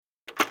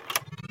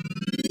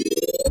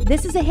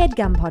This is a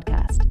HeadGum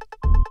podcast.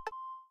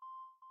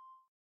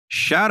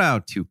 Shout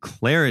out to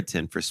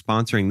Claritin for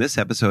sponsoring this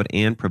episode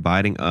and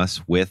providing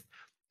us with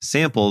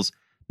samples.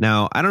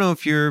 Now, I don't know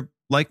if you're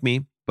like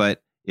me,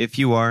 but if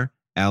you are,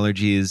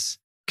 allergies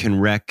can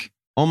wreck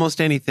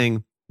almost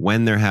anything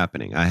when they're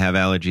happening. I have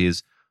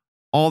allergies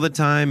all the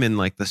time in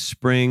like the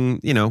spring,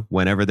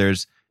 whenever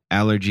there's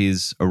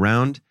allergies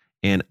around,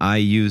 and I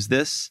use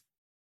this.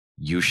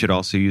 You should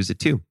also use it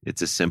too.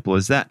 It's as simple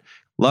as that.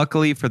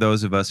 Luckily, for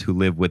those of us who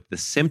live with the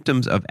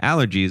symptoms of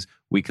allergies,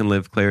 we can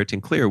live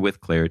Claritin Clear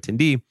with Claritin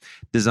D.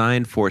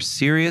 Designed for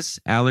serious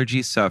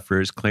allergy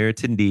sufferers,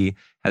 Claritin D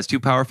has 2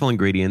 powerful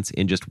ingredients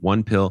in just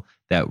 1 pill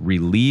that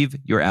relieve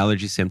your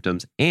allergy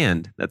symptoms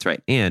and, that's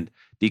right, and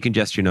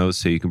decongest your nose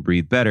so you can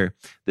breathe better.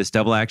 This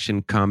double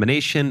action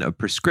combination of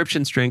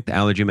prescription strength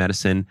allergy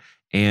medicine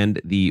and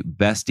the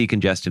best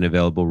decongestant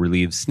available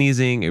relieves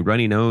sneezing, a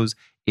runny nose,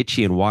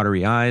 itchy and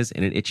watery eyes,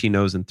 and an itchy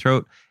nose and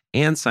throat,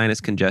 and sinus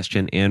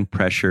congestion and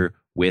pressure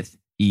with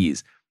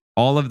ease.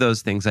 All of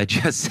those things I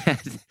just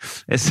said,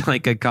 it's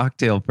like a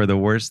cocktail for the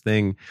worst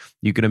thing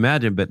you can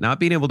imagine, but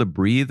not being able to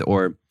breathe,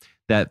 or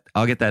that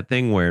I'll get that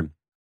thing where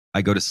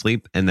I go to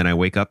sleep and then I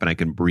wake up and I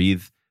can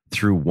breathe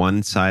through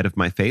one side of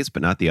my face,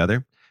 but not the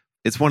other.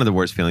 It's one of the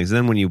worst feelings. And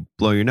then when you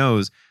blow your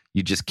nose,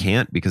 you just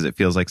can't because it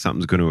feels like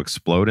something's going to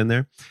explode in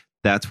there.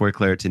 That's where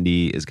Claritin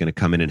D is going to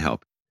come in and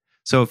help.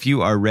 So if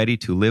you are ready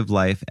to live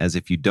life as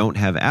if you don't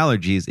have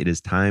allergies, it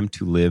is time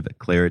to live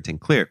Claritin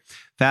Clear.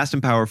 Fast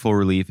and powerful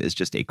relief is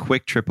just a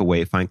quick trip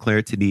away. Find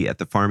Claritin D at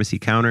the pharmacy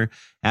counter.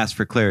 Ask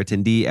for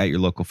Claritin D at your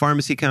local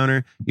pharmacy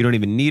counter. You don't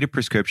even need a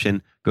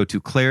prescription. Go to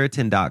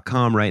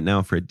Claritin.com right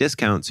now for a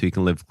discount so you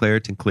can live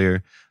Claritin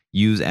Clear.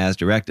 Use as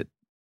directed.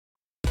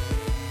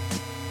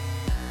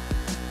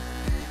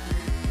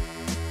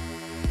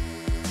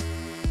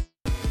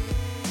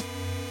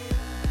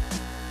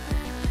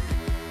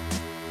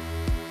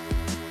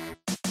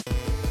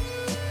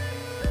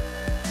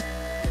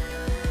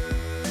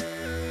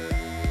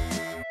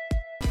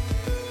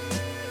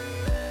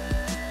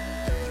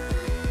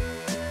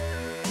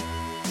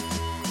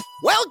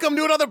 Welcome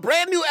to another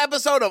brand new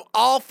episode of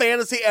All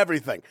Fantasy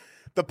Everything,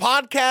 the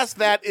podcast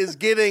that is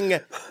getting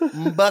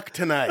Buck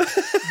tonight.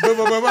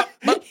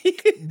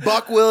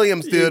 Buck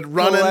Williams, dude,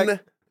 running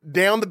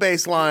down the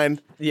baseline,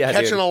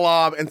 catching a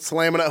lob and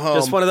slamming it home.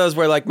 Just one of those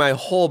where like my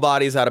whole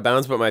body's out of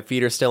bounds, but my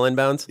feet are still in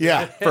bounds.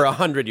 Yeah. For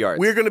 100 yards.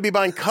 We're going to be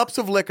buying cups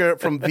of liquor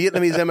from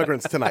Vietnamese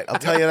immigrants tonight. I'll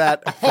tell you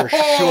that for sure.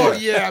 Oh,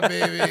 yeah,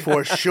 baby.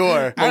 For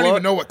sure. I don't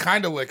even know what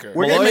kind of liquor.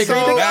 We're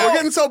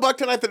getting so Buck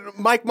tonight that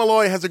Mike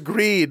Mulloy has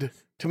agreed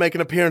to make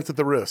an appearance at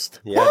the Roost.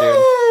 Yeah,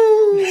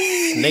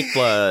 dude. Snake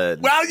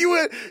blood. Well,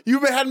 you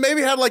had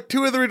maybe had like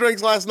 2 or 3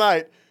 drinks last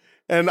night,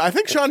 and I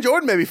think Sean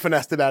Jordan maybe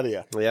finessed it out of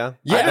you. Yeah.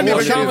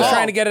 Sean was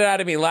trying to get it out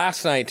of me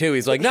last night, too.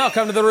 He's like, no,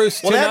 come to the Roost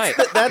tonight.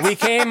 We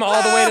came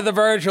all the way to the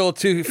Virgil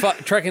to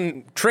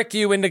trick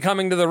you into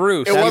coming to the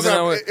Roost.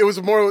 It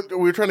was more, we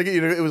were trying to get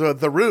you to, it was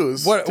the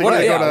ruse. What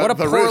a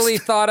poorly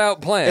thought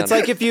out plan. It's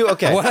like if you,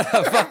 What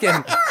a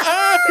fucking...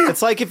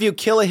 It's like if you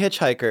kill a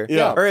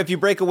hitchhiker, or if you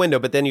break a window,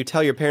 but then you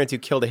tell your parents you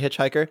killed a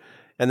hitchhiker,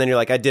 and then you're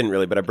like, I didn't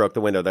really, but I broke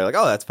the window. They're like,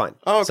 oh, that's fine.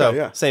 Oh, okay,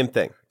 so, same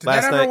thing. Did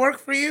that ever work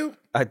for you?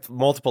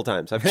 Multiple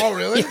times. Oh,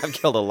 really? Yeah, I've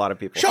killed a lot of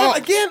people. Sean,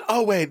 again?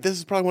 Oh, wait, this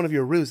is probably one of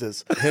your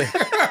ruses.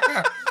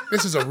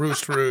 This is a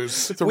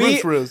ruse. It's a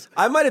ruse.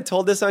 I might have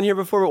told this on here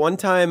before, but one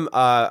time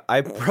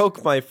I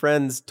broke my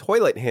friend's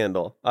toilet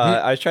handle.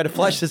 I was trying to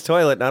flush his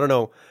toilet, and I don't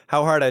know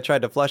how hard I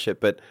tried to flush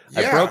it, but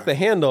I broke the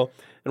handle.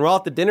 And we're all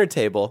at the dinner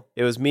table.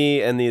 It was me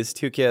and these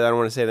 2 kids. I don't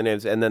want to say their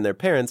names. And then their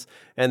parents.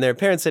 And their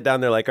parents sit down.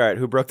 They're like, all right,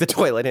 who broke the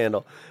toilet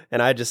handle?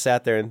 And I just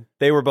sat there. And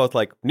they were both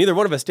like, neither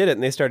one of us did it.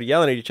 And they started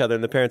yelling at each other.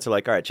 And the parents are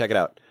like, all right, check it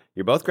out.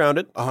 You're both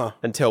grounded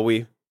until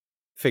we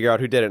figure out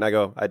who did it. And I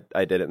go,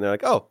 I did it. And they're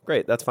like, oh,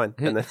 great. That's fine.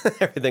 And then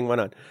everything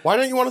went on. Why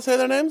don't you want to say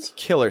their names?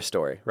 Killer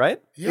story,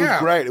 right? Yeah. It was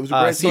great. It was a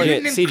great story.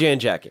 CJ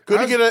and Jackie. Good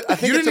to get it. I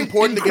think it's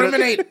important to get it.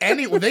 Incriminate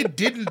anyone. They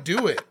didn't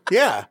do it.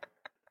 Yeah.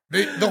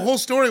 The whole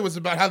story was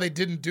about how they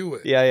didn't do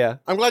it. Yeah.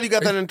 I'm glad you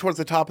got that in towards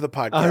the top of the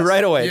podcast.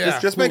 Right away. Yeah.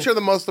 Just make sure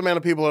the most amount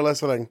of people are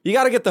listening. You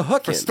got to get the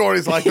hook for in.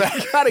 stories like that.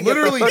 You got to get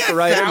Literally the hook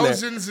right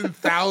thousands and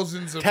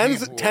thousands of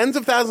people. Tens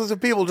of thousands of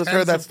people just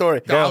heard that story.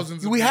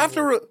 Thousands of we have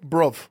people. to...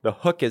 Bruv. The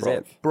hook is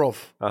in. Bruv.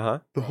 Uh-huh.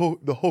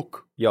 The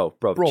hook. Yo,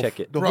 bro, Bro,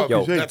 check it. the Bro, hook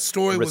Yo, is in. that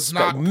story was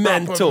not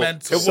mental.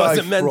 mental. It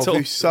wasn't mental.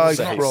 Bro.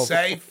 Safe, bro.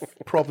 Safe.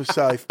 Proper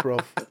safe, bro.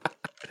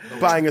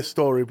 Bang a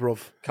story, bro.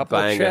 Couple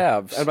of Banger.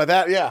 chavs. And by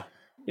that, yeah.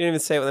 You didn't even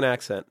say it with an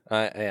accent.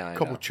 I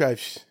Couple know.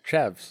 chefs.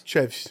 Chavs.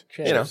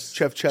 You know.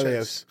 Chef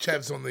Chelios.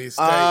 Chevs on the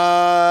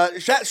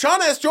estate.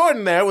 Sean S.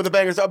 Jordan there with the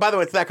bangers. Oh, by the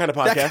way, it's that kind of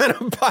podcast. That kind of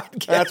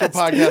podcast. That's what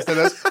podcast it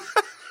is.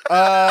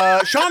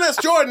 Sean S.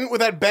 Jordan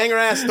with that banger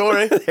ass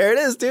story. There it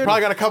is, dude.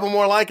 Probably got a couple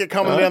more like it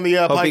coming down the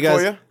pipe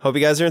for you. Hope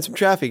you guys are in some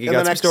traffic. You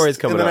got some stories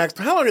coming up.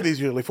 How long are these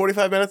usually?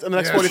 45 minutes? In the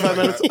next 45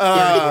 minutes?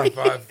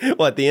 45.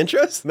 What, the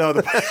intros? No,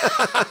 the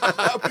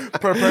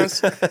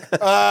purpose.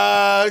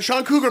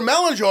 Sean Cougar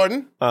Mellon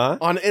Jordan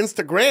on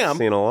Instagram.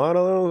 Seen a lot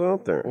of those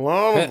out there. A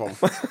lot of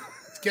them.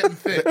 getting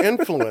thick. The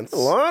influence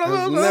lot of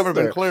has those never out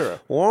been there. clearer.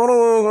 One of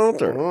those out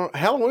there.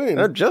 Halloween.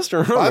 They're just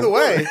around. By the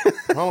way,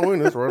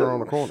 Halloween is right around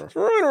the corner.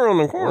 right around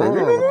the corner.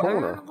 Right around the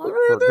corner.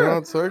 For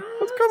God's sake.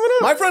 What's coming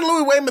up? My friend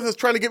Louis Weymouth is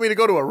trying to get me to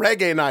go to a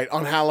reggae night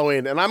on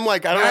Halloween, and I'm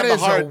like, I don't That have the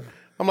is heart.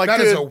 I'm like, that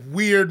dude, is a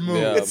weird move.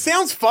 Yeah. it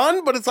sounds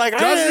fun, but it's like,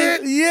 Does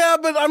it? Yeah,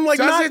 but I'm like,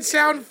 Does not. it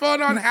sound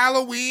fun on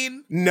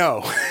Halloween?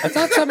 No. I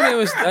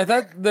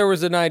thought there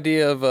was an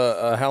idea of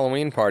a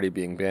Halloween party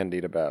being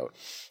bandied about.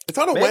 It's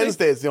on a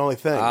Wednesday. Is the only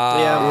thing.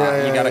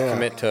 Yeah, You got to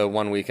commit to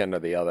one weekend or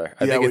the other.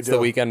 I Yeah, think we it's do. the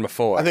weekend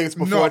before. I think it's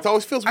before. It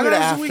always feels I weird thought it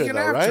was after, the weekend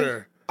though, after.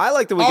 right? I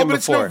like the weekend Oh, but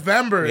it's before.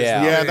 November. is Yeah.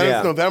 the Yeah, week. then Yeah.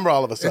 it's November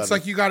all of a sudden. It's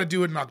like you got to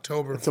do it in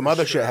October. some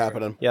other shit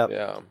happening. Yep.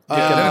 yeah. Then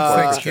it's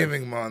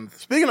Thanksgiving month.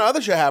 Speaking of other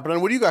shit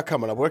happening, what do you got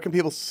coming up? Where can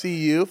people see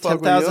you? Fuck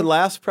with 10,000 you?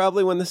 Laughs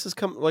probably when this is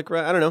I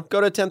don't know.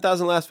 Go to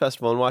 10,000 Laughs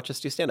Festival and watch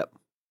us do stand up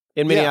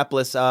in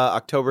Minneapolis,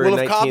 October Will 19th.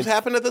 have Cobb's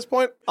happen at this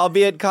point? I'll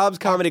be at Cobb's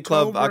Comedy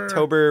Club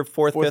October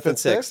 4th, 5th, and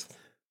 6th.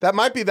 That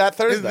might be that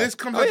Thursday. This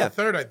comes out yeah.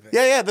 the 3rd, I think.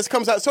 yeah, this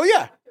comes out. So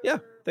yeah, Yeah,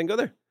 then go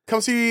there.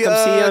 come see, Come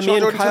see Sean me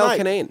and Jordan Kyle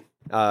tonight.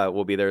 Kinane.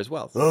 We'll be there as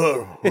well.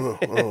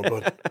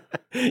 But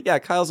Yeah,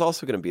 Kyle's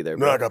also going to be there.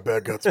 no, bro. I got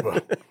bad guts,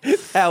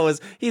 but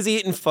He's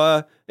eating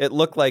pho. It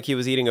looked like he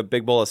was eating a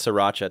big bowl of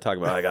sriracha,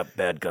 talking about, I got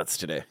bad guts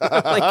today.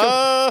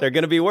 Like, they're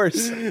going to be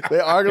worse. they are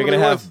They're going going to to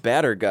have. have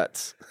badder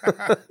guts.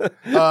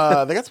 They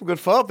got some good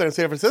pho up there in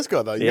San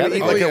Francisco, though. You're Yeah, gonna eat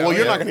they like do. a, well, Oh, you're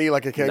yeah. not going to eat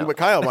like a king, but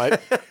Kyle might.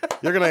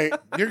 You're gonna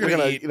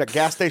eat- eat a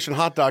gas station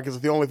hot dog is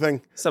the only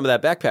thing Some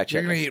of that backpack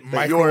You're chicken. going to eat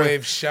That you're-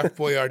 microwave Chef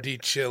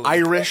Boyardee chili.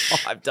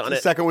 Irish. I've done The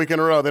it. second week in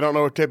a row. They don't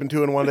know we're taping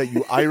 2 in 1 day.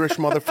 You Irish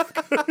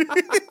motherfucker.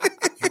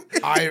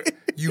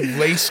 You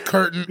lace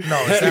curtain. No,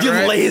 is that You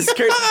right? lace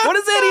curtain. What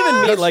does that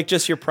even mean? Like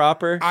just your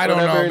proper? I don't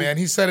whatever? know, man.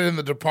 He said it in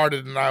The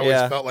Departed, and I always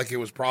Yeah. felt like it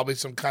was probably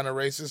some kind of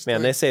racist Man,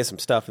 thing. they say some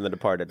stuff in The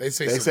Departed. They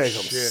say They some say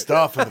shit. some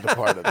stuff in The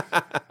Departed.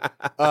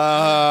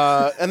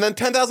 And then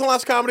 10,000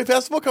 Laughs Comedy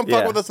Festival. Come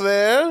fuck Yeah. with us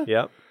there.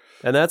 Yep.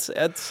 And that's it.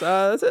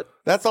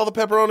 That's all the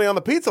pepperoni on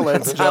the pizza,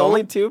 ladies and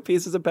Only gentlemen. 2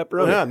 pieces of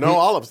pepperoni. Yeah, no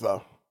olives,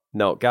 though.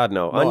 No, God,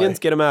 no. Onions,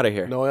 get them out of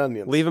here. No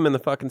onions. Leave them in the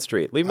fucking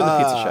street. Leave them in the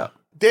pizza shop.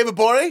 David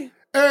Gborie.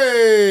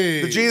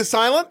 Hey! The G is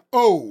silent.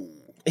 Oh!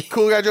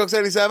 Cool Guy Jokes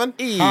 87.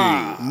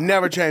 Ah.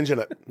 Never changing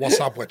it. What's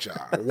up with ya?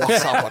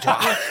 What's up with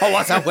ya?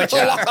 What's up with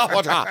ya? What's up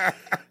with ya?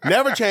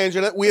 Never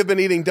changing it. We have been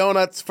eating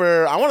donuts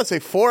for, I want to say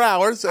 4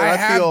 hours. And I I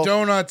have feel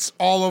donuts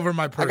all over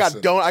my person.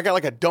 I got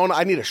like a donut.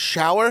 I need a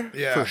shower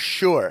Yeah. for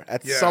sure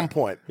at Yeah. some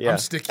point. Yeah. I'm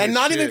sticky And as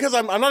not even shit. because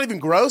I'm not even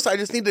gross. I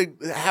just need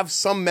to have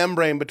some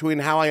membrane between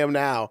how I am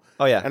now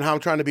Oh, yeah. and how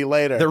I'm trying to be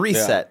later. The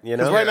reset, you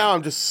Because know? right now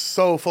I'm just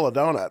so full of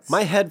donuts.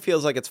 My head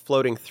feels like it's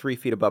floating 3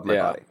 feet above my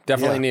Yeah, body.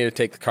 definitely Yeah. need to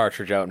take the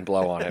cartridge out and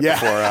blow on it Yeah.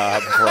 before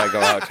I go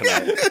out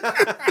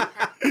tonight.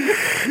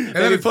 And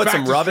then Maybe it's put back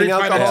some to rubbing Street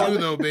Fighter alcohol. 2,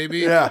 though, baby.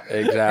 yeah.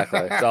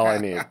 Exactly, that's all I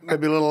need.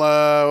 Maybe a little, what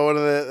are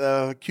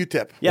the,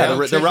 Q-tip. Yeah, Yeah,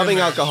 the chicken rubbing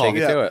mash. alcohol. Take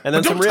it to it. And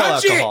then But some don't real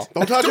touch alcohol. it.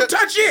 Don't touch it.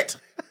 touch it.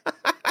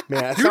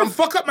 Man, You're going to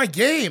fuck up my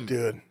game.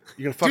 Dude,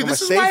 you're going to fuck Dude, up my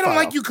this is save why I don't file.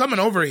 like you coming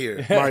over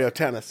here. Mario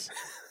Tennis.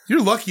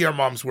 You're lucky our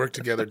moms work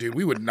together, dude.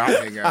 We would not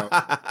hang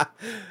out.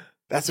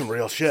 That's some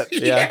real shit.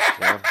 Yeah.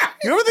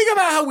 You ever think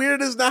about how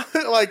weird it is now?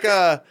 Like,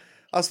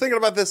 I was thinking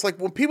about this. Like,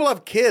 when people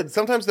have kids,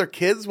 sometimes their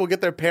kids will get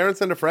their parents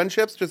into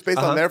friendships just based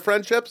on their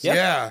friendships.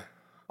 Yeah.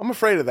 I'm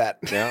afraid of that.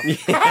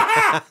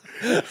 Yeah,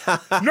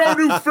 No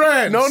new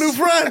friends. No new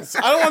friends.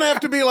 I don't want to have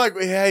to be like,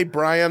 hey,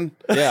 Brian.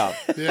 yeah.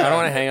 I don't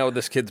want to hang out with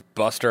this kid's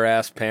buster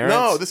ass parents.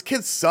 No, this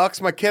kid sucks.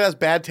 My kid has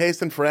bad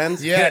taste in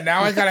friends. Yeah,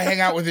 now I got to hang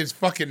out with his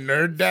fucking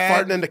nerd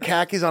dad. Farting into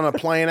khakis on a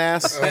plane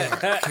ass.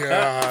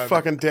 God.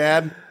 Fucking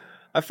dad.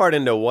 I fart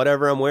into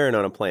whatever I'm wearing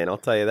on a plane, I'll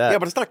tell you that. Yeah,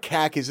 but it's not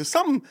khakis. There's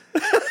something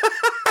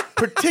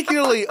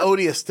particularly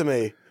odious to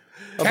me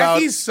about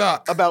Khakis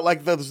suck. about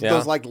like those Yeah.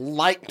 like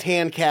light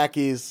tan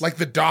khakis. Like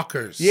the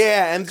Dockers.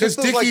 Yeah, and Because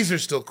just those, like, Dickies are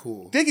still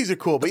cool. Dickies are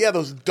cool, but yeah,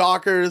 those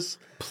Dockers.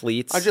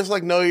 Pleats. I just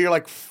like know you're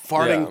like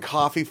farting Yeah.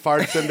 coffee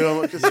farts into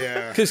them. Just,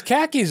 Yeah. Because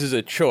khakis is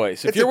a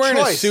choice. If It's you're a wearing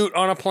a choice. suit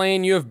on a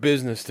plane, you have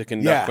business to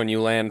conduct Yeah. when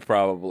you land,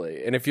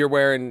 probably. And if you're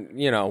wearing,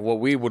 what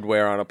we would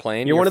wear on a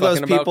plane, You're one of those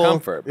fucking about people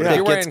comfort. But Yeah. if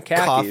you're that wearing gets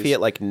khakis, coffee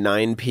at like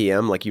 9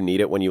 p.m. like you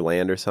need it when you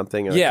land or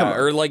something. Like, come yeah, on.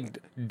 or like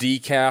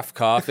decaf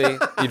coffee.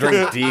 You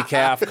drink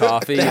decaf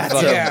coffee. you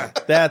fucking- Yeah.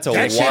 That's a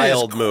That shit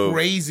wild is move.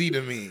 crazy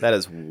to me. That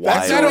is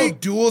That's wild. that old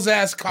duels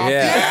ass coffee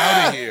Yeah.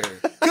 out of here.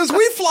 Because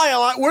we fly a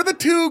lot. We're the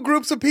two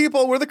groups of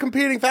people. We're the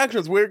competing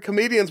factions. We're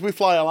comedians. We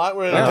fly a lot.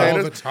 We're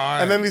entertainers. All the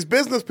time. And then these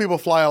business people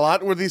fly a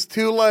lot. We're these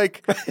two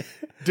like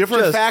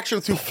different Just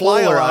factions who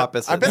fly a polar lot.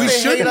 opposites. I bet We they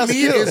hate shouldn't us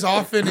meet too. as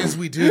often as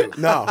we do.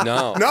 No,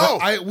 No. no.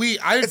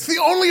 It's It's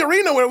the only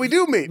arena where we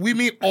do meet. we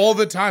meet all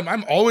the time.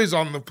 I'm always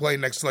on the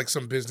plane next to like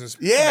some business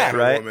Yeah. man or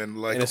Right. woman.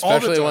 Like And all the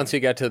especially time. once you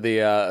get to the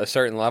a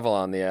certain level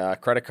on the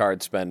credit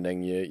card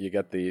spending, you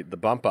get the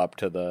bump up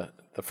to the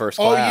first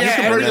Oh, class. yeah, You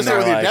can And purchase then it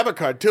with they're your like- debit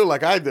card too,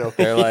 like I do.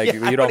 They're like, Yeah,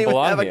 I you don't don't even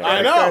belong have a here.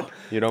 I know.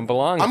 You don't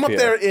belong I'm up here.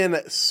 there in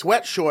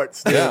sweat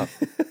shorts, dude. Yeah.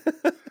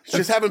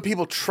 Just having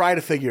people try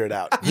to figure it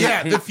out.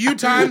 Yeah, the few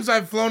times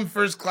I've flown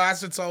first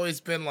class, it's always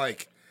been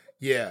like,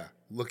 yeah,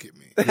 look at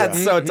me.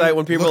 That's so tight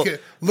when people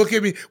Look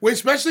at me. Wait,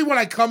 especially when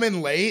I come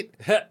in late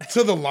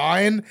to the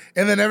line,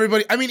 and then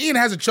everybody. I mean, Ian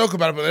has a joke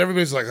about it, but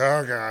everybody's like,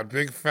 "Oh God,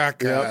 big fat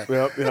guy."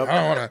 Yep. I don't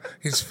want to.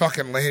 He's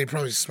fucking late. He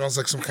probably smells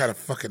like some kind of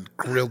fucking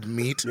grilled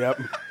meat. Yep.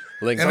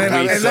 And then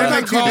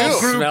they call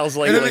group, smells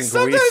like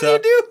linguiça.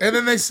 And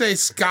then they say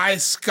sky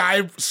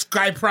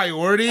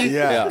priority.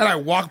 Yeah. And I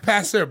walk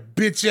past their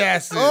bitch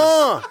asses.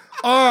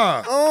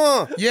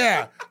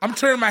 Yeah. I'm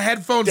turning my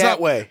headphones That up.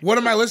 way. What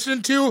am I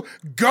listening to?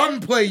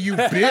 Gunplay, you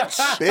bitch.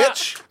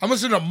 Bitch. I'm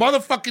listening to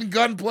motherfucking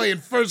Gunplay in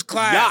first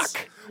class.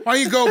 Yuck. Why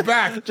don't you go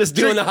back? just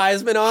doing the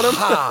Heisman on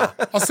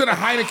him. I'll send a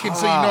Heineken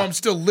so you know I'm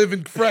still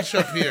living fresh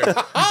up here. You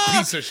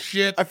piece of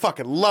shit. I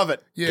fucking love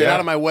it. Yeah. Get out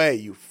of my way,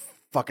 you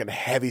fucking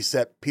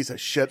heavy-set piece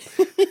of shit.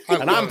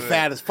 And I'm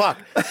fat as fuck.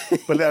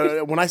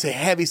 But when I say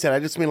heavy-set, I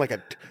just mean like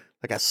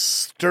a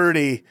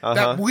sturdy...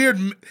 That weird,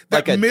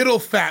 middle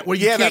fat where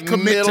you can't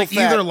commit to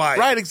either line.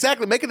 Right,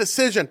 exactly. Make a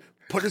decision.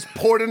 Just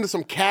pour it into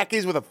some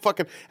khakis with a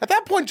fucking... At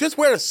that point, just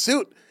wear a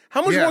suit.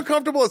 How much more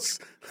comfortable is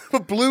a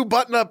blue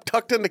button-up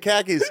tucked into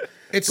khakis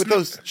with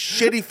those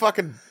shitty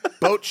fucking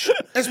boat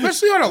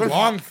especially on a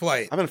long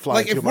flight. I've been flying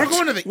Like, too if we're much.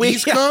 going to the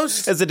East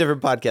Coast... It's a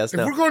different podcast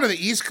now. If we're going to the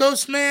East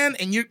Coast, man,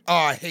 and you... Oh,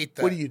 I hate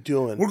that. What are you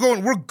doing?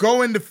 We're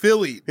going to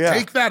Philly. Yeah.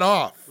 Take that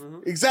off.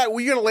 Exactly.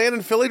 Were you going to land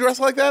in Philly dressed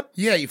like that?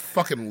 Yeah, you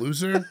fucking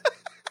loser.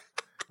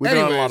 We've been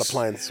on a lot Anyways. of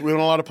planes. We've been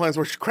on a lot of planes.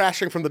 We're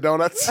crashing from the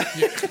donuts.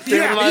 David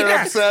Yeah, and I are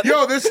yeah. upset.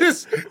 Yo, this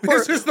is the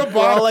We're all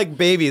bottom. like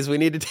babies. We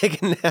need to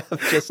take a nap.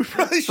 Just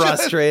probably should.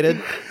 frustrated.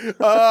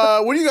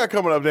 What do you got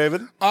coming up,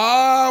 David?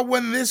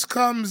 When this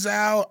comes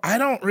out, I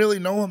don't really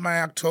know what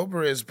my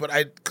October is, but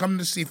I come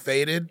to see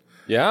Faded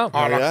Yeah.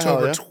 on yeah,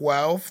 October hell yeah.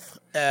 12th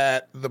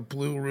at the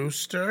Blue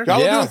Rooster.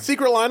 Y'all Yeah. doing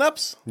secret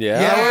lineups?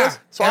 Yeah.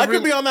 So I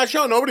could be on that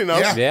show. Nobody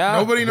knows. Yeah. Yeah.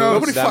 Nobody knows.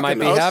 Nobody That might fucking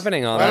be knows.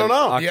 happening on I don't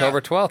know.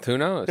 October 12th. Who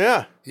knows?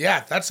 Yeah.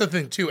 Yeah, that's the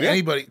thing, too.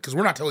 Anybody, because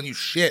we're not telling you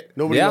shit.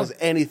 Nobody Yeah. knows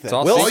anything. It's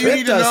all All secret. you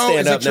need to does know stand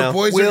is that up your now.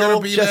 boys are Will going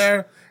to be just-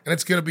 there, and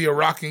it's going to be a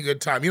rocking good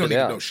time. You don't need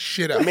Yeah. to know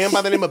shit A else. man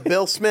by the name of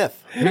Bill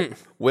Smith,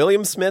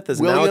 William Smith is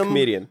now a William-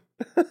 comedian.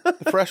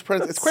 the Fresh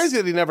Prince. It's crazy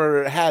that he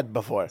never had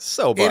before.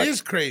 So It buck.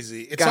 is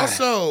crazy. It's God.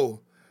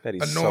 also Bet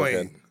he's so annoying.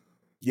 good.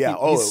 Yeah.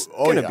 He's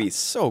gonna yeah. be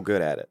so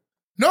good at it.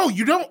 No,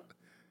 you don't.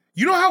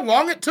 You know how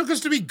long it took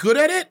us to be good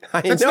at it? I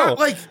That's know. not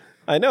like...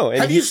 I know. And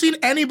Have you seen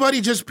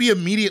anybody just be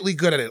immediately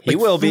good at it? He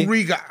will be.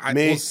 Three guys.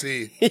 Me. We'll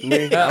see.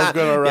 Me, I was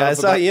good around Yeah, I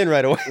for saw that. Ian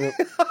right away.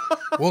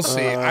 We'll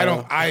see.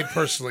 I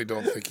personally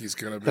don't think he's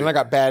gonna be. Then I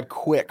got bad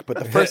quick, but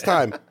the first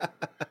time,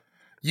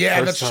 Yeah,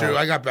 First that's true. time.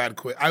 I got bad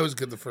quick. I was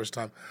good the first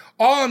time.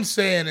 All I'm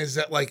saying is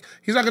that like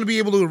he's not gonna be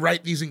able to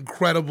write these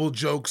incredible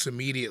jokes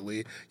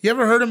immediately. You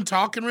ever heard him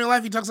talk in real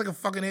life? He talks like a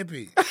fucking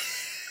hippie.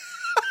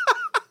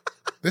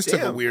 This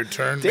took a weird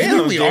turn. Damn,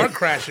 Maybe we dude. are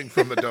crashing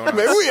from the donuts.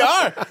 maybe we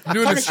are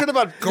Doing talking this- shit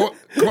about Going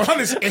on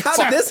this How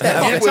did this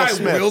happen? Will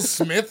Smith. anti-Will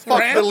Smith fuck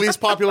rant. the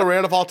least popular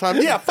rant of all time.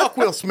 Yeah, fuck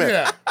Will Smith.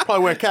 Yeah.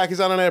 Probably wearing khakis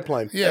on an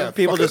airplane. Yeah,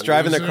 People fucking just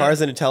driving their loser. cars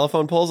into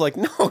telephone poles like,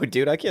 no,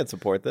 dude, I can't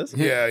support this.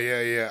 Yeah.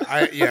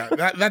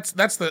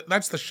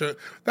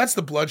 That's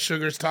the blood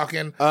sugars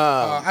talking.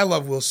 I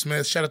love Will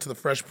Smith. Shout out to the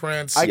Fresh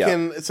Prince. I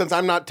can, since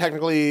I'm not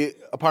technically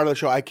a part of the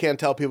show, I can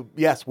tell people,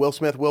 yes, Will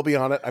Smith will be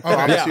on it. I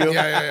promise you.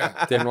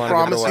 yeah. Didn't want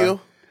Promise to give it away.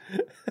 you.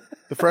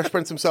 The Fresh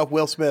Prince himself,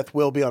 Will Smith,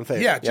 will be on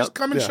Fade. Yeah, just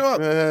come and show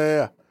up.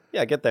 Yeah.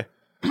 Yeah, get there.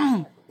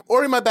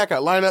 Or he might back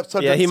out. Line up.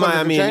 Yeah, he might.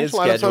 I mean, his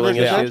scheduling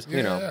issues.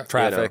 You know, Yeah.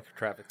 traffic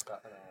stuff.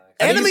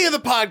 Enemy of the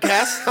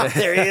podcast.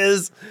 There he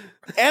is.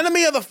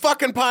 Enemy of the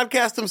fucking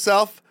podcast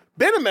himself.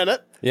 Been a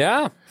minute.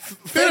 Yeah.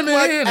 Fake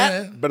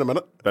Mike been a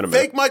minute. Been a minute.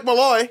 Fake Mike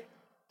Mulloy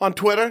on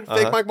Twitter.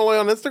 Fake Mike Mulloy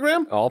on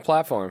Instagram. All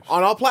platforms.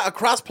 On all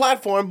across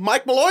platform.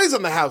 Mike Mulloy's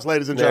in the house,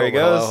 ladies and There he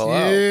gentlemen. goes.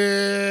 Hello.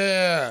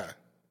 Yeah.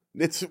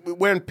 It's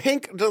wearing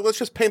pink. Let's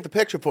just paint the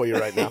picture for you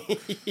right now.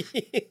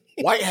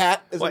 White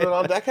hat. Is it an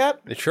on deck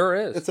hat? It sure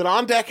is. It's an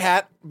on deck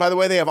hat. By the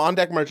way, they have on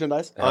deck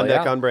merchandise. On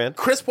deck, yeah. on brand.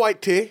 Crisp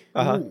white tee.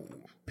 Uh-huh.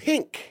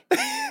 Pink.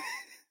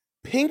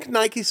 Pink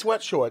Nike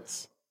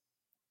sweatshorts.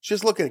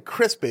 Just looking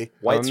crispy.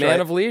 White I'm a man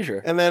stripe. of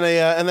leisure. And then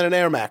an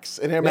Air Max.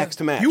 An Air Max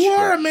to match. You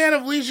are a man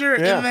of leisure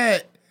Yeah. in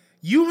that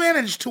you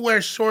managed to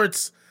wear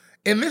shorts,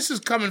 and this is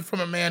coming from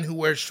a man who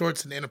wears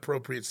shorts in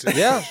inappropriate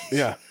situations.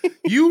 Yeah. Yeah.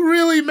 You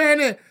really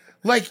managed.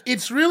 Like,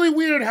 it's really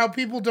weird how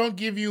people don't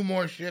give you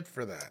more shit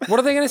for that. What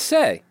are they going to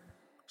say?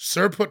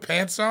 Sir, put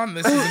pants on.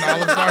 This is an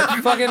Olive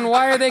Garden. Fucking,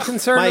 why are they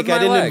concerned Mike, with my I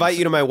didn't legs? invite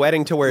you to my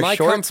wedding to wear My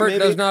shorts, comfort maybe?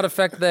 does not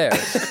affect theirs.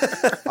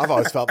 I've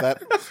always felt that.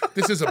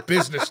 This is a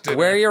business dinner.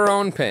 Wear your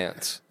own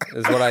pants,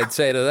 is what I'd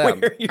say to them.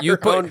 Wear your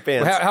own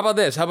pants. How about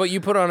this? How about you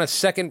put on a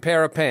second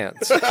pair of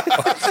pants?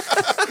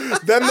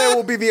 Then there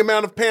will be the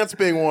amount of pants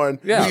being worn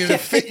Yeah. to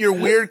fit your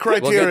weird We'll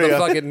get criteria. the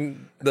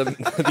fucking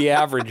the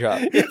average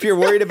up. If you're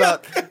worried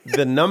about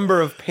the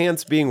number of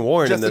pants being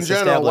worn Just in this in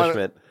general,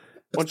 establishment,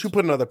 Why don't you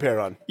put another pair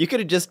on? you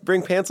could just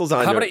bring pencils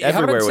on How about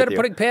everywhere instead with of you.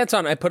 putting pants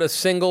on, I put a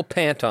single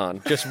pant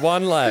on, just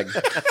one leg.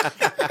 Would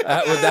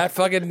that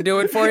fucking do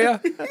it for you?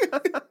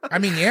 I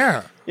mean,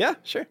 yeah. Yeah,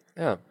 sure.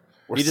 Yeah.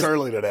 We're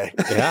surly today.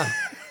 Yeah.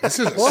 This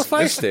is A little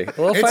feisty.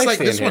 A little It's feisty like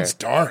this in one's here.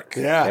 dark.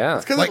 Yeah.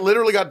 It's because Like- it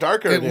literally got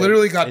darker. It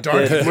literally got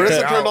dark.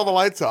 Marissa turned all the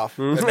lights off.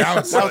 And now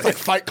it's Now it's like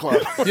Fight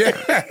Club. yeah,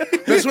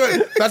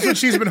 that's what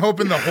she's been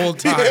hoping the whole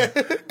time.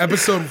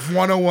 Episode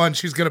 101,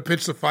 she's gonna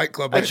pitch the Fight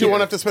Club. And she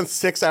won't have to spend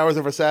 6 hours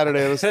of her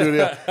Saturday in the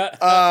studio.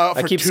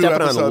 I keep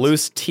stepping on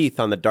loose teeth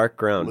on the dark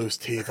ground. Loose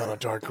teeth on a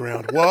dark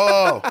ground.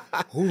 Whoa.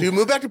 Dude,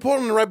 move back to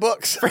Portland and write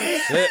books.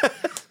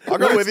 I'll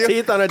go with you.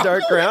 Teeth on a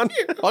dark ground.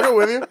 I'll go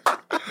with you.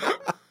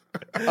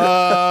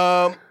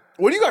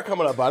 What do you got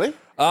coming up, buddy?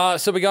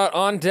 So we got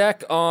On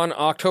Deck on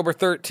October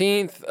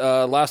 13th.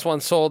 Last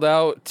one sold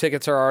out.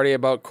 Tickets are already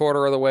about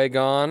quarter of the way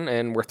gone,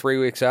 and we're 3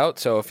 weeks out.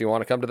 So if you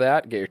want to come to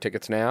that, get your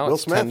tickets now. Will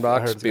It's Smith, $10, I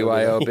heard it's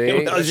gonna be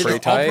BYOB. I'll It's pretty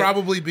tight.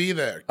 probably be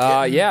there.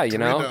 Yeah,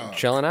 Getting rid of.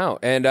 chilling out.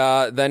 And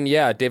then,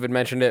 David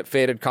mentioned it,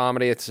 Faded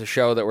Comedy. It's a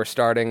show that we're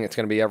starting. It's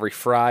going to be every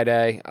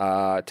Friday,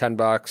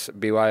 $10,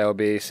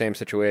 BYOB, same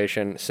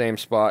situation, same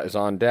spot as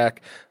On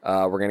Deck.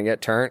 We're going to get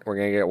turned, we're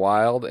going to get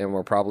wild, and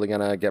we're probably going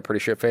to get pretty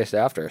shit-faced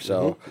after.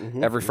 So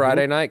every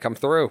Friday night, come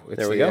through.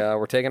 There we go.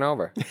 We're taking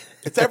over.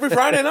 It's every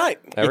Friday night.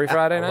 Every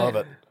Friday night. Love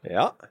it.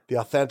 Yeah. The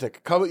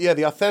authentic.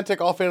 The authentic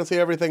All Fantasy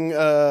Everything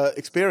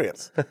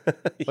experience.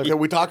 Like that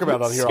we talk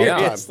about on here all the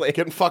Seriously. time.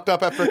 Getting fucked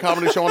up after a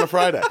comedy show on a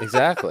Friday.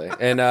 Exactly.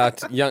 And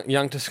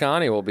young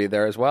Toscani will be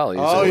there as well. He's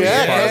Oh, he's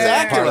yeah, part,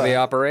 exactly. part of the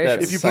operation.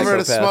 If you prefer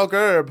to Psychopath. smoke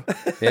herb,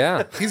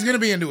 Yeah. He's gonna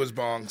be into his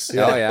bongs.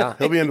 Oh, yeah.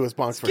 he'll be into his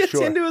bongs for Gets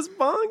sure. into his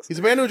bongs. He's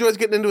a man who enjoys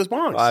getting into his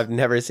bongs. I've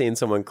never seen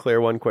someone clear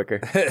one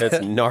quicker.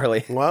 It's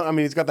gnarly. Well, I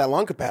mean, he's got that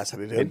lung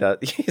capacity, He dude. does.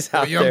 He's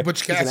out Young there.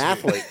 Butch He's an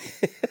Cassidy.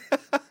 athlete.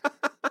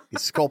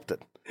 He's sculpted.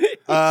 so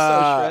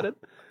shredded.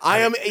 I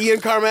am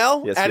Ian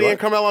Carmel, Yes, at you Ian are.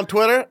 Carmel on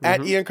Twitter,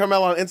 at Ian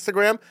Carmel on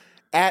Instagram,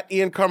 at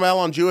Ian Carmel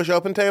on Jewish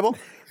Open Table.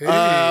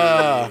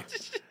 Fuck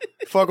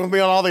with me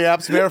on all the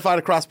apps, verified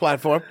across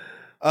platform.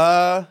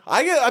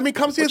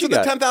 Come see us you at the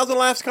got? 10,000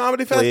 Laughs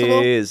Comedy Festival.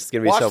 Please. It's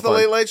going to be Watch so the fun.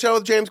 Late Late Show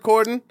with James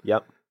Corden.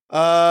 Yep.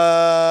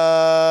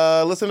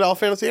 Listen to All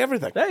Fantasy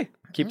Everything. Hey,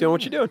 keep doing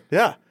what you're doing.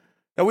 Yeah.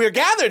 Now we are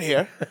gathered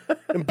here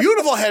in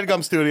beautiful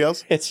Headgum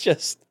Studios It's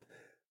just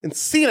in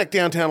scenic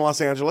downtown Los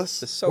Angeles.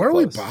 so Where are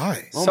we close.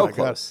 by? Oh so my God.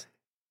 close.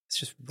 It's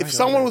just If right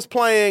someone on was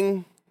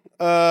playing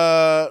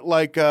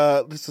like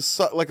a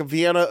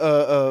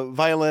Vienna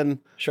violin there.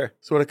 Sure.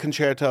 sort of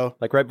concerto,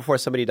 Like right before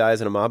somebody dies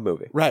in a mob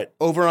movie. right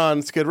over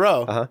on Skid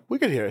Row, Uh-huh. we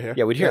could hear it here.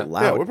 Yeah, we'd hear it Yeah,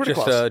 loud. we're pretty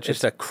Just close.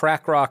 just a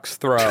crack rocks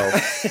throw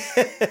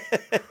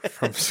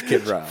from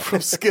Skid Row.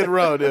 From Skid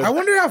Row, dude. I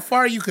wonder how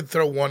far you could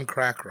throw one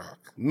crack rock.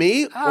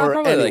 Me or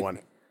probably like- anyone.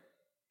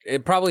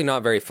 Probably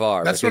not very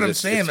far. That's what because I'm it's-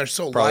 saying, it's they're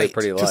so probably light.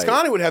 pretty light.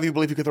 Toscani would have you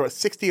believe you could throw it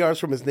 60 yards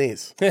from his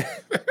knees. Do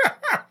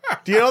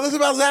you know this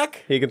about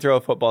Zach? He can throw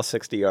a football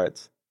 60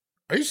 yards.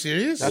 Are you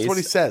serious? That's what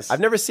he says. I've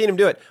never seen him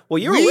do it. Well,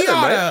 you were we with him,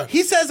 right? oughta,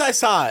 He says I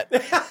saw it.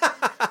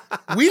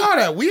 we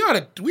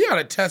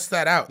oughta test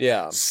that out.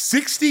 Yeah.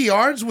 60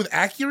 yards with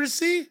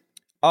accuracy?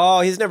 Oh,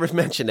 he's never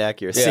mentioned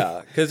accuracy.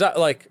 Yeah, because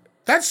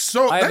That's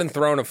so. I haven't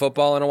thrown a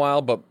football in a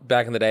while, but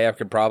back in the day I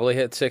could probably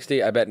hit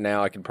 60. I bet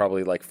now I could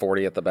probably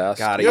 40 at the best.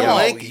 Got it. You're Yeah.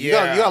 lanky. You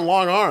got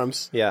long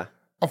arms. Yeah.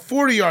 a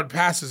 40-yard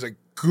pass is a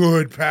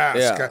good pass.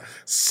 Yeah.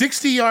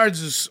 60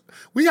 yards is.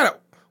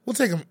 We'll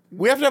take him.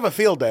 We have to have a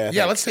field day. I Yeah,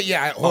 think. let's say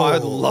yeah. Oh,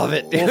 I'd love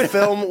it, dude.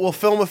 We'll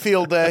film a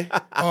field day.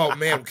 Oh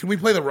man, can we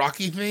play the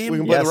Rocky theme? We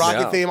can play Yes. the Rocky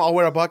Yeah. theme. I'll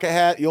wear a bucket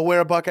hat. You'll wear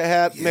a bucket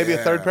hat. Maybe a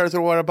Yeah. third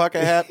person will wear a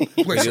bucket hat. Play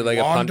We do some like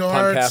a lawn punt,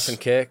 darts. pass, and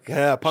kick.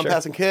 Yeah, pump,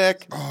 pass, and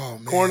kick. Oh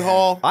man,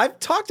 Cornhole. I've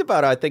talked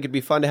about it. I think it'd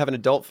be fun to have an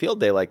adult field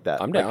day like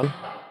that. I'm down.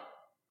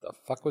 The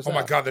fuck was Oh that?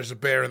 my God, there's a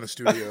bear in the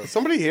studio.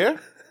 Somebody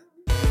here?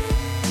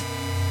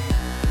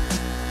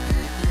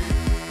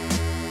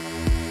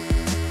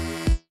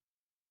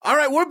 All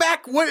right, we're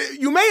back.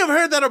 You may have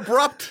heard that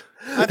abrupt.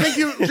 I think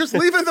you just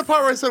leave it the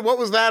part where I said, "What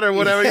was that?" or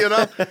whatever, you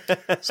know.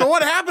 So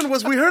what happened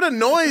was we heard a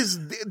noise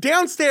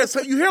downstairs.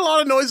 So you hear a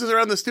lot of noises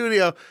around the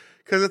studio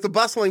because it's a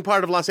bustling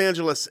part of Los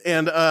Angeles,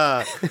 and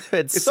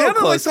It's it so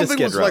sounded like close to something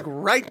Skid was Row. like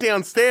right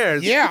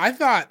downstairs. Yeah, I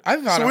thought.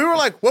 So we were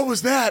like, "What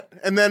was that?"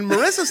 And then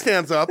Marissa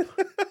stands up.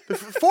 There's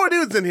 4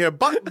 dudes in here,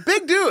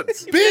 big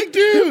dudes. big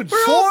dudes.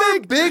 Four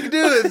big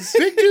dudes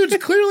Big dudes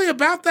clearly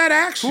about that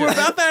action. who are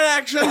about that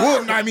action.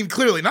 Well, I mean,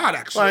 clearly not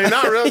actually. I mean,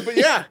 not really, but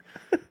yeah.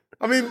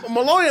 I mean,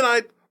 Mulloy and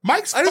I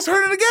just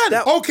heard it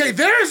again. Okay,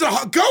 there's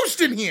a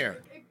ghost in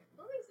here.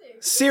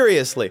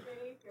 Seriously.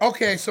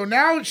 Okay, so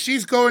now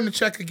she's going to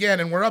check again,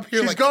 and we're up here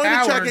She's like going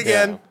to check cowards.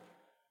 again.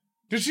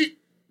 Did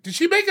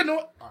she make a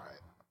noise? All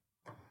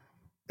right.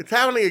 It's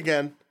happening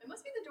again. It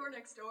must be the door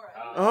next door.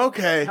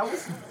 Okay.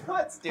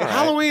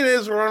 Halloween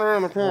is right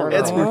around the corner.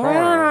 It's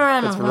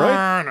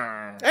right.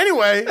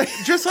 Anyway,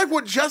 just like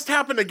what just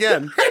happened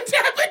again, It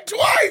happened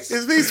twice.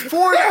 is these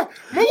 4...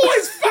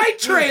 Malloy's fight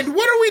trained.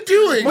 What are we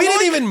doing? We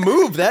didn't even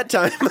move that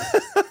time.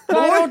 I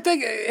don't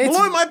think it's.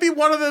 Mulloy might be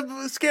one of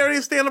the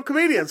scariest stand-up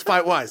comedians,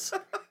 fight-wise.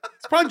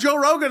 It's Probably Joe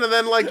Rogan, and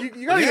then like you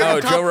gotta get Oh,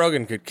 the top. Joe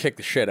Rogan could kick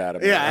the shit out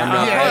of me. Yeah, I'm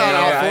not, yeah, yeah,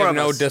 I all four have of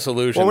no us.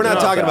 disillusion. Well, we're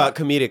not talking that. about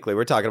comedically.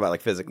 We're talking about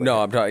like physically.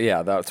 No, I'm talking.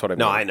 Yeah, that's what I mean.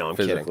 No, I know. I'm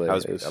kidding. Physically, I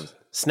was it's-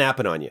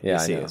 snapping on you. Yeah, you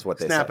I see, know. is what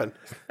they Snapping.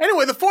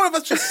 Anyway, the four of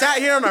us just sat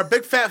here in our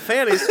big fat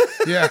fannies,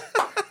 Yeah.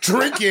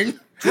 Drinking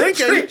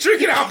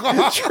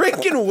alcohol. say.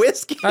 Drinking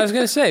whiskey. I was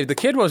gonna say the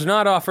kid was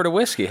not offered a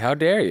whiskey. How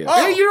dare you?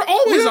 Hey, you're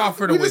always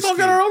offered a we just all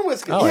whiskey. got our own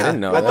whiskey. Oh, I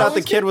didn't know I that. thought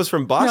the kid was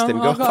from Boston.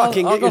 No, Go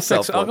fucking get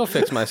yourself I'll one. go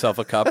fix myself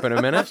a cup in a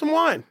Have minute. some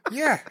wine.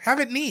 Yeah, have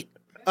it neat.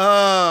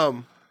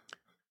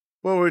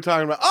 What were we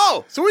talking about?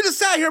 Oh, so we just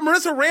sat here.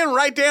 Marissa ran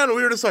right down, and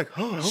we were just like,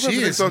 "Oh, I hope She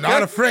everything's is okay."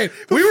 not afraid.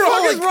 The We were fuck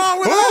all is like, wrong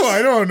with "Oh, us?"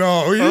 I don't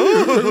know."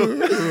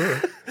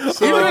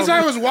 Even as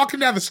I was walking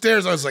down the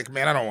stairs, I was like,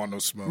 "Man, I don't want no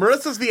smoke."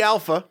 Marissa's the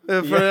alpha,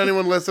 for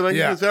anyone listening.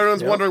 Yeah. If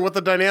everyone's wondering what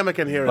the dynamic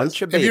in here is.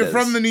 Bunch of If you're betas.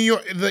 from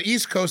the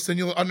East Coast, then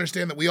you'll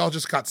understand that we all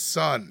just got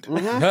sunned,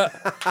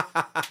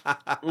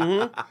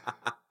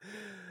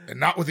 and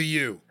not with a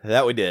U.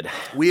 That we did.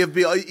 We have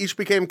each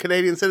became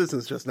Canadian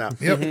citizens just now.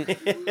 Yep.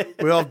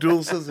 We all have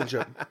dual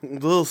citizenship.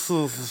 Dual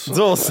citizenship.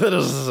 Dual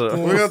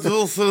citizen. We got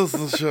dual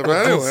citizenship.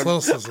 Anyway,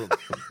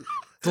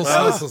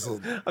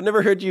 I've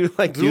never heard you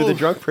like do the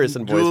drunk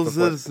person voice dual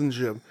before.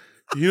 citizenship.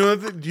 Do you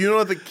know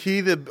what the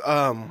key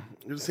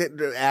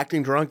to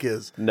acting drunk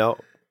is? No.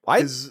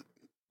 What?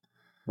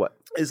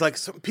 Is like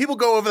some people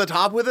go over the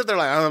top with it. They're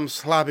like, I'm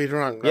sloppy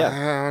drunk. Yeah.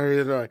 How are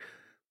you doing?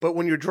 But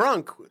when you're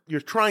drunk,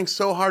 you're trying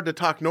so hard to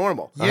talk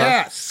normal.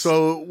 Yes.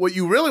 So what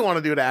you really want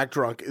to do to act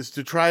drunk is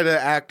to try to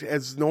act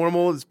as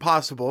normal as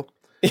possible,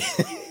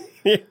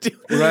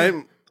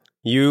 right?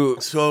 You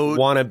So-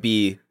 want to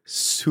be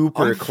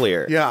super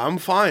clear Yeah, I'm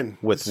fine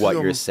with what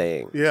So- you're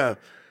saying. Yeah.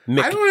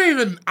 I don't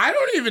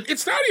even.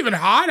 It's not even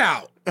hot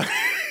out.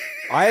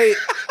 I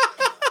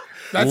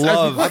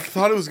love. I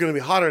thought it was going to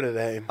be hotter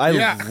today.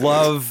 Yeah.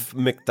 love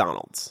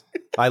McDonald's.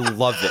 I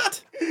love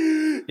it.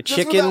 A for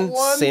chicken that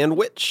one-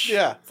 sandwich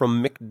Yeah.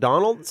 from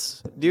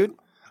McDonald's, dude.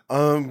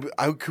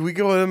 Could we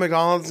go to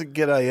McDonald's and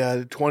get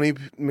a 20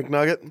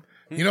 McNugget?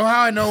 You know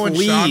how I know when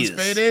Sean's Please.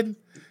 faded?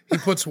 He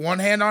puts one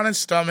hand on his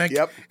stomach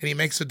Yep. and he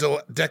makes a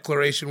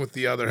declaration with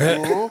the other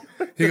hand.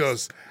 He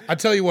goes, I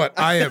tell you what,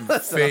 I am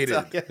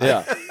faded.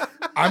 Yeah.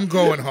 I'm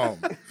going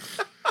home.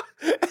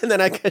 And then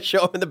I can show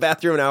up in the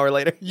bathroom an hour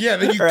later. Yeah,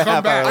 then you Or a come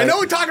half back. hour I know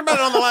we talked about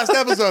it on the last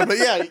episode, but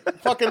yeah,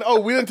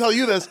 we didn't tell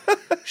you this.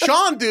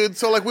 Sean, dude,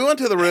 so like we went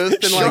to the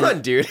Roost. And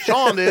Sean, dude.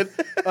 Sean, dude.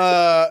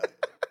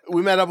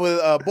 We met up with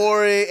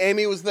Gborie.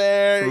 Amy was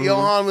there.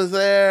 Johan was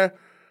there.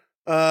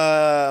 Me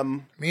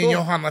and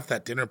Johan left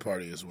that dinner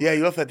party as well. Yeah,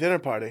 you left that dinner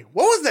party.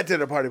 What was that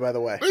dinner party, by the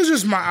way? It was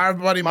just our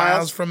buddy Miles?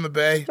 Miles from the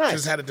Bay. Nice.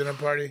 Just had a dinner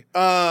party.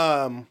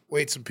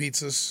 Ate some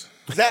pizzas.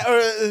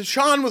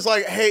 Sean was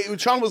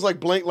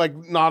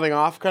like, nodding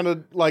off, kind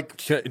of like,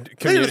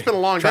 it's been a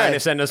long Trying day. to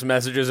send us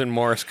messages in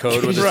Morse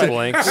code with his Right.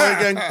 blinks.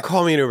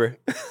 Call me an Uber.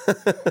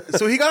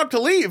 So he got up to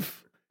leave.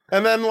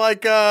 And then,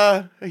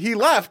 he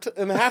left.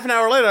 And half an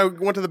hour later, I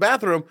went to the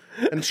bathroom.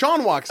 And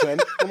Sean walks in.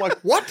 I'm like,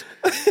 what?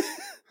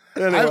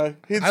 Anyway,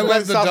 I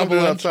love the double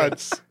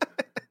entrance.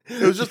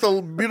 It was just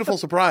a beautiful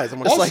surprise. I'm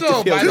like,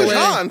 Also, by the Dude, way,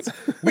 Sean's.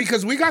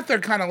 because we got there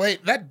kind of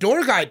late, that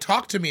door guy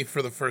talked to me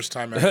for the first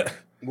time ever.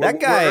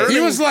 That guy. He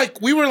was like,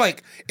 we were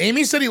like,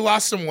 Amy said he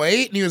lost some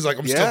weight, and he was like,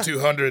 I'm Yeah. still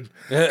 200.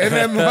 And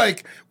then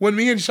like when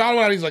me and Sean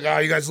went out, he's like,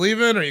 you guys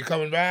leaving? Or are you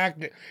coming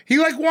back? He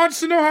like wants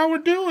to know how we're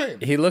doing.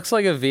 He looks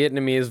like a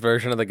Vietnamese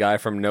version of the guy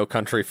from No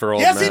Country for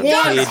Old Yes, Men. he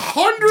does.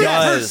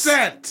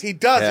 100%. He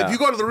does. Yeah. If you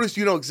go to the Roost,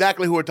 you know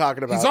exactly who we're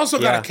talking about. He's also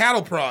got Yeah. a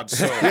cattle prod,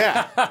 so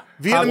yeah. Watch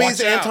Vietnamese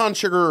out. Anton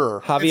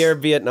Sugar. Javier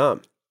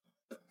Vietnam.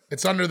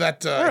 it's under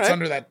that. right. It's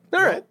under that.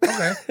 All right.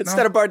 Okay.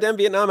 Instead of Bardem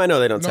Vietnam, I know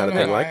they don't sound a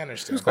thing no, like. I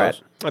understand. All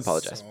right. I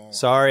apologize.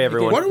 Sorry,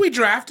 everyone. What are we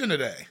drafting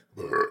today?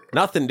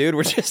 Nothing, dude.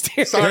 We're just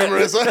here. Sorry,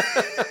 Marissa.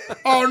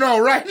 Oh no,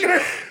 right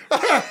here.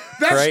 That's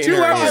Right two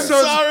here, yeah. episodes.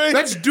 I'm sorry.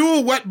 That's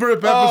dual wet burp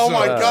episode. Oh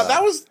my god,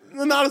 that was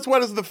not as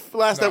wet as the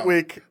last that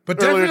week.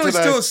 But earlier definitely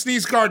today. still a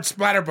sneeze guard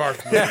splatter bar.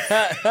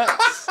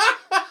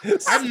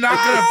 I'm not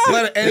gonna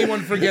let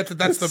anyone forget that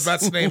that's the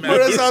best name ever.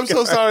 Marissa, I'm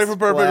so sorry for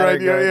burping right Splatter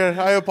here.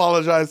 Yeah, I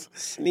apologize.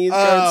 Sneeze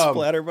guard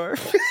splatter bar.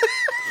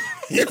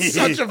 It's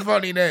such a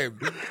funny name.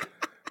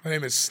 My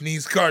name is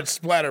Sneeze Guard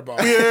Splatter Bar.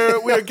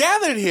 We are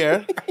gathered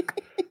here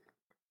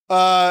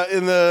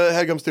in the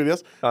Headgum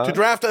Studios to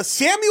draft a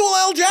Samuel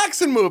L.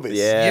 Jackson movie.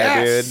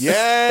 Yeah, Yes. dude.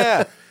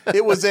 Yeah.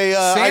 It was a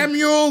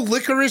Samuel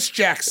Licorice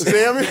Jackson.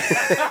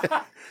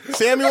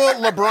 Samuel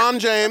LeBron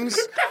James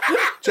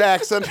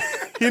Jackson.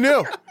 He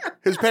knew.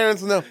 His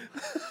parents knew.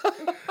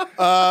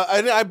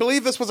 I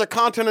believe this was a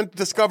continent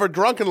discovered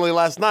drunkenly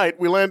last night.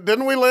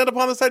 Didn't we land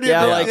upon this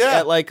idea? Yeah,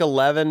 at like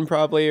 11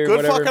 probably or Good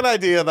whatever. fucking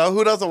idea though.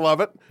 Who doesn't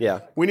love it? Yeah.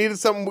 We needed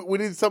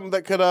something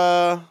that could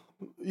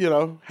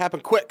happen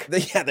quick.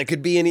 Yeah, that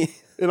could be any.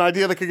 An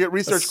idea that could get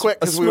researched quick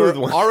because we smooth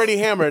were one. already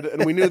hammered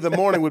and we knew the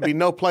morning would be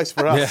no place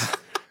for us.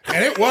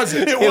 And it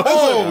wasn't. wasn't.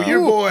 Oh,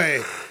 your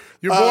boy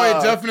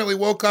definitely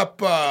woke up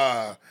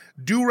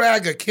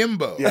Durag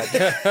Akimbo.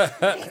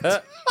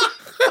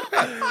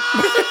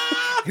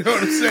 You know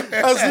what I'm saying?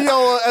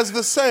 As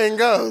the saying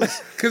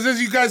goes. Because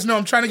as you guys know,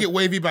 I'm trying to get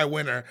wavy by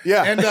winter.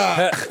 Yeah. And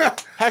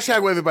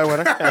Hashtag wavy by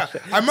winter.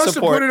 I must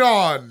have put it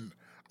on.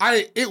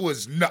 It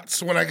was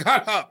nuts when I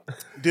got up.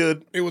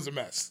 Dude. It was a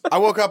mess. I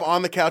woke up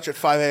on the couch at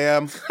 5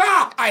 a.m.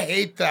 I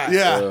hate that.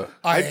 Yeah.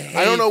 I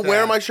don't know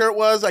where my my. shirt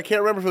was. I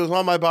can't remember if it was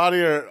on my body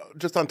or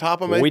just on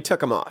top of me. We took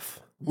them off.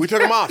 We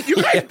took them off. You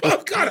guys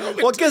both got home.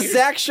 Well, because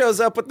Zach shows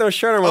up with no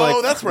shirt, and we're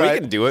like, that's right. We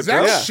can do it,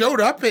 Zach bro. showed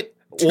up at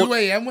 2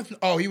 a.m. with.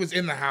 Oh, he was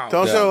in the house.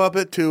 Don't show up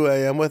at 2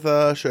 a.m. with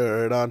a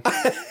shirt on.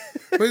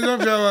 Please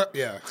don't show up.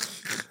 Yeah.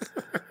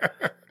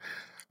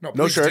 No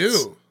No shirts.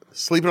 Do.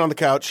 Sleeping on the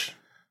couch.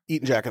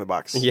 Eating Jack in the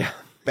Box. Yeah.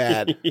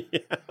 Bad.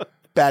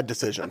 Bad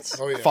decisions.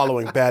 Oh, yeah.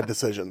 Following bad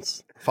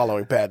decisions.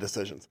 Following bad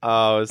decisions.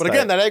 Oh, But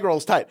again, that egg roll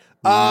is tight.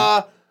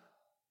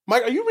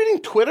 Mike, are you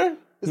reading Twitter?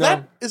 Is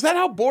that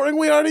how boring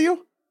we are to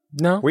you?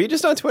 No. were you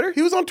just on Twitter?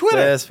 He was on Twitter.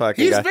 This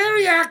fucking He's guy.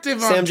 very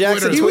active on Sam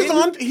Jackson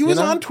Twitter. He was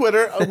on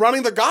Twitter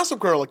running the Gossip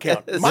Girl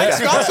account.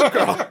 Mike's Gossip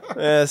Girl.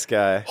 This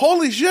guy.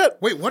 Holy shit.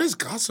 Wait, what is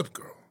Gossip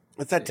Girl?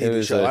 It's that It TV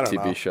was show. a I don't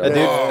TV know. show.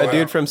 A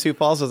dude from Sioux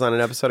Falls was on an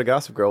episode of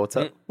Gossip Girl. What's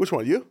up? Which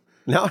one? You?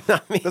 No,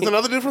 not me. There's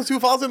another dude from Sioux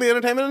Falls in the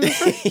entertainment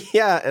industry?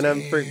 Yeah, and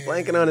I'm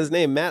blanking on his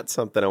name. Matt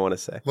something, I want to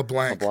say.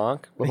 LeBlanc.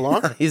 Blanc.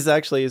 LeBlanc? He's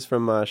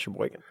from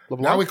Sheboygan.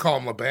 Now we call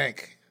him LeBanc.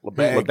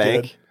 LeBanc.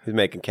 LeBank. He's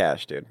making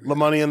cash, dude. Le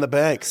money in the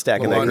bank.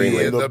 Stacking that Money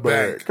green in wave. the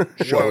bank.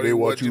 Show me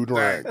what you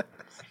drank.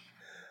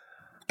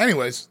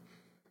 Anyways,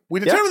 We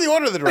determine the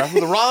order of the draft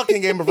with a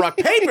rollicking game of rock,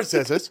 paper,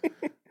 scissors,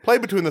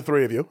 played between the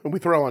three of you, and we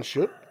throw on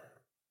shoot.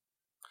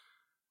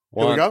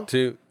 Here we go. 1,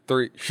 2,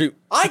 3, shoot.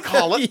 I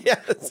call it.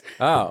 Yes.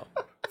 Oh.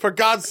 For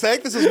God's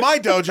sake, this is my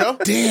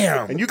dojo.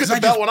 damn. And you get the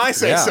belt when I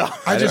say Yeah. so.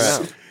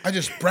 I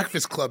just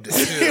breakfast clubbed it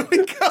Here too.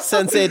 we go.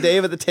 Sensei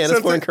Dave at the Tennis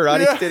Point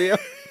Karate yeah. Studio.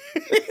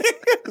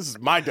 This is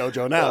my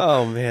dojo now.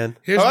 Oh, man.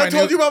 Here's Oh, my I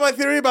told new- you about my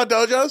theory about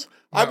dojos.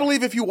 I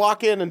believe if you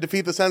walk in and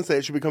defeat the sensei,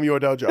 it should become your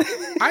dojo.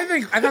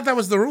 I thought that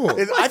was the rule.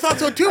 I thought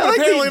so too, I but like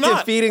apparently the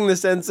not. defeating the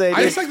Sensei.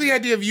 I just like the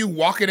idea of you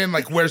walking in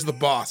like, "Where's the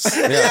boss?"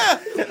 Yeah.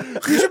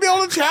 You should be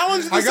able to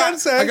challenge the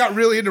sensei. I got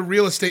really into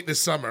real estate this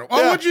summer.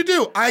 Oh, Yeah. what'd you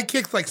do? I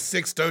kicked like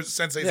 6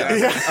 sensei's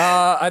ass.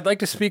 I'd like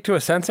to speak to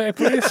a sensei,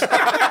 please.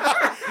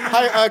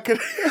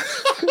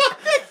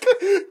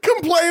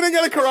 Complaining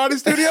at a karate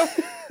studio.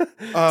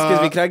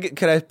 Excuse me,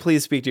 could I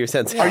please speak to your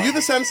Sensei? Are you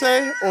the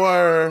sensei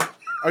or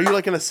are you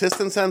like an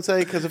assistant sensei?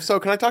 Because if so,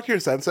 can I talk to your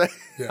sensei?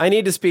 I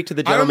need to speak to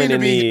the I don't gentleman mean to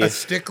in be the... a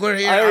stickler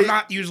here. I- I'm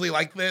not usually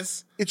like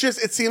this. It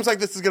seems like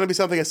this is going to be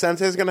something a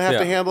sensei is going to have Yeah.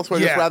 to handle. So I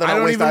just Yeah, rather I not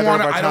don't waste even either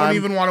want of to. our I time. don't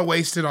even want to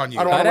waste it on you.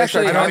 I don't wanna waste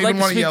our time. I don't I'd like even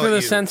to wanna speak yell to at the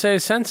you.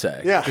 sensei's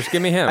sensei. Yeah. Just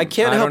give me him. I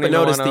can't help don't but even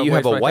notice wanna that you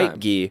have waste a my white time.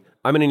 gi.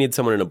 I'm going to need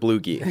someone in a blue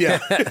gi. Yeah.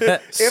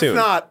 If Soon.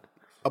 not,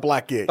 a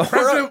black gig.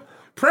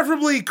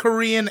 Preferably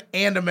Korean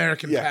and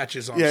American Yeah.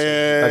 patches on. Yeah,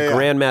 shit. A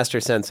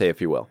grandmaster sensei,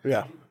 if you will.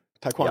 yeah.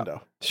 Taekwondo.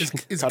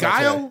 Is How about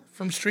Guile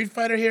from Street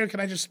Fighter here? Can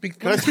I just speak?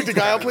 Can I speak to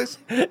Guile, please?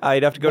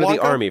 I'd have to go to the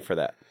Blanca? army for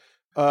that.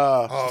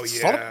 Oh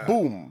Sonic yeah.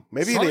 Boom.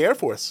 Maybe Sonic- the Air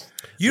Force.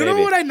 You know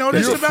Maybe. what I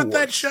noticed Air about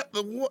that Force.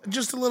 show?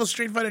 Just a little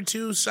Street Fighter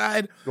 2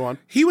 side. Go on.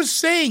 He was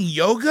saying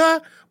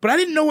yoga, but I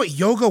didn't know what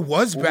yoga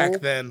was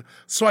back then.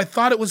 So I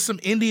thought it was some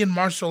Indian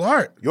martial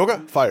art. Yoga,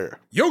 fire.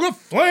 Yoga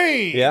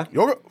flame. Yeah?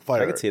 Yoga,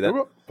 fire. I can see that.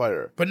 Yoga,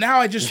 fire. But now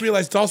I just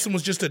realized Dawson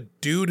was just a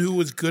dude who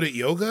was good at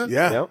yoga.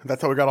 Yeah. Yep.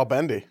 That's how we got all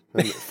bendy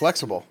and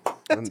flexible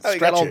and Oh, you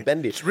got all stretchy.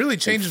 bendy. It really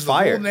changes the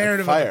fire. whole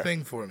narrative Fire. of the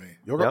thing for me.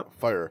 Yoga, Yep.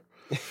 fire.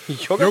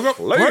 Yoga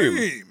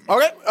flame.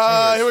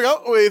 Okay, here we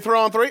go. We throw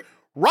on 3.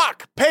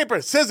 Rock,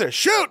 paper, scissors,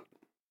 shoot.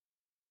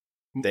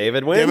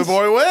 David wins. David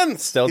Boy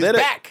wins. Still He's did it.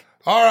 back.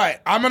 All right,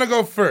 I'm gonna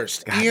go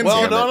first. Ian's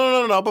Well,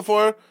 gonna- no.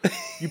 Before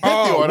you pick the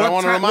Oh, order, I what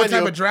want to type- remind what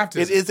type you of draft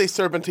is it is a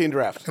serpentine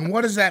draft. And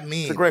what does that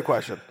mean? It's a great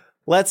question.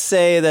 Let's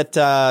say that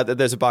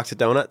there's a box of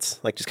donuts,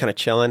 like just kind of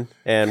chilling,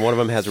 and one of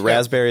them has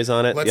raspberries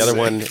on it. Let's The other see.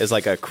 one is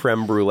like a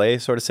creme brulee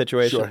sort of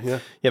situation. Sure, yeah.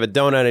 You have a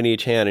donut in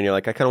each hand, and you're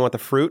like, I kind of want the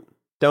fruit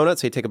donut,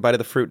 so you take a bite of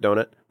the fruit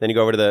donut. Then you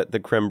go over to the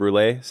creme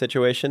brulee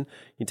situation.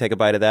 You take a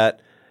bite of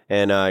that,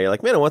 and you're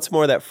like, man, I want some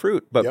more of that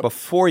fruit. But Yep.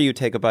 before you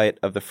take a bite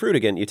of the fruit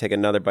again, you take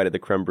another bite of the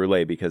creme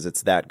brulee because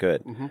it's that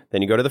good. Mm-hmm.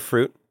 Then you go to the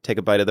fruit, take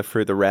a bite of the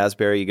fruit, the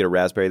raspberry. You get a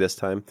raspberry this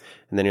time,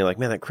 and then you're like,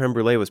 man, that creme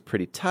brulee was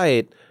pretty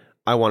tight.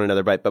 I want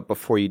another bite. But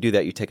before you do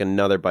that, you take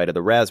another bite of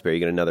the raspberry. You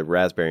get another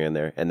raspberry in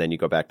there, and then you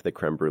go back to the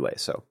creme brulee.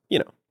 So,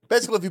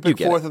 Basically, if you pick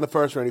get fourth it. in the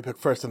first round, you pick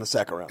first in the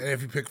second round. And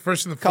if you pick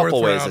first in the Couple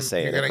fourth ways round, of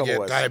saying you're it. gonna Couple get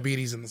ways.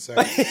 diabetes in the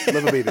second.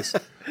 Livabetes.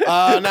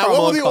 Now, what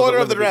will the calls order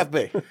it of the draft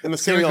be in the Here we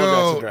Samuel L.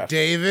 Jackson go. draft?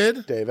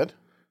 David, David.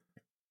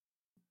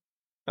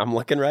 I'm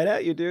looking right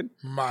at you, dude.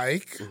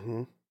 Mike.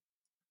 Mm-hmm.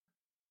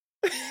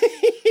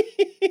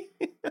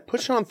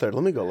 Put Sean third.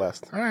 Let me go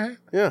last. All right,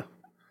 Yeah.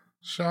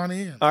 Sean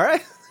Ian. All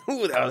right.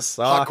 Ooh, that was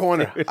soft. Hot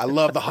corner. I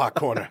love the hot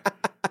corner.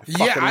 Yeah,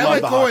 fucking I love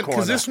like the hot going corner.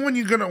 because this one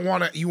you're gonna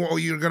want to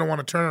you're gonna want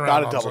to turn around.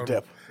 Got a on double some-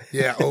 dip.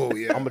 Yeah. Oh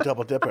yeah. I'm a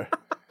double dipper.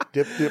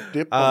 Dip, dip,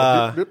 dip.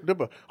 I'm a dip, dip,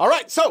 dipper. All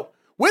right. So,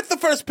 with the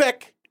first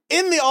pick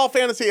in the all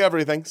fantasy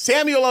everything,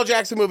 Samuel L.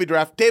 Jackson movie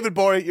draft, David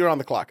Gborie, you're on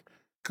the clock.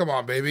 Come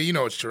on, baby. You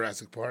know it's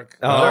Jurassic Park.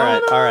 Oh, all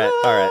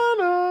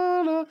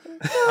right.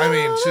 I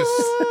mean,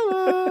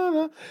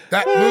 just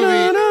that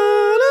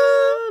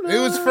movie. It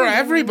was for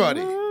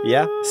everybody.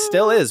 Yeah,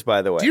 still is,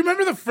 by the way. Do you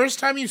remember the first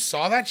time you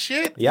saw that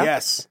shit? Yeah.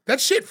 Yes. That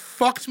shit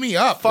fucked me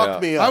up.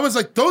 Fucked me up. I was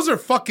like, those are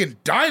fucking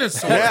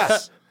dinosaurs.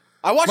 Yes.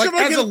 I watched Like, it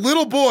like as a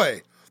little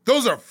boy,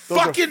 those are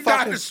fucking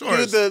fucking-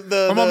 dinosaurs. dude,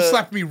 My mom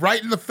slapped me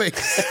right in the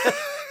face.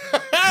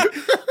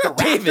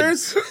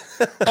 Raptors.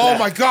 Oh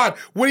my God.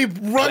 When he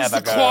runs Clever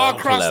the claw girl,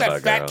 across clever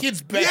that fat girl.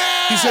 kid's back,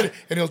 Yeah! he said,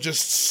 and he'll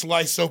just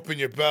slice open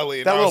your belly.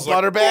 And That I little was like,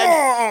 butter bag?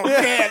 Oh,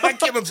 man, that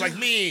kid looks like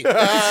me.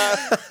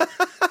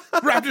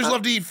 Raptors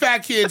love to eat fat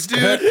kids,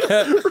 dude.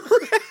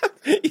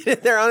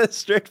 They're on a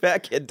strict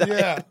fat kid diet.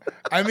 Yeah.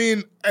 I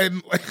mean,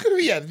 and like,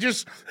 yeah,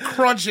 just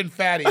crunching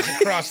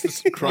fatties across the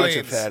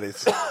Crunching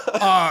plains.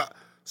 fatties.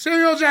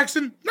 Samuel L.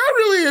 Jackson, not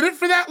really in it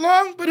for that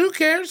long, but who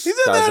cares? He's in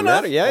there Doesn't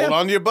enough. matter. Yeah, Hold yeah.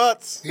 on to your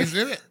butts. He's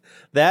in it.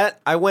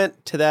 I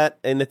went to that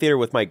in the theater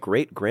with my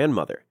great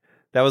grandmother.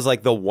 That was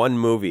like the one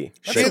movie.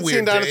 That's She a had seen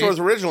weird day. dinosaurs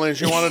originally, and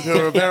she wanted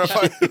to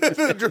verify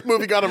the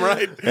movie got him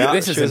right. Yeah,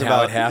 This she isn't was how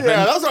about- it happened.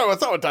 Yeah, that's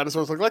not what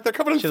dinosaurs look like. They're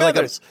covered in She's like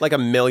feathers. like a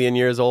million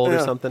years old or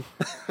Yeah. something.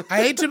 I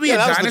hate to be Yeah, a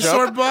that was the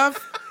dinosaur joke.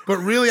 buff, but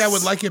really I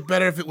would like it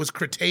better if it was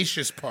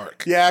Cretaceous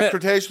Park. Yeah,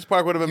 Cretaceous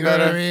Park would have been You know what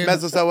better. I mean?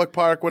 Mesozoic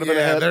Park would have been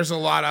Yeah, ahead. there's a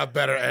lot of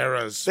better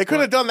eras. They could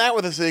have done that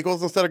with the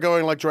sequels instead of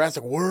going like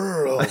Jurassic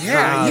World.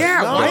 Yeah,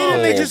 yeah. No, Why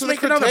didn't they this just is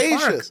make another park?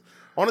 Cretaceous.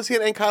 I want to see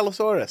an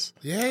Ankylosaurus.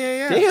 Yeah, yeah,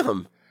 yeah.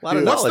 Damn. A lot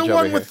of Dude. What's knowledge the over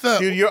one here. with the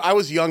Dude, I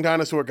was young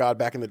dinosaur god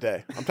back in the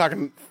day. I'm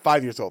talking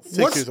 5 years old, 6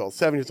 What's- years old,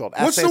 7 years old.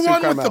 What's the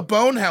one with the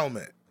bone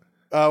helmet?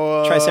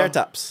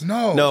 Triceratops?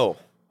 No. No.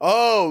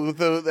 Oh,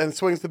 and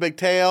swings the big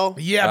tail.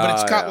 Yeah, but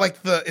it's got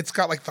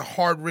yeah. like the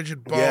hard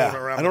rigid bone Yeah,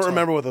 around. I the don't top.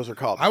 remember what those are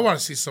called. I want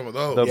to see some of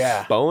those. The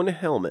Yeah. bone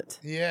helmet.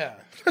 Yeah.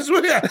 That's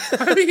what, yeah.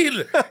 I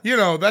mean,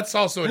 that's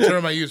also a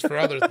term I use for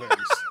other things.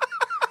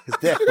 His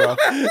dick, bro.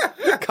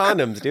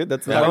 Condoms, dude.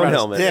 That's the Talking bone about his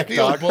helmet. dick, The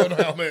old dog. bone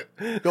helmet.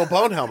 The old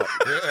bone helmet.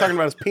 Talking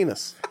about his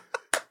penis.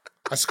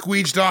 I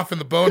squeeged off in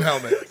the bone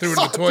helmet, threw it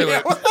in the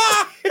toilet.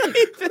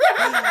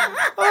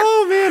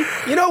 Oh,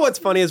 man. You know what's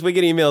funny is we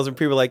get emails and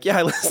people are like, yeah,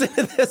 I listen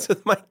to this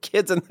with my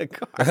kids in the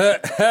car.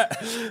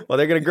 Well,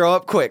 they're going to grow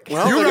up quick.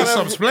 Well, You they're got gonna some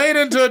have-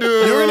 explaining to do.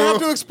 You're gonna have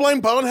to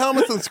explain bone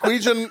helmets and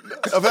squeeging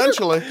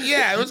eventually.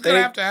 Yeah, it was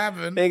gonna have to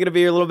happen. Ain't going to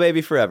be your little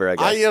baby forever, I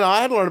guess.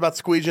 I had to learn about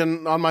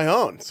squeeging on my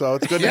own, so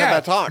it's good to Yeah,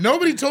 have that talk.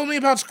 nobody told me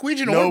about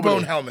squeeging or Nobody.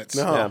 bone helmets.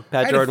 No. Yeah, I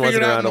Pat had Jordan to figure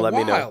wasn't it out around in to the let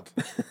me know. wild.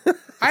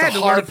 I had a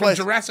to hard learn it from place.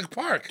 Jurassic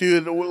Park.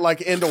 Dude,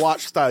 like into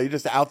watch style, you're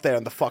just out there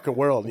in the fucking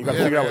world. You got to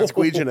figure out what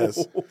squeeging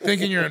is.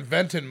 Thinking you're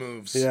inventing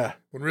moves. Yeah.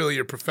 When really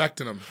you're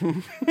perfecting them.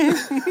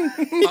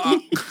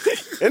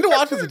 Into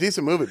Watch is a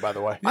decent movie, by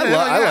the way. Yeah, I yeah,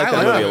 like I that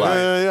like movie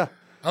it. Yeah.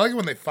 I like it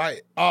when they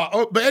fight.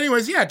 But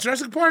anyways, yeah,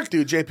 Jurassic Park.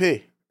 Dude,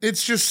 JP.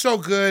 It's just so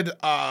good.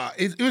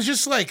 It was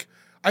just like,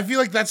 I feel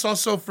like that's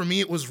also, for me,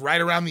 it was right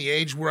around the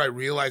age where I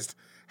realized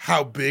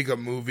how big a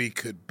movie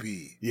could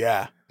be.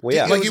 Yeah. Well,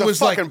 yeah. Like It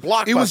was a fucking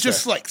blockbuster. it was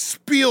just like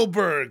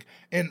Spielberg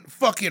and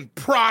fucking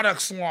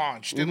products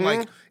launched and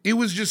like it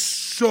was just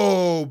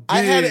so big. I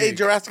had a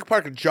Jurassic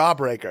Park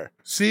jawbreaker.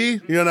 See?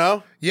 You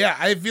know? Yeah,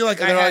 I feel like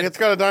And I they're had like, it's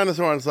got a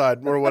dinosaur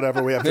inside, or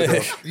whatever we have to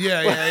do.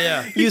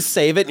 yeah. You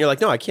save it and you're like,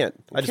 no, I can't.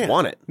 I just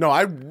want it. No,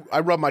 I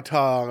rub my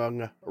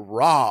tongue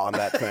raw on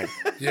that thing.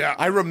 Yeah.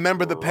 I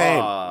remember the pain.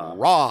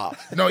 Raw.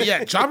 No, yeah, I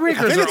think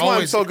jawbreakers that's are why I'm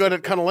always so good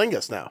at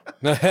cunnilingus now.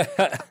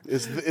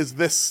 is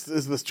this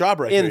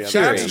jawbreaker? In again.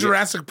 Shout out theory. to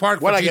Jurassic Park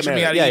for When I get teaching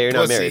me how to married. Yeah, eat you're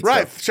not pussy. married.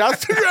 Right. Shout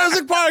out to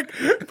Jurassic Park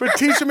for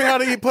teaching me how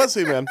to eat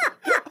pussy, man.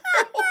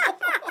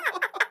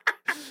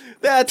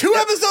 That's 2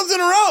 episodes in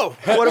a row.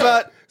 What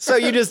about, so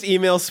you just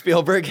email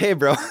Spielberg, hey,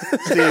 bro,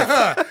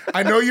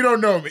 I know you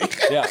don't know me.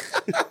 Yeah.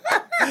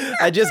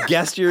 I just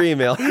guessed your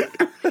email.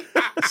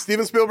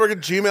 Steven Spielberg at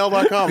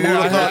gmail.com. Yeah, Who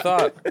would've I thought?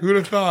 thought. Who'd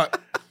have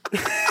thought?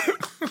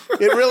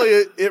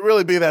 It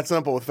really be that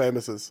simple with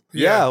famouses.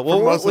 Yeah. Well,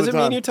 for most was of it the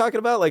me and time. you talking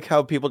about like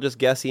how people just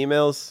guess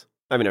emails?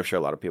 I mean, I'm sure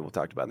a lot of people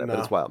talked about that, but No.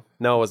 it's wild.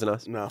 No, it wasn't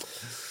us. No.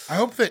 I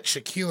hope that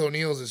Shaquille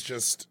O'Neal's is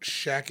just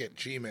Shaq at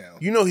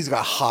Gmail. You know he's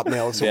got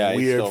Hotmail with some Yeah,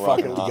 he's weird still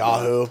rocking fucking Hotmail.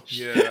 Yahoo.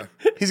 Yeah.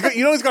 He's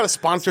got a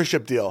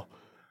sponsorship deal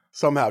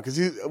somehow because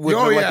he's with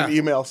Oh, like yeah. an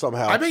email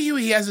somehow. I bet you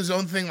he has his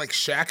own thing like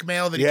Shaq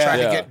Mail that he Yeah. tried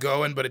to Yeah. get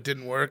going, but it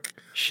didn't work.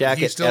 Shaq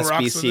He at still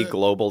rocks with it.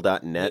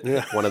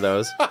 sbcglobal.net. One of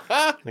those.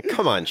 Like,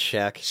 come on,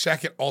 Shaq.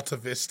 Shaq at Alta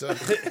Vista.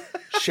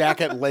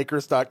 Shaq at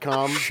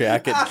Lakers.com.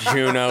 Shaq at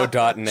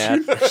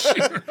Juno.net.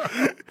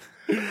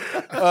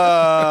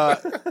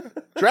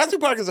 Jurassic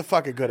Park is a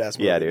fucking good ass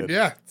movie. Yeah, dude.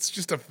 Yeah, it's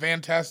just a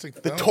fantastic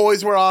The film.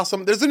 toys were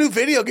awesome. There's a new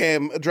video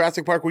game,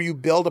 Jurassic Park, where you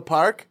build a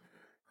park.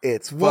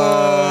 It's fun.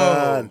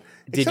 Whoa.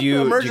 Did Except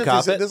you- for did you emergencies.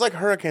 cop it? There's like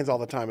hurricanes all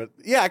the time.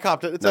 Yeah, I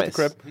copped it. It's at the Nice.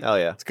 crib. Hell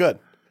yeah. It's good.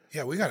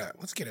 Yeah,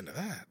 let's get into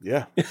that.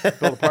 Yeah.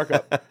 Build a park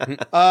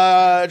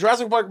up.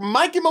 Jurassic Park,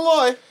 Mikey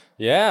Mulloy,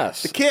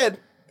 Yes. the kid.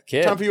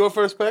 Kid. Time for your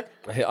first pick.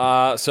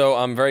 So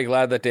I'm very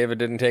glad that David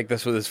didn't take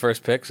this with his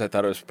first pick 'cause I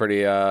thought it was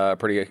pretty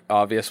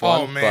obvious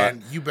one. Oh man,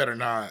 but you better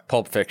not.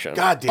 Pulp Fiction.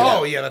 God damn.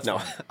 Oh yeah, that's No.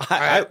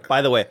 fine.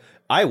 By the way,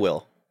 I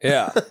will.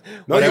 Yeah.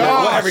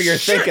 whatever you're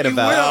thinking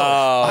about.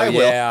 Oh, I will.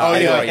 yeah. Oh,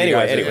 I know what you anyway,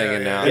 guys are anyway.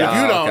 thinking now. And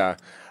if you don't,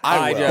 okay.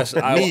 I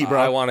will.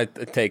 I want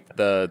to take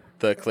the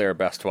clear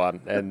best one,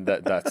 and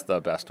that's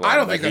the best one. I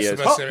don't think that's the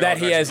best Samuel that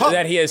he has Jackson.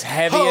 that he has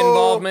heavy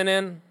involvement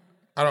in.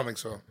 I don't think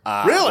so.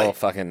 Really? Well,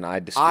 fucking, I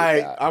dispute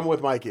that. I'm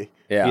with Mikey.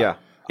 Yeah.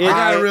 I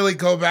gotta really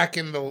go back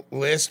in the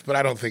list, but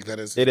I don't think that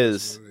is. It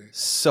is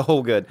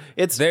so good.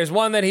 There's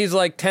one that he's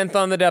like 10th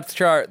on the depth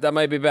chart that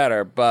might be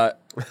better, but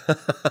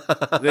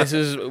this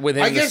is with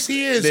him. I guess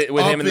he is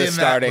with up him in the in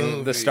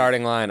that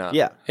starting movie. lineup.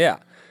 Yeah. Yeah.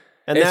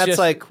 And It's that's just-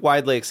 like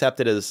widely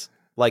accepted as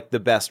like the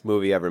best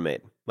movie ever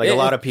made. Like a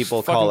lot of people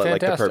it's call it fucking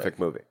like the fantastic. perfect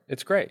movie.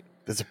 It's great.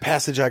 There's a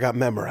passage I got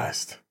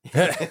memorized.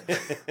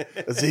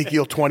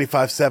 Ezekiel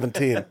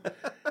 25:17.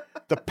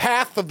 The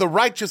path of the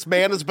righteous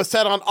man is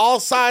beset on all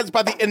sides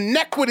by the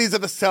iniquities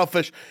of the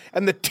selfish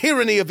and the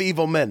tyranny of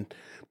evil men.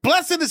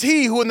 Blessed is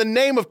he who in the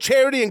name of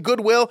charity and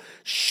goodwill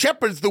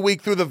shepherds the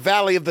weak through the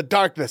valley of the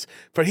darkness,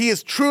 for he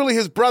is truly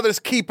his brother's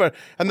keeper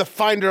and the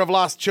finder of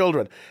lost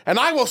children. And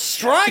I will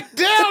strike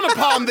down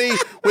upon thee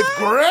with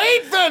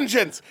great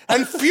vengeance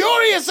and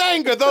furious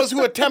anger those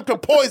who attempt to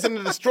poison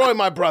and destroy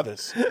my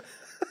brothers.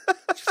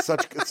 It's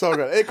so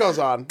good. It goes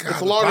on. God, it's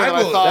the longer than I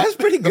Bible- thought. That's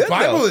pretty good. The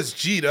Bible though. is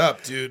G'd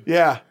up, dude.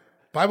 Yeah.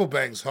 Bible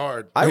bangs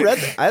hard. I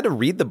had to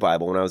read the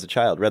Bible when I was a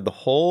child. Read the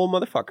whole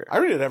motherfucker. I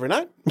read it every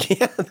night.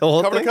 Yeah, the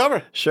whole Cover to thing.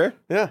 cover. Sure.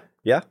 Yeah.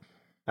 Yeah.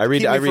 I read.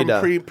 Keep I me read.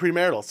 from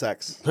premarital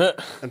sex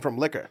and from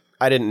liquor.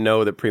 I didn't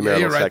know that premarital Yeah,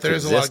 you're right. sex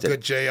There's existed. a lot of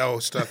good J.O.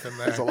 stuff in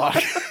there. There's a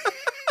lot.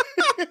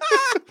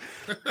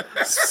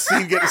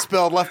 Seed getting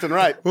spelled left and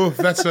right. Ooh,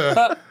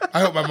 I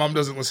hope my mom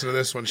doesn't listen to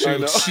this one.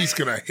 She's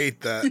gonna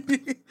hate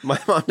that. My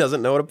mom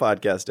doesn't know what a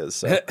podcast is,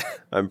 so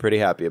I'm pretty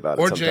happy about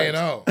it. Or sometimes.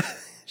 J&O.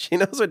 She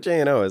knows what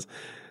J&O is.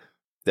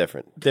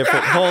 Different,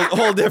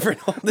 whole different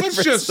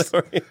just-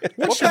 story.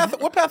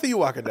 What path are you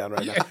walking down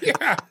right now?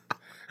 Yeah.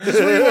 This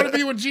is where you want to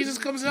be when Jesus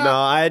comes out? No,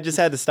 I just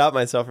had to stop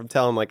myself from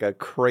telling like a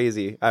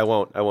crazy. I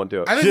won't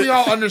do it. I think we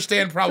all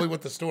understand probably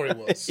what the story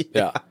was.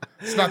 Yeah.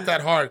 It's not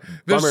that hard.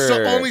 There's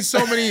Bummer. only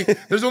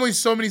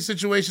so many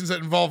situations that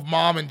involve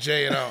mom and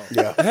J&O.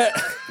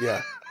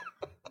 Yeah.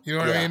 You know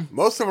what I mean?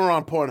 Most of them are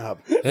on Pornhub.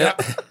 Yeah.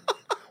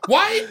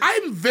 Why?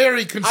 I'm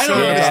very concerned. I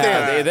don't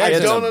understand. There's I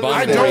an don't- abundance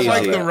I I don't Crazy.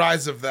 like the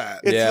rise of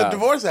that. It's Yeah. the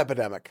divorce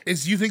epidemic.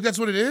 You think that's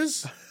what it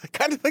is? I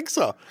kind of think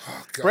so.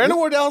 God. Brandon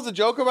Wardell has a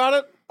joke about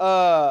it,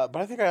 but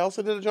I think I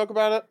also did a joke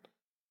about it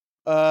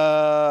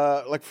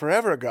like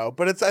forever ago.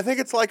 But I think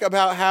it's like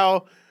about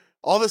how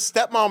all this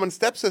stepmom and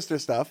stepsister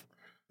stuff,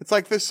 it's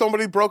like there's so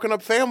many broken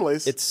up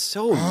families. It's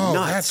so Oh,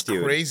 nuts, that's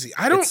dude. crazy.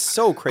 It's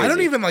so crazy. I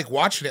don't even like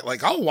watching it.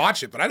 Like I'll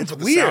watch it, but I don't put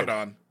the weird. sound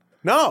on.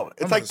 No,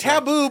 it's like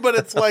taboo, but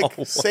it's like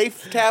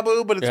safe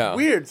taboo, but it's Yeah.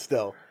 weird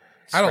still.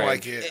 I don't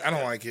like it. I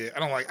don't like it. I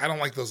don't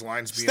like those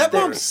lines being Stepmoms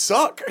blurred.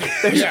 suck.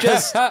 There's Yeah.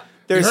 just You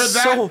there's heard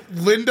so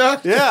that,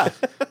 Linda? Yeah.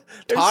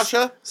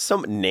 Tasha,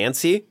 some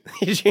Nancy.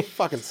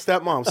 fucking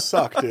stepmoms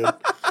suck, dude.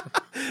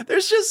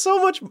 There's just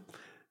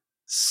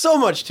so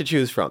much to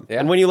choose from. Yeah.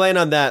 And when you land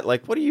on that,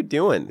 like, what are you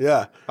doing?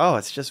 Yeah. Oh,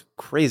 it's just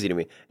crazy to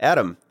me.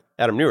 Adam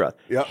Newroth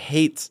Yep.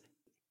 hates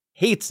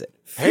it.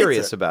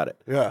 Furious it. about it.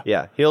 Yeah.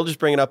 Yeah. He'll just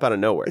bring it up out of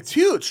nowhere. It's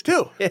huge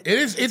too. It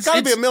is. It's got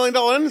to be $1 million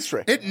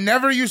industry. It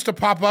never used to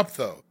pop up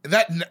though.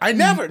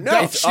 Never, no.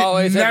 that It's shit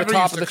always at the never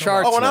top used of to the come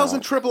charts. up. Oh, when I was now.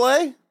 in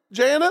AAA,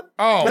 Janet?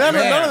 Oh, Never,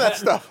 man. none of that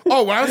stuff.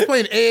 Oh, when I was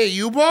playing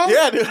AAU ball.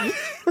 Yeah, dude.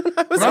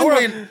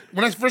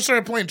 When I first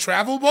started playing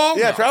travel ball.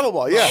 Yeah, No. travel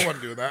ball, yeah. No, I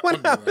wouldn't do that. when I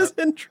Wouldn't do was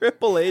that. in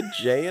AAA,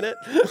 J in it.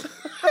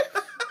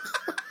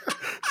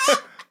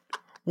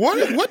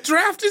 What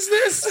draft is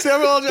this?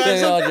 Samuel L. Jackson.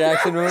 Samuel L.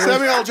 Jackson movie.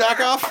 Samuel L.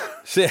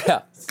 Jackoff.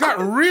 Yeah. It's got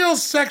real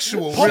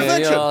sexual. Pulp Samuel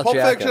Fiction. L. Pulp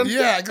Jackson. Fiction.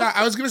 Yeah,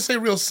 I was gonna say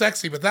real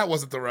sexy, but that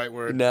wasn't the right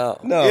word. No.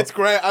 It's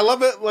great. I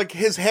love it. Like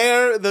his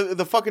hair,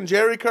 the fucking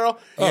Jerry curl.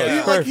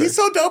 Yeah. Like he's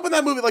so dope in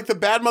that movie. Like the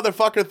bad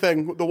motherfucker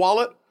thing, the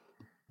wallet.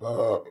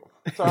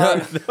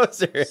 Sorry,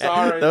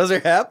 Those are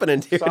happening,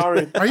 dude.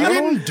 sorry. Are you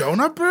getting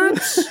donut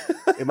burps?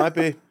 It might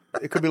be.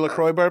 It could be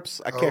LaCroix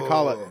burps. I can't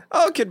call it.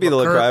 Oh, it could be the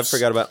LaCroix. I LaCurps.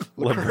 forgot about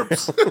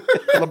LaBurps.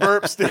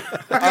 LaBurps. dude.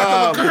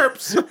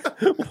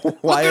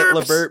 Burps. Wyatt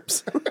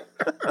LaGurps.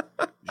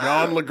 LaBurps.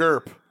 John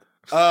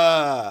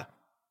LaGurp.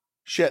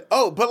 Shit.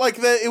 Oh, but like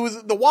it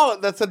was the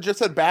wallet that just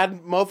said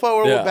bad mofo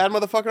or Yeah. bad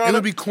motherfucker on it. It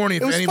would be corny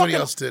if was anybody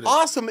fucking else did it.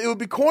 Awesome. It would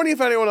be corny if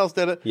anyone else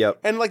did it. Yep.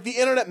 And like the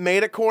internet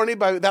made it corny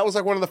that was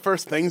like one of the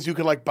first things you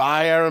could like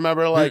buy. I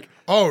remember like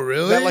Oh,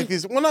 really? that like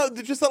these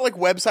just that like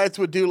websites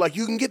would do like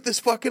you can get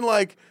this fucking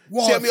like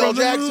Wallet Samuel L. from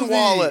the Jackson movie.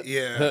 wallet.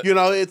 Yeah. You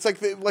know, it's like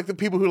the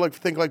people who like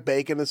think like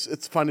bacon.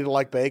 It's funny to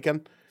like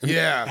bacon.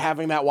 Yeah.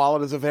 Having that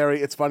wallet is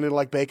it's funny to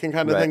like bacon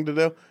kind of Right. thing to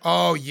do.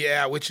 Oh,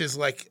 yeah. Which is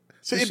like.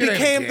 So this it shit ain't a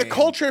became the game.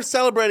 culture of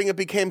celebrating it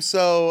became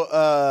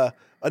so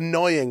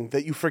annoying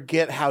that you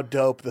forget how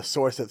dope the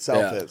source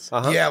itself Yeah. is.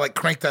 Yeah, like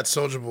Crank That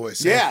Soldier Boy.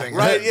 Same Yeah, thing.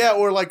 right. Yeah,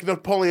 or like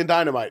Napoleon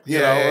Dynamite. You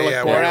Yeah, know, or yeah, like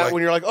yeah, Born where Out, like-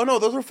 when you're like, oh no,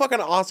 those are fucking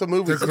awesome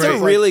movies. They're It's a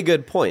great. really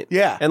good point.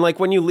 Yeah. And like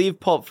when you leave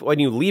Pulp, when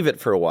you leave it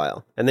for a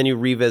while and then you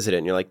revisit it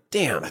and you're like,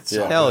 damn,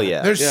 so hell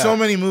yeah. There's so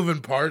many moving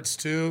parts,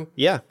 too.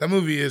 Yeah. That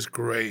movie is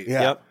great.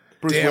 Yeah. Yep.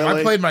 Bruce Damn, Willis.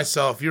 I played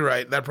myself. You're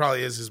right. That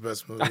probably is his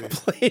best movie.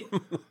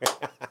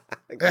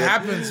 It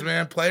happens,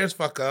 man. Players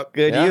fuck up.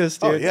 Good use,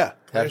 dude. Oh yeah.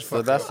 Players That's the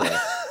fuck best up. way.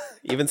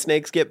 Even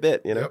snakes get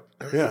bit, you know?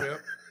 Yep. Yeah.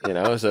 You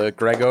know, it was a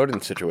Greg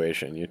Oden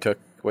situation. You took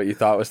what you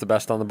thought was the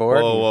best on the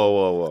board.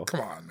 Whoa.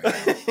 Come on, man.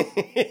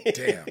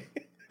 Damn.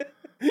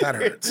 That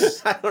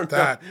hurts. I don't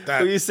know.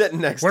 That Who are you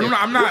sitting next to?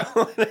 I'm not.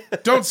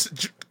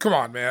 Come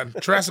on, man.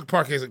 Jurassic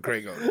Park isn't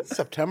Greg Oden.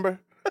 September.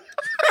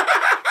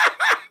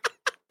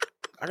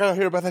 I gotta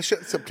hear about that shit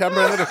in September.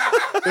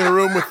 I'm in a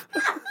room with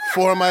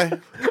four of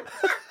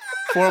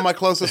my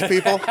closest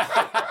people,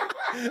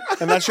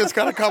 and that shit's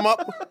gotta come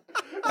up,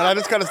 and I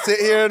just gotta sit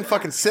here and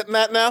fucking sit in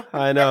that now.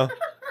 I know.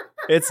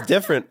 It's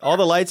different. All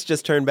the lights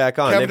just turned back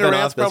on. Kevin They've been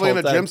Durant's off this probably in whole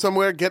a time. gym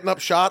somewhere getting up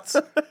shots.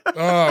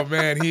 Oh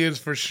man, he is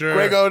for sure.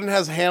 Greg Oden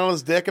has a hand on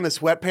his dick and his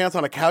sweatpants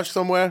on a couch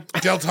somewhere.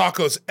 Del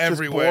Taco's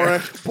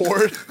everywhere.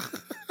 Bored.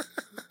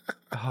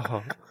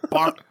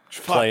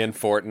 Playing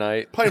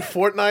Fortnite. Playing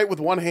Fortnite with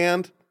one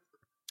hand.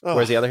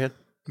 Where's the other hand?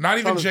 Not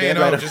even on his J&O.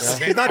 bed.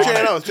 Just He's not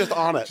J&O, it's just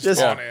on it.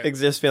 Just, on it.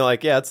 just feeling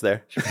like, yeah, it's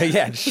there.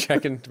 Yeah, just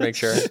checking to make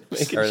sure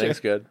everything's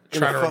good.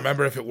 trying to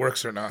remember if it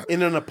works or not.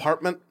 In an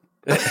apartment.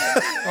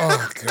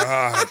 Oh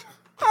God.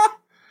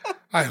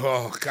 I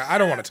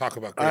don't want to talk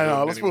about Greg I know,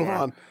 Oden let's anymore.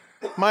 move on.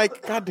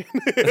 Mike, goddamn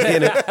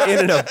it.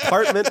 In an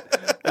apartment.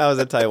 That was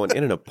a tight one.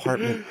 In an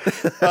apartment.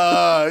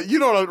 You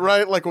know,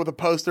 right? Like with a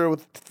poster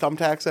with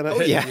thumbtacks in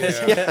it. Yeah,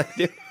 I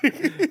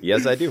do.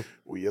 Yes, I do.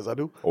 Oh, yes, I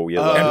do. Oh,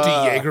 yes, Empty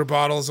Jaeger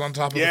bottles on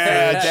top of the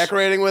Yeah, fridge.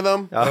 decorating with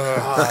them.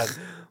 God.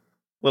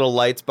 Little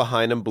lights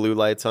behind them, blue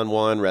lights on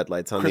one, red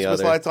lights on Christmas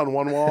the other. lights on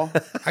one wall.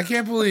 I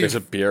can't believe There's a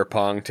beer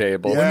pong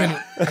table.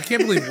 Yeah. I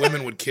can't believe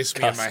women would kiss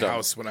me in my Custom.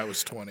 house when I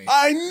was 20.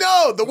 I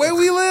know. The way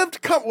we lived.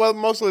 Well,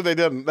 mostly they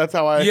didn't. That's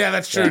how I Yeah,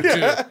 that's true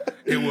too.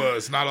 It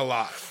was not a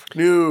lot.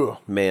 knew.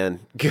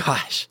 Man,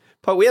 gosh.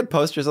 But we had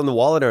posters on the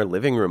wall in our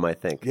living room, I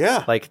think.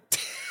 Yeah. Like,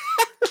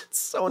 it's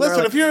so Listen,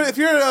 gnarly. if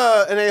you're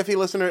an AFE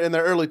listener in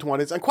their early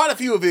 20s, and quite a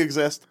few of you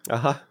exist,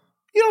 Uh-huh.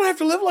 you don't have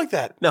to live like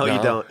that. No, No.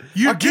 you don't.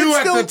 You Our do kids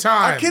at still- the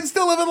time. Our kids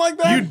still living like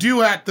that? You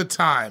do at the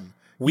time.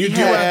 You do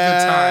yeah, at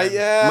the time.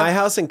 Yeah. My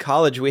house in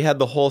college, we had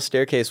the whole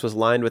staircase was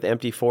lined with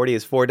empty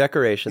 40s for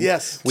decorations.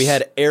 Yes. We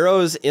had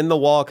arrows in the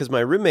wall because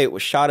my roommate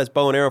was shot his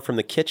bow and arrow from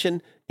the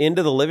kitchen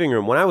into the living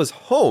room. When I was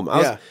home, I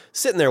was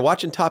sitting there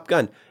watching Top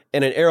Gun,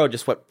 and an arrow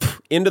just went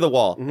into the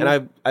wall. Mm-hmm.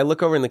 And I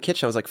look over in the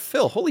kitchen. I was like,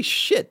 Phil, holy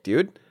shit,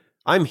 dude.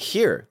 I'm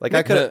here. Like,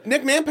 I could have...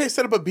 Nick Nampay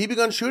set up a BB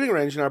gun shooting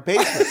range in our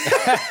basement.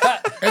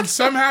 And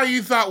somehow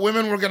you thought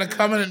women were going to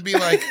come in and be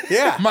like,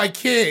 Yeah. my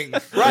king.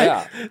 Right.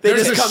 Yeah. They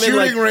There's just a come in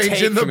shooting like,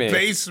 range in the take me.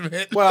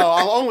 basement. Well,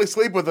 I'll only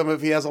sleep with him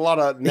if he has a lot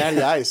of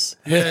natty ice.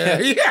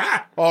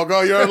 Yeah. Oh,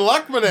 go, you're in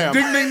luck, madame.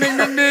 Ding, ding, ding,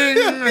 ding,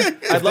 ding.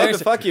 I'd love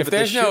to fuck you If for the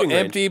there's no shooting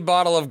range. empty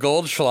bottle of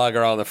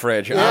Goldschlager on the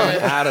fridge, I'm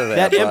out of there.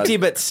 That bud. empty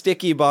but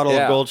sticky bottle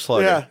Yeah. of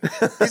Goldschlager.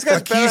 Yeah. These guys better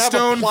have a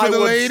Keystone for the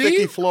plywood lady?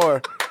 sticky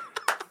floor.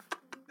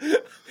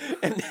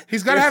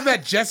 He's got to have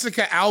that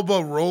Jessica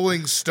Alba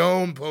Rolling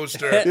Stone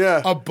poster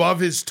Yeah. above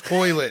his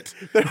toilet.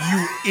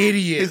 You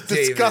idiot, His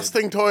David.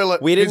 disgusting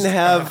toilet. We didn't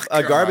have oh,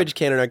 a God. garbage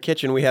can in our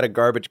kitchen. We had a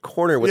garbage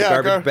corner with a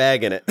Yeah, garbage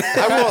bag in it.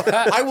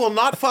 I will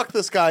not fuck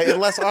this guy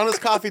unless on his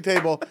coffee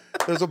table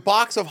there's a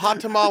box of hot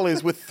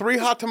tamales with 3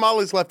 hot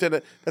tamales left in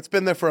it that's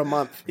been there for a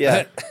month.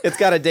 Yeah. It's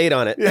got a date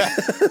on it. Yeah.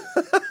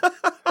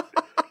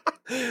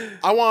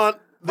 I want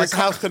this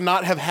house to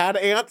not have had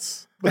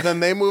ants, but then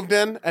they moved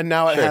in and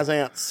now it has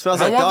ants.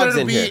 Smells I like want dogs there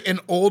to in be here. an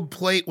old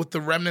plate with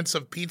the remnants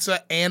of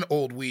pizza and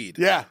old weed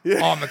Yeah.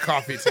 on the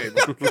coffee table.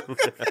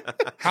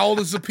 How old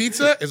is the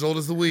pizza? As old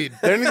as the weed.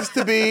 There needs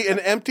to be an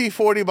empty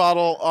 40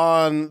 bottle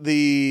on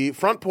the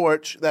front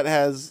porch that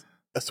has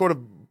a sort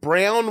of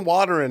brown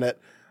water in it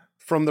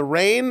from the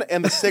rain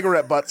and the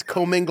cigarette butts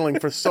commingling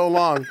for so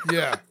long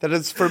Yeah. that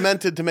it's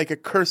fermented to make a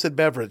cursed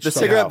beverage. The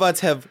somehow. cigarette butts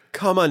have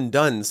come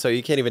undone, so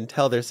you can't even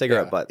tell they're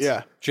cigarette butts.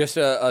 Yeah. Just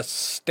a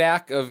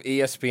stack of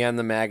ESPN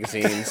the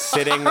magazine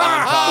sitting on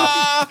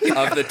top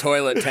of the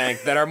toilet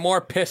tank that are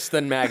more piss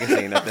than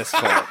magazine at this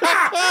point.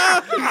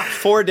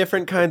 4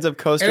 different kinds of And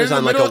in coasters the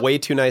on like middle- a way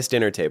too nice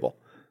dinner table.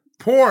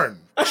 Porn.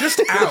 Just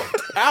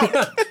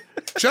out.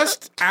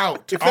 Just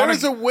out. If there on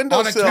is a on a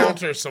windowsill-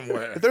 counter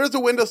somewhere. If there is a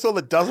windowsill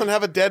that doesn't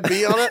have a dead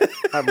bee on it,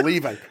 I'm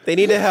leaving. They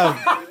need to have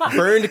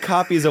burned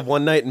copies of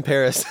One Night in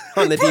Paris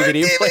on the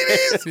DVD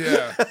player.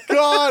 Yeah.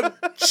 God.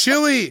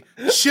 Chili,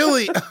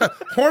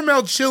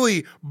 Hormel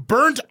chili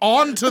burnt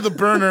onto the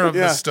burner of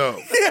the stove.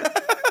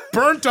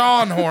 Burnt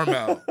on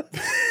Hormel.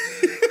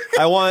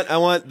 I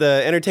want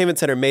the entertainment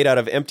center made out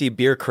of empty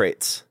beer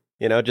crates.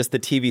 You know, just the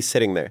TV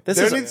sitting there. This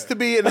There is needs to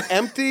be an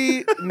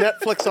empty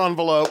Netflix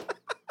envelope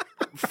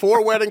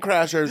for Wedding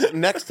Crashers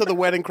next to the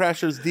Wedding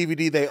Crashers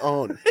DVD they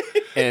own.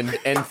 And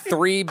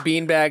 3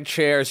 beanbag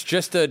chairs,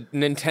 just a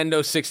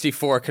Nintendo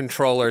 64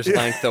 controller's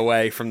length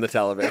away from the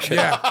television.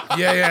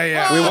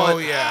 Yeah. we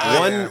want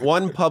yeah.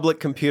 one public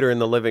computer in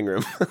the living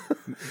room.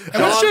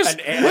 And let's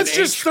an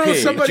just throw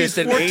HP, somebody's just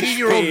an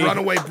 14-year-old HP.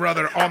 runaway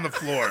brother on the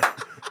floor.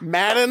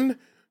 Madden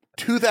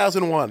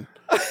 2001.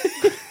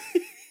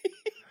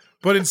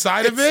 but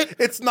inside of it,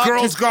 it's not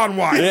Girls Gone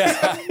Wild.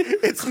 Yeah.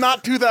 It's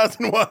not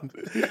 2001.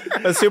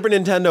 A Super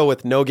Nintendo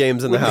with no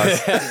games in the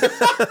house.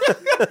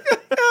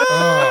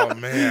 Oh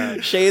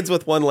man, Shades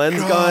with one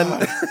lens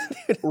gone.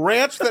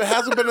 Ranch that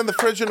hasn't been in the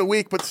fridge in a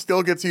week but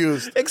still gets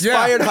used.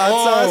 Expired hot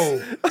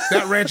sauce.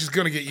 That ranch is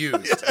gonna get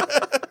used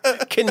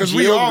because Congealed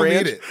we all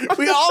ranch. need it.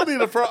 We all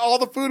need it for all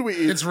the food we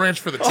eat. It's ranch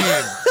for the team.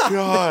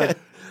 God.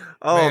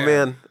 Oh Man.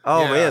 man.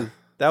 Oh Yeah. man.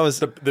 That was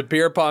The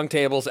beer pong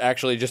table's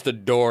actually just a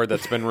door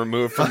that's been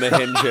removed from the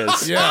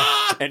hinges Yeah,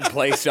 and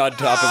placed on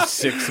top of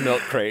 6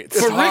 milk crates.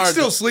 but Rick hard.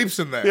 still sleeps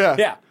in there. Yeah.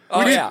 Yeah.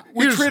 Oh, did- yeah.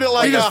 We He treat it just-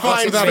 like he a just fucks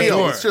Heinz without a field.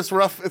 door. It's just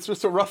rough. It's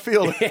just a rough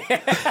field.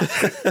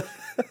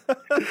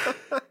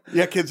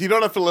 Yeah, kids, you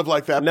don't have to live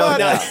like that. no,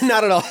 but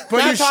not at all.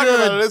 But you not talking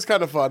about it should. is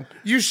kind of fun.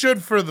 You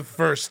should for the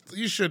first.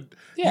 You should.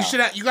 Yeah. You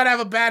should. You gotta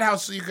have a bad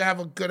house so you can have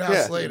a good house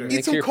Yeah. later. Eat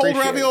Makes some you cold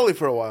appreciate it. ravioli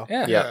for a while.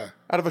 Yeah. Yeah.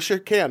 Out of a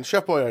shit can.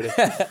 Chef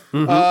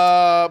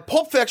Boyardee.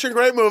 Pulp Fiction,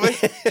 great movie.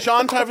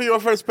 Sean, time for your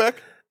first pick.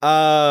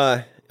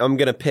 I'm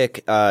gonna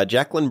pick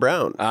Jacqueline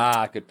Brown.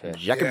 Ah, good pick.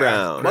 Jackie Yeah,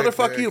 Brown. great.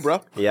 Motherfuck you,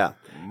 bro. Yeah.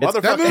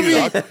 Motherfuck That you, movie,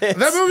 dog.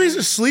 that movie's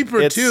a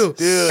sleeper It's too.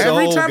 Dude.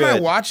 Every so time I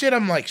good. watch it,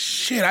 I'm like,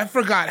 shit, I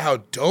forgot how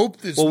dope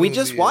this. Well, we movie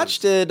just is.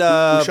 watched it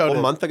showed a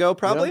it. month ago,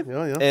 probably.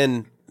 Yeah.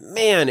 And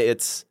man,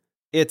 it's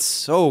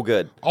so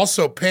good.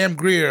 Also, Pam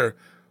Grier,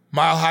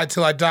 Mile High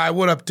Till I Die.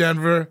 What up,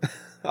 Denver?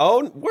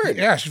 Oh, word.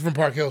 Yeah, she's from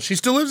Park Hill. She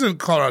still lives in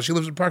Colorado. She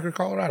lives in Parker,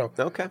 Colorado.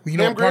 Okay. You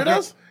know Pam what Grier Parker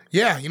does?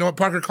 Yeah, you know what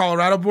Parker,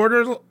 Colorado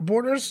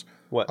borders?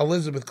 What?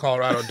 Elizabeth,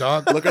 Colorado,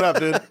 dog. Look it up,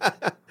 dude.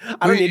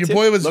 I don't need your to.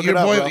 boy was Look it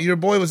up, bro. your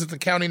boy was at the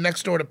county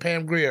next door to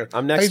Pam Grier.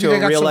 I'm How next you to think I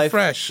a got real so life,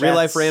 fresh. real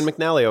life That's- Rand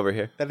McNally over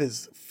here. That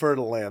is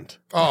fertile land.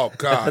 Oh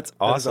God, That's That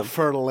is a awesome.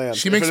 fertile land.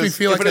 She If makes it me is-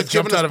 feel if like it I has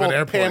given jumped out us of an both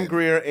airplane. Pam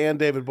Grier and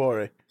David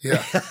Gborie.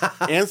 yeah.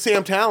 And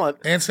Sam Talent.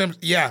 And Sam,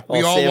 yeah,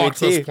 we Oh, all Sammy walked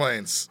T. those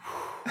planes.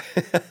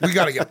 We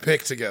got to get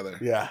picked together.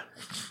 Yeah.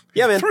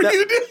 Yeah, man. For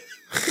you, dude.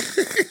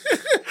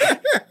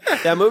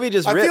 That movie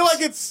just I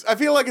rips.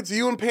 feel like it's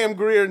you and Pam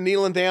Grier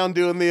kneeling down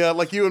doing the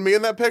like you and me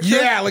in that picture.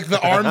 Yeah, like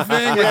the arm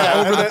thing, like the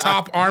over the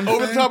top arm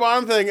Over thing. the top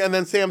arm thing, and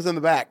then Sam's in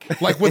the back.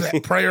 Like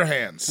with prayer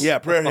hands. Yeah,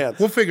 prayer hands.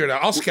 We'll figure it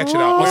out. I'll sketch it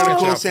out. I'll Wearing sketch a it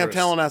cool out Sam first.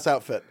 Talent ass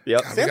outfit.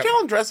 Yep. Sam got-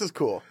 Talent dresses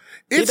cool.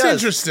 It's does,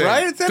 interesting.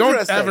 right? It's Don't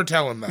interesting. ever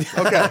tell him that.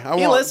 Okay, I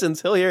He won't. listens.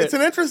 He'll hear It's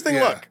it. an interesting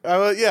Yeah.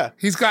 look. Yeah,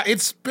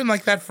 It's been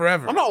like that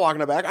forever. I'm not walking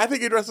it back. I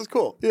think he dresses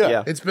cool. Yeah.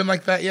 Yeah. It's been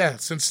like that, yeah,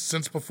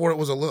 since before it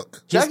was a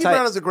look. Jackie tight.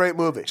 Brown is a great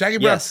movie. Jackie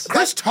Brown. Yes.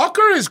 Chris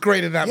Tucker is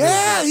great in that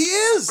Yeah, movie. he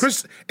is.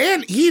 Chris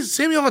and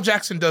Samuel L.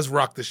 Jackson does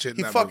rock the shit in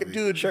he that fucking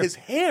movie. dude. His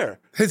hair.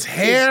 His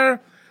hair,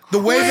 the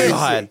way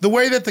God.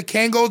 that the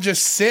Kangol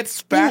just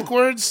sits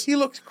backwards. He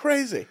looks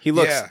crazy. He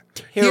looks Yeah.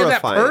 He had that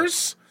terrifying.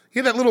 purse. He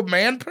had that little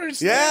man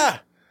purse. Yeah.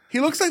 He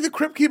looks like the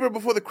Crypt Keeper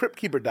before the Crypt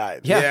Keeper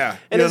died. Yeah. Yeah.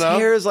 And You his know?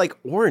 hair is like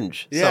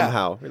orange Yeah.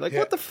 somehow. You're like, Yeah.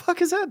 what the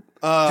fuck is that?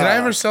 Did I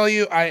ever tell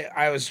you?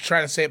 I was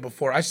trying to say it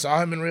before. I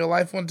saw him in real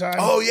life one time.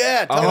 Oh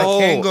yeah. Tell And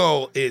me. the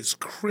Kangol is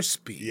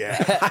crispy. Yeah.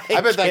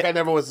 I bet that guy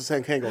never was the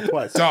same Kangol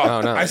twice. Dog,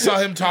 Oh, no. I saw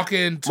him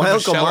talking to My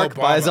Uncle Michelle Mark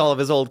Obama. buys all of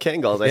his old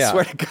Kangol. I Yeah.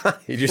 swear to God.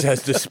 He just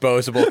has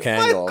disposable My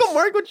Kangles. Uncle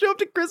Mark would show up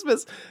to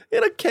Christmas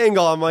in a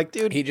Kangol. I'm like,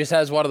 dude, He just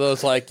has one of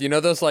those, like, you know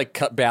those,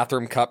 like,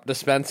 bathroom cup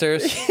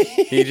dispensers?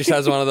 He just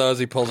has one of those.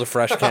 He pulls a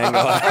fresh Kangle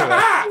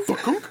out of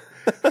it.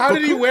 How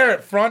did he wear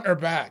it, front or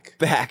back?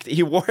 backed.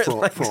 He wore it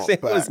like front,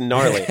 it was back.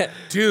 gnarly.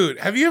 Dude,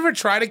 have you ever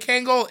tried a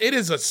Kangol? It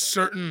is a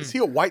certain. Is he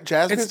a white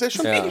jazz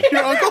musician? Yeah.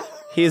 Your uncle?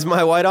 He's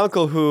my white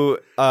uncle who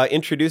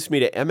introduced me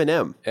to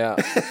Eminem. Yeah.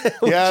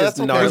 Yeah, that's Just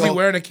okay. gnarly. Was he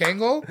wearing a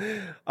Kangol?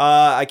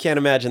 I can't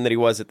imagine that he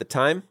was at the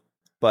time,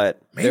 but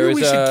Maybe There we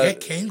was should a-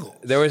 get Kangol.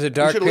 There was a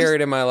dark should at least-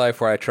 period in my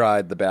life where I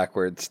tried the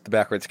backwards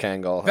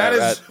Kangle That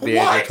at is the age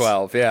what? of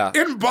 12. Yeah.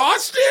 In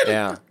Boston?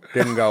 Yeah.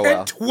 Didn't go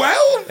well. At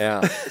 12?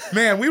 Yeah.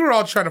 Man, we were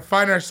all trying to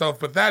find ourselves,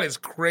 but that is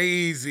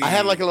crazy. I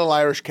had like a little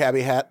Irish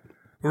cabbie hat.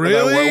 that I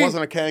Really? wore. It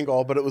wasn't a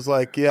Kangol, but it was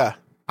like, yeah.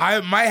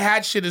 My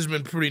hat shit has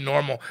been pretty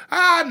normal.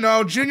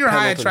 No, junior high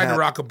I Hamilton tried hat. to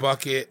rock a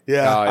bucket.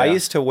 Yeah. Oh, I yeah.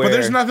 used to wear. But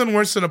there's nothing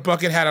worse than a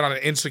bucket hat on an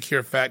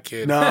insecure fat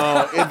kid.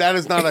 No, that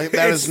is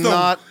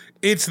not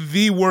It's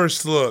the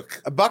worst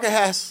look. a bucket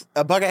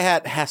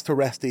hat has to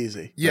rest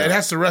easy. Yeah, it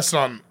has to rest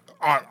on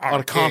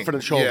On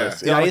confident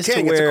shoulders. Yeah, Yeah, I on a used to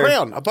king. It's a wear-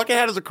 crown. A bucket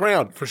hat is a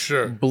crown. for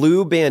sure.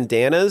 blue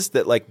bandanas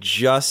that like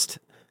just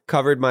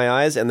covered my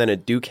eyes and then a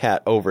Duke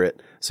hat over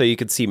it so you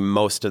could see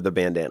most of the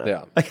bandana.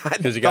 Yeah. Like, I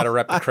Because you got to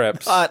rep the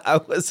Crips. thought I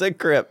was a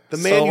Crip. The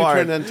man you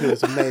hard. turned into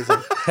is amazing.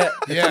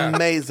 Yeah.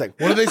 Amazing.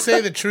 What do they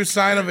say? The true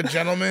sign of a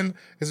gentleman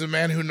is a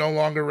man who no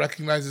longer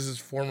recognizes his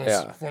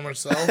former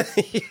self.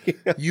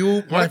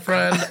 You, my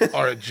friend,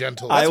 are a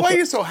gentleman. That's why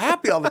you're so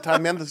happy all the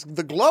time, man.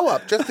 The glow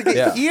up just to get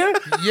Yeah. here,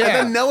 Yeah. and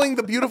then knowing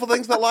the beautiful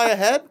things that lie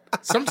ahead.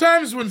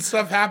 Sometimes when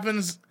stuff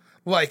happens,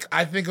 like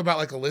I think about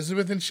like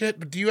Elizabeth and shit.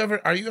 But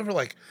are you ever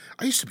like,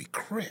 I used to be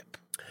Crip.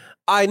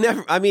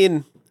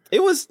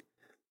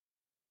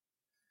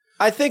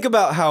 I think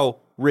about how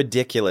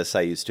ridiculous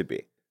I used to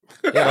be.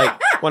 Like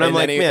When I'm And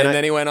like, man,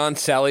 then he went on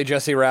Sally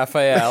Jesse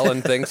Raphael,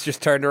 and things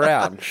just turned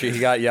around. He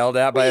got yelled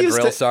at by a used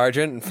drill to-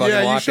 sergeant and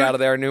fucking walked out of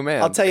there a new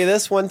man. I'll tell you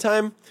this, one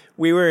time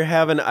we were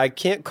having, I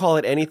can't call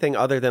it anything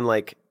other than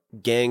like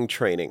gang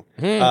training.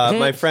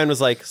 My friend was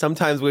like,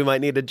 sometimes we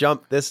might need to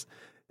jump. This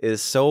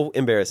is so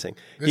embarrassing.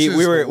 We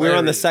were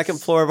on the second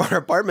floor of our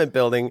apartment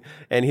building,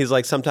 and he's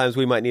like, sometimes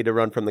we might need to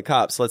run from the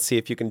cops. Let's see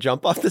if you can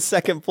jump off the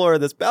second floor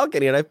of this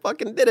balcony. And I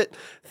fucking did it,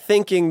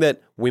 thinking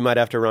that we might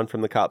have to run from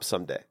the cops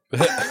someday.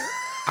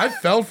 I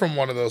fell from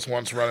one of those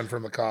once running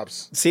from the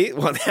cops. See,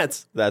 well,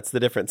 that's the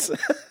difference.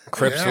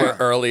 Crips were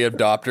early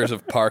adopters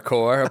of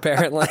parkour,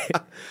 apparently.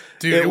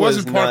 Dude, It it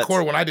wasn't was nuts.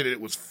 parkour when I did it.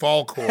 It was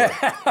fallcore.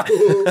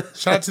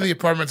 Shout out to the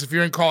apartments. If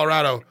you're in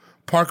Colorado,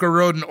 Parker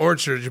Road and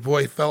Orchard, your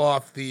boy fell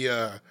off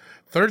the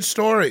third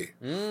story.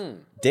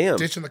 Damn.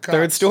 Ditching the cops.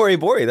 Third story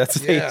Gborie. That's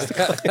what they Yeah. used to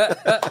call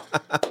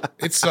it.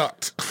 It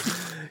sucked.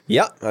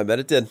 Yeah, I bet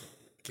it did.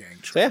 Gang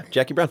So yeah,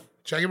 Jackie Brown.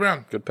 Jackie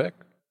Brown. Good pick.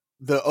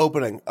 The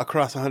opening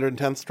across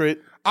 110th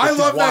Street. I Just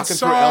love that walking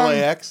song. through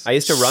LAX. I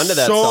used to run to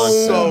that so song.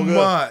 So good.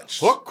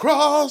 much.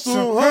 Across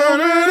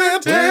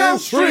 110th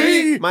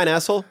Street. Mine,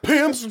 asshole.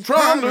 Pimps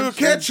trying to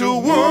catch a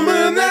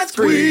woman that's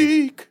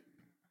weak.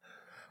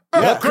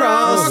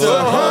 Across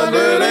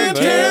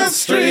 110th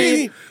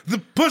Street. The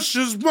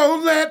pushers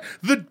won't let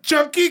the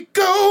junkie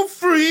go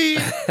free.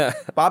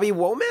 Bobby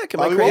Womack? Am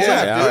Bobby I crazy?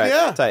 Womack, All dude, right,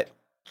 yeah. Tight.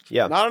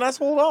 Yeah. Not an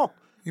asshole at all.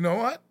 You know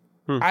what?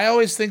 I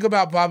always think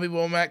about Bobby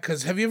Womack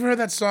because have you ever heard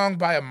that song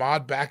by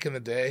Ahmad back in the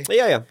day?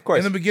 Yeah, of course.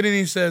 In the beginning,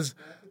 he says,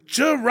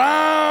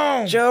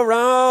 Jerome,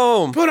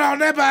 Jerome. put on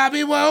that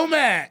Bobby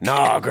Womack.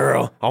 Nah,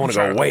 girl, I want to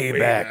trying go to way go way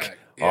back. back.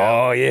 Yeah.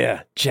 Oh,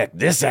 yeah. Check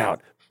this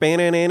out.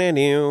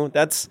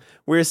 That's,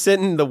 we were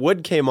sitting, the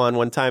Wood came on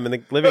one time in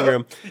the living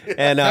room,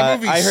 and That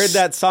movie's- I heard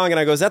that song, and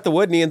I go, is that the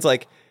Wood? And Ian's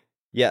like,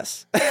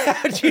 yes.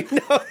 How'd you know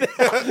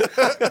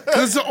that?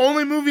 It's the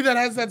only movie that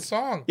has that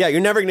song. Yeah,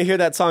 you're never going to hear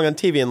that song on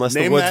TV unless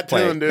the Name Wood's that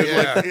playing. tune, dude.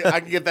 Yeah. Like, I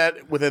can get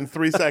that within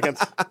 3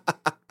 seconds.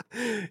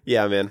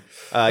 Yeah, man.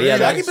 Very That-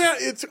 nice.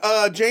 It's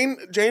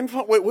Jane.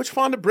 Wait, which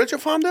Fonda?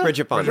 Bridget Fonda.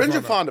 Bridget Fonda.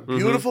 Bridget Fonda.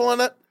 Beautiful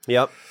in it.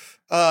 Yep.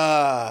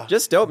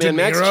 Just dope, man. De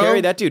Max Niro?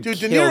 Cherry, that dude Dude,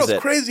 De kills Niro's it.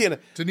 crazy in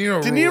it. De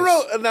Niro. De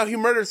rules. Niro. Now he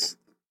murders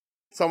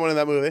someone in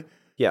that movie.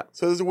 Yeah.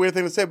 So this is a weird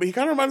thing to say, but he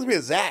kind of reminds me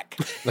of Zach.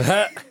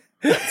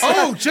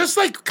 Oh, just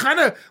like kind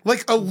of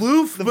like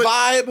aloof, The but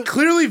vibe.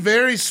 clearly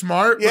very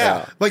smart. but,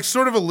 Yeah. like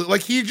sort of aloof.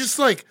 Like he just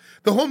like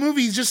the whole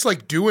movie. He's just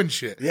like doing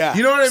shit. Yeah.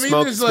 you know what I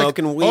mean? It's like,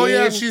 Smoking oh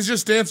yeah, weed. she's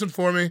just dancing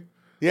for me.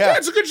 Yeah.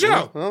 It's a good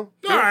show. All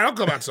right, I'll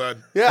come outside.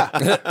 Yeah.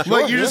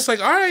 Like you're just like,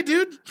 all right,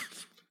 dude.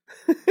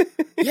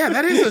 Yeah,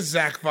 that is a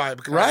Zach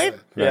vibe, kinda. Right?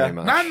 Very Yeah.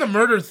 much. Not in the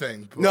murder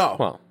thing. But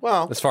No.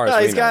 Well, as far as No,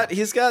 we he's know.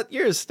 he's got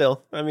years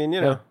still. I mean,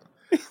 you know.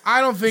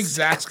 I don't think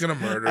Zach's gonna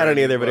murder. I don't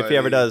either, but if he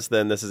ever anybody. does,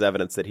 then this is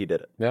evidence that he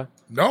did it. Yeah.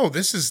 No,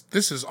 this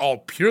is all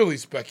purely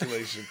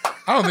speculation.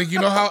 I don't think you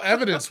know how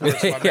evidence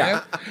works, my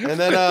Yeah. man. And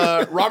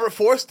then Robert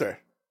Forster.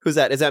 Who's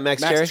that? Is that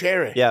Max Cherry? Max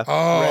Cherry. Yeah.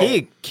 Oh.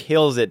 He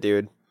kills it,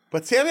 dude.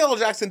 But Samuel L.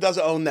 Jackson does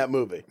own that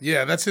movie.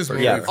 Yeah, that's his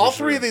movie. Yeah. for All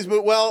sure. three of these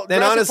movies. Well, Then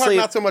Jurassic honestly- Park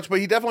not so much, but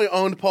he definitely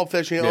owned Pulp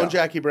Fiction. He owned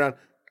Jackie Brown.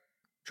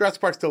 Jurassic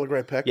Park's still a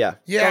great pick. Yeah.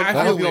 Yeah, I I hope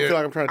feel you don't weird. feel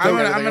like I'm trying to I'm take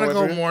gonna, anything away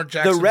go from you. more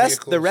Jackson The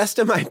vehicles. rest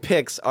of my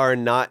picks are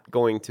not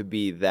going to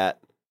be that.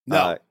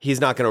 No. He's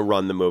not going to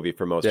run the movie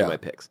for most Yeah. of my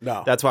picks.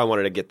 No. That's why I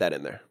wanted to get that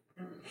in there.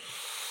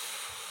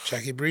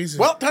 Jackie Breezy.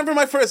 Well, time for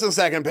my first and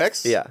second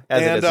picks. Yeah,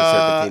 as it and is a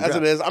Serpentine as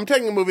drop. it is, I'm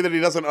taking a movie that he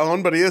doesn't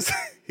own, but he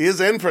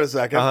is in for a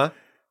second. Uh-huh.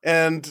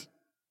 And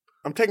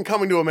I'm taking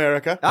Coming to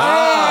America.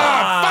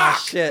 fuck!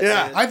 Shit.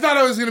 Yeah. I thought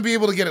I was gonna be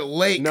able to get it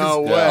late. 'cause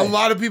No way. A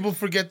lot of people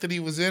forget that he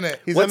was in it.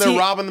 He's What's in there he-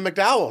 robbing the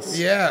McDowells.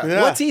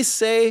 Yeah. What's he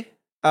say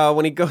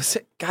when he goes?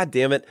 God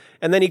damn it!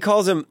 And then he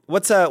calls him.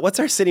 What's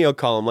Arsenio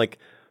call him? Like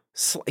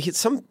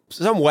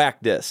some whack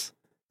diss.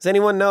 Does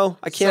anyone know?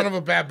 I Son can't. of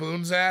a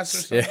baboon's ass or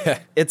something. Yeah.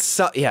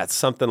 It's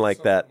something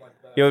like that.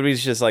 You know,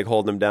 he's just like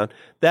holding him down.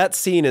 That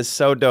scene is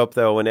so dope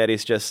though when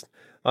Eddie's just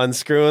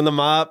unscrewing the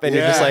mop and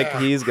you're just Yeah. like,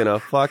 he's gonna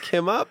fuck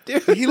him up,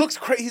 dude. He looks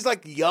crazy. He's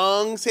like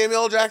young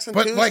Samuel L. Jackson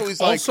But too. like so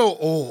he's also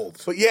old.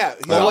 but yeah,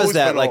 he's What was always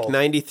that? been Like old.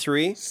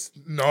 93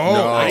 No,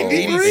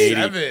 93?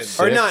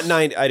 87. or not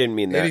 90? I didn't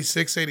mean that.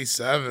 86,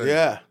 87.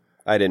 Yeah.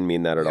 I didn't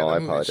mean that at all. I that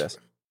movie's- apologize.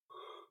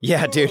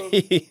 Yeah, dude,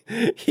 he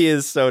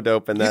is so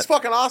dope in He's that.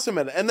 fucking awesome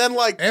in it. And then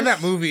like And that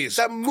movie is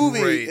that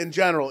movie great. in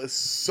general is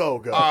so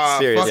good.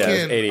 Serious, yeah, fucking,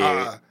 it's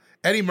 88.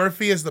 Eddie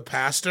Murphy as the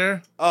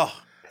pastor. oh.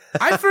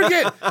 I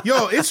forget.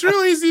 Yo, it's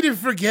real easy to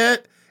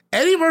forget.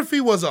 Eddie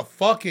Murphy was a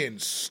fucking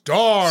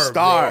star.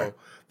 Bro.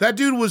 That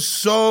dude was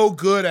so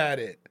good at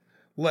it.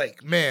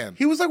 Like, man.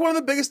 He was like one of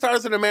the biggest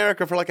stars in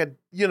America for like a,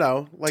 you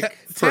know, like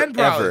 10 probably.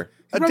 forever.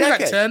 He A probably got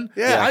decade. 10.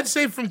 Yeah. I'd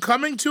say from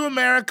Coming to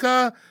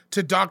America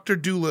to Dr.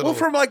 Doolittle. well,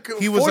 from like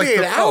he was 48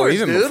 like the, hours,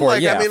 even dude. before,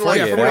 like yeah, I mean, like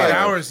 48 48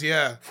 hours,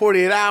 yeah.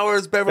 48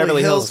 hours,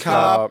 Beverly Hills Cop,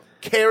 Cop.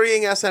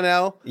 carrying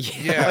SNL.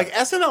 Yeah. Like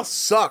SNL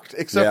sucked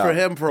except Yeah. for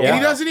him for a And while.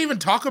 he doesn't even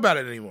talk about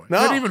it anymore. No.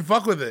 He doesn't even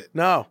fuck with it.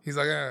 No. He's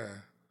like,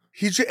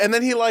 And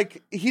then he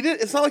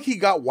did. It's not like he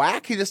got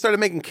whack. He just started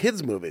making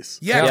kids movies.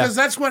 Yeah, because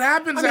that's what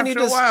happens I mean, he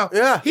after just- a while.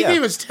 Yeah. He Yeah.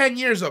 gave us 10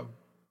 years of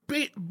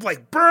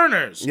like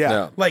burners.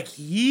 Yeah. Like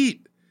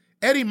Heat.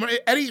 Eddie.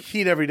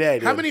 Heat every day,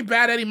 dude. How many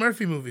bad Eddie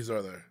Murphy movies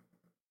are there?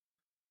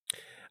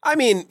 I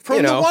mean,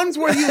 From the ones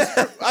where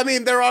I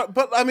mean, there are,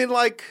 but I mean,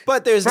 like.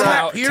 but there's From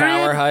not. that period?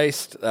 Tower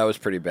Heist, that was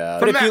pretty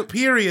bad. From that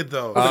period,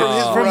 though.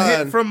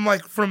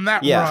 From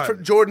that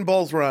run. Jordan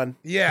Bull's run.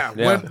 Yeah.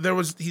 Yeah. When there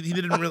was, he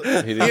didn't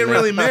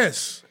really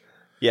miss.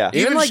 Yeah.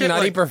 Even like shit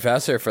Nutty like-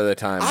 Professor for the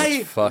time.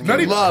 Was fucking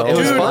Nutty loved it.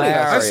 Dude, It was funny.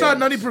 I saw hilarious.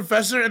 Nutty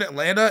Professor in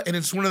Atlanta, and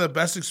it's one of the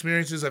best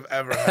experiences I've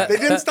ever had. They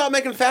didn't stop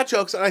making fat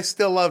jokes, and I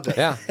still loved it.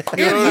 Yeah.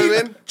 You know what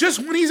I mean? Just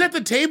when he's at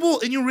the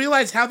table and you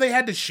realize how they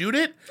had to shoot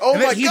it, Oh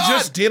and that my he God.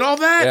 just did all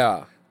that.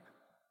 Yeah.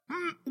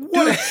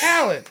 What a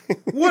talent!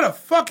 What a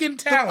fucking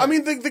talent! I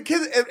mean, the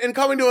kids in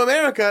Coming to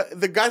America,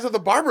 the guys at the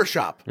barber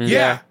shop.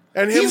 yeah,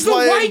 And him he's the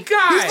playing, white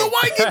guy. He's the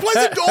white guy. He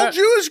plays an old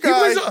Jewish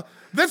guy.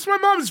 That's my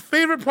mom's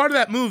favorite part of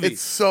that movie.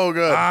 It's so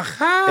good.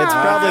 Aha. It's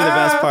probably the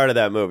best part of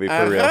that movie,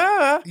 for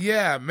real.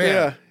 Yeah,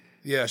 man.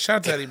 Yeah, shout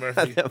out to Eddie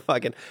Murphy.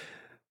 Fucking.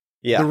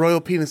 Yeah. The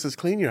royal penis is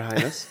clean, Your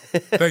Highness.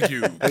 Thank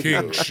you,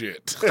 king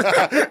shit.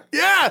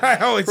 Yeah,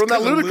 always from that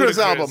call him Ludacris Ludacris.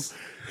 album.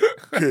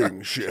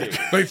 King shit.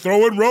 They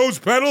throwing rose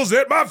petals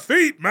at my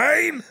feet,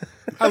 man.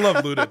 I love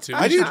Luda too.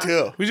 I do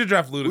too. We should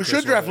draft Ludacris. We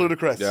should draft one day.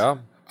 Ludacris. Yeah.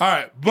 All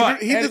right,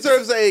 but He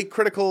deserves a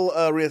critical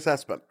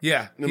reassessment.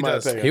 Yeah, in he my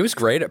does. opinion. He was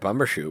great at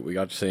Bumbershoot. We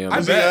got to see him. I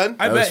he bet. good?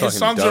 I That was bet his fucking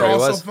songs dope. are He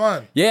also was.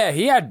 fun. Yeah,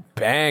 he had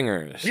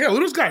bangers. Yeah,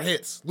 Luda's got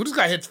hits. Luda's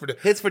got hits for the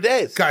Hits for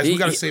days. guys. We He-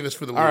 got to he- save this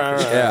for the Ludacris. All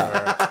right.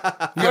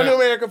 Yeah. Coming to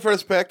America,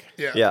 first pick.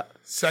 Yeah.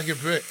 Second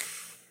pick.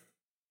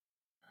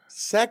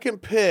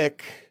 Second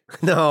pick,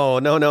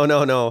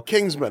 No.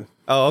 Kingsman.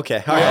 Oh,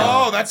 okay. All right.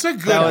 Oh, that's a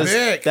good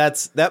pick.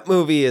 That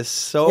movie is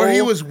so. Where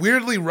he was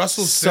weirdly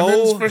Russell So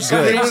Simmons for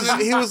some good. reason.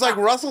 He was like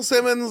Russell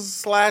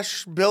Simmons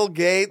 / Bill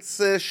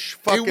Gates-ish,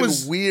 fucking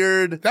was-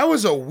 weird. That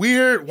was a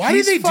weird. Why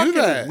He's did they do fucking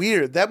that?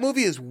 Weird. That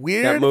movie is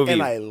weird, That movie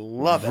and I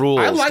love it. rules,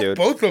 I like dude.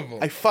 both of them.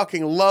 I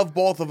fucking love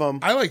both of them.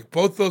 I like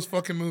both those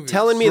fucking movies.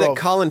 Telling me Bro. that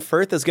Colin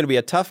Firth is going to be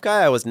a tough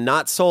guy, I was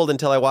not sold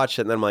until I watched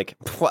it, and then I'm like,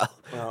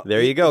 well,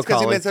 there you go, It's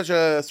because he Colin. made such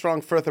a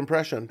strong Firth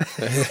impression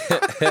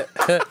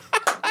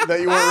that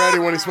you weren't ready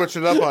when he switched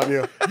it up on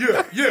you.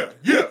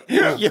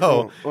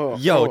 Yeah.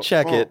 Yo,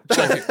 check it.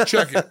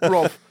 Check it.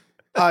 Bro.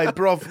 Hi,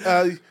 bro.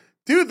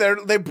 Dude,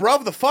 they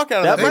bruv the fuck out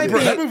of That that might movie.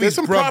 be- that movie's There's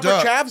some brubbed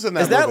proper up. chavs in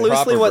that Is that movie.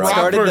 loosely what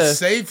started Proper the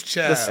safe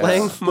chat. the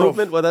slang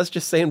movement with us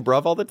just saying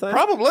bruv all the time?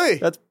 Probably.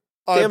 That's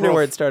Hi, damn near bruv.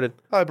 where it started.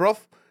 Hi, bro.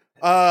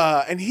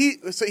 And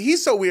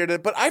he's so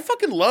weird, but I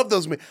fucking love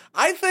those movies.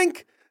 I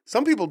think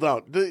some people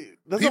don't.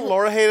 Doesn't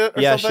Laura hate it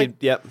or Yeah, something?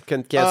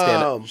 can't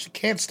stand it. She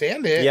can't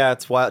stand it. Yeah,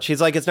 it's wild. She's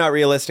like, it's not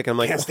realistic. I'm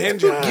like, Can't stand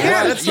John.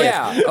 Yeah, that's like,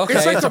 Yeah, okay,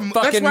 It's, like it's a that's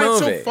fucking why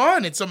movie. it's so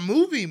fun. It's a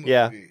movie.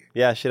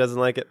 yeah, she doesn't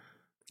like it.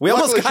 We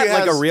Luckily, almost got she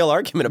like a has real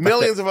argument about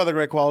Millions it. of other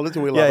great qualities,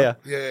 and we love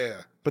it. Yeah.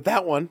 But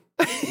that one,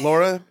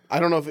 Laura, I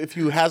don't know if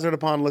you hazard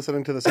upon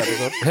listening to this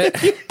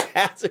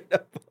episode,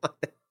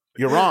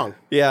 you're wrong.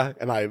 Yeah.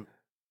 And I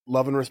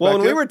love and respect Well,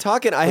 when you. we were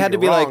talking, I had to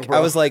you're be wrong, like, bro.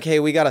 I was like,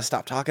 hey, we got to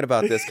stop talking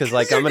about this because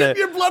like I'm gonna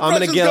Your blood I'm gonna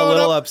pressure's get a going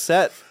little up.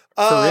 upset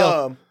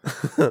for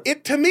real.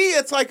 It to me,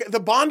 it's like the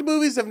Bond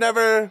movies have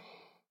never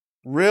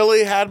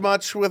really had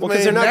much with Well, me.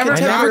 'cause they're not Never I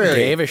never contemporary.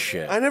 gave a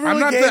shit. I never I'm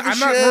really not gave the, a I'm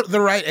shit. not the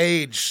right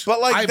age.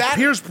 But, like, that-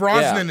 Pierce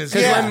Brosnan is.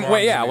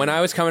 Because Yeah. when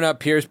I was coming up,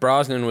 Pierce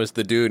Brosnan was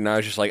the dude, and I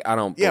was just like, I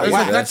don't. Yeah, believe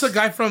wow. this. That's the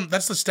guy from.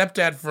 That's the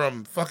stepdad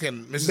from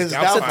fucking Mrs. Mrs.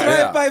 Doubtfire. Doubtfire.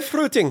 Drive by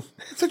fruiting.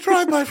 It's a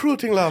drive-by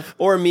fruiting, love.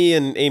 Or me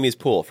and Amy's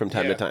pool from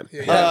time Yeah. to time.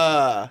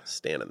 Yeah.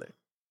 Standing there.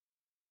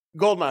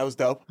 Goldeneye was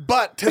dope.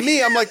 But to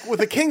me, I'm like, with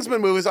the Kingsman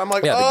movies, I'm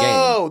like, Yeah, the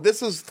oh,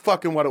 this is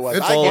fucking what it was.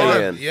 It's I fully get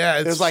fun. it. in. Yeah,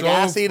 it's There's like so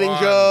ass-eating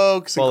fun.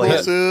 jokes and Fully cool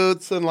in.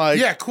 suits and like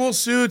Yeah, cool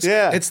suits.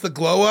 Yeah. It's the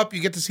glow up.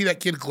 You get to see that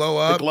kid glow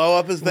the up. glow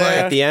up is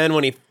there. At the end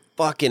when he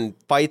fucking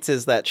fights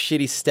his that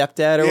shitty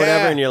stepdad or Yeah.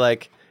 whatever, and you're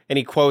like, and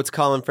he quotes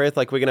Colin Firth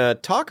like, "We're gonna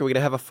talk or we're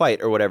gonna have a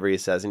fight" or whatever he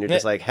says, and you're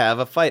just like, "Have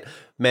a fight,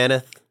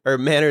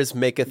 manners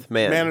maketh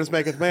man." Manners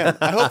maketh man.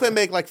 I hope they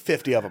make like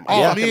 50 of them.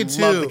 Oh, I me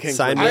fucking love too. the Kingsman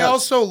Sign me movies. I up.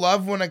 also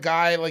love when a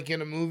guy, like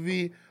in a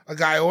movie, a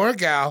guy or a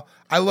gal,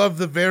 I love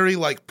the very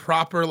like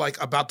proper,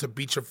 like about to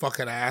beat your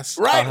fucking ass.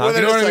 Right, where You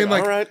they're know what just I mean?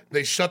 like, Like all right.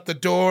 they shut the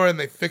door and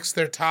they fix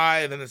their tie,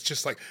 and then it's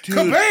just like Dude,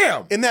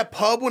 kabam! in that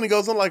pub when he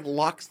goes and like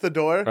locks the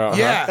door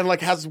Yeah. and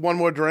like has one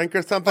more drink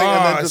or something, Oh,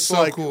 and then it's just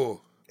so like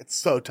cool. it's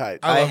so tight.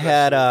 I love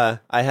that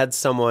had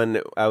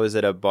someone. I was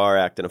at a bar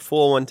acting a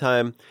fool one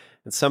time,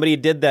 and somebody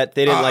did that.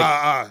 They didn't like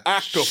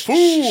Act a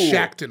fool.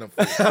 Shacked in a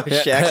fool.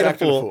 shacking a Acting a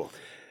fool. fool.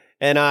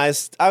 And I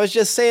was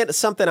just saying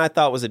something I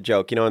thought was a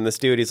joke, you know. And this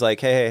dude, he's like,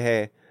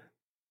 "Hey,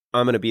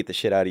 I'm gonna beat the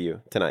shit out of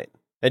you tonight,"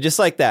 and just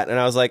like that. And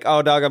I was like,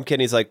 "Oh, dog, I'm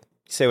kidding." He's like,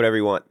 "Say whatever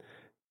you want.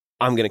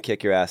 I'm gonna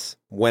kick your ass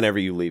whenever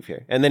you leave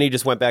here." And then he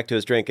just went back to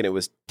his drink, and it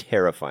was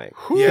terrifying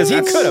because he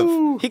that's- could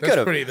have. He could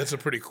have. That's a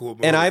pretty cool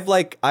movie. And I've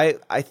like I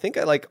think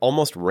I like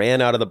almost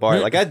ran out of the bar.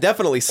 Like I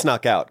definitely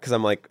snuck out because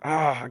I'm like,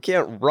 I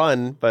can't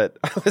run, but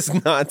I was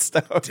not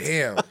stoked.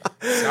 damn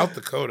South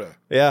Dakota.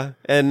 Yeah,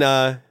 and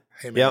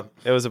Hey, man. yeah,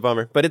 it was a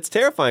bummer. But it's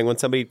terrifying when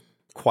somebody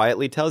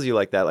quietly tells you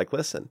like that. Like,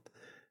 listen,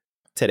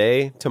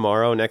 today,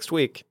 tomorrow, next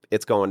week,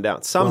 it's going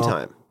down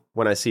sometime.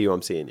 When I see you,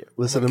 I'm seeing you.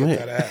 Listen to me.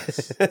 That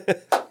ass.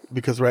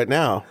 Because right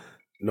now,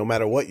 no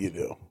matter what you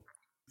do,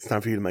 it's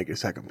time for you to make your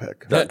second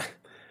pick.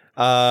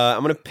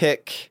 I'm going to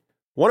pick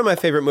one of my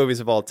favorite movies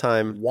of all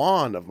time.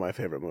 One of my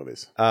favorite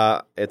movies.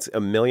 It's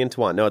 1,000,000 to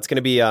 1. No, it's going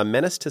to be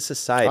Menace to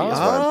Society is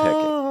what I'm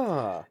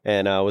picking.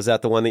 And was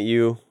that the one that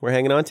you were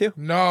hanging on to?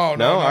 No. All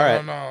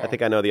right. No. I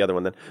think I know the other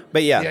one then.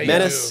 But yeah, Yeah, you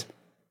Menace do.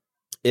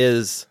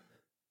 is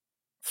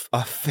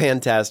a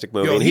fantastic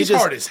movie. Yo, and he's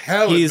hard as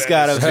hell in He's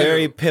got a Menace,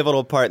 very too.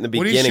 pivotal part in the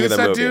When he beginning of shoots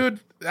the that movie. dude,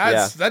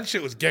 that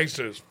shit was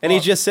gangster as fuck. And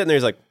he's just sitting there.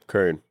 He's like,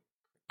 Kern.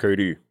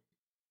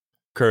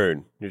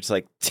 You're just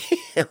like,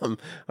 damn.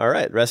 All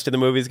right. Rest of the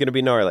movie is going to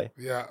be gnarly.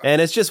 Yeah.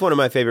 And it's just one of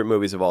my favorite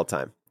movies of all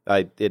time.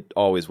 It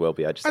always will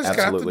be. I just got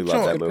absolutely the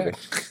love that joint. movie.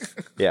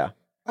 Yeah.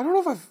 I don't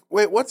know if I've...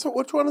 Wait, which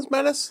one is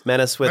Menace?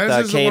 Menace with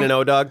Menace is the Kane one- and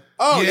O-Dog.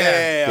 Oh,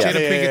 Yeah. Jada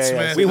Pinkett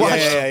Smith. We watched-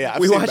 I've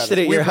we seen watched Menace. it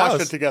at your We house.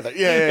 watched it together.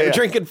 Yeah.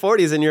 Drinking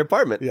 40s in your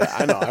apartment. Yeah,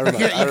 I know. I remember.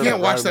 You I can't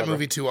watch that remember.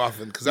 movie too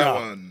often because that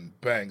one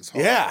bangs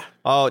hard. Yeah.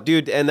 Oh,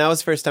 dude. And that was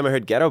the first time I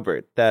heard Ghetto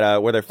Bird,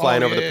 that where they're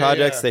flying over the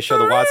projects. They show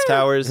the Watts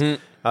Towers.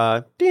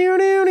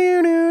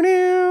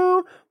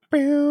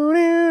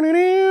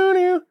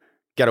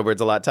 Ghetto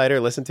Bird's a lot tighter.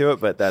 Listen to it,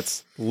 but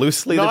that's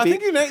loosely No, the I beat.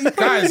 think you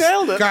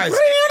nailed it.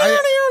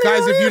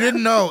 Guys, if you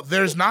didn't know,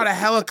 there's not a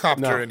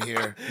helicopter in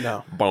here.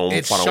 No.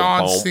 It's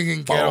Sean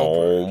singing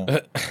Ghetto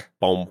Bird.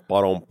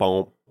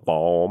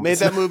 Made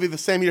that movie the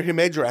same year he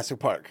made Jurassic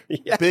Park.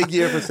 Yeah. Big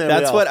year for Sam.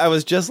 That's what I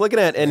was just looking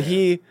at, and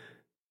he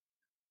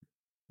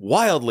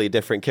wildly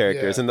different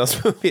characters in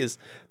those movies.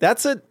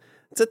 That's a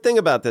thing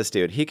about this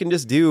dude. He can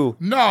just do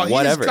No, he's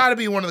whatever. got to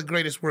be one of the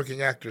greatest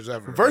working actors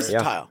ever.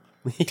 Versatile.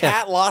 Yeah.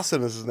 Tat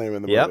Lawson is his name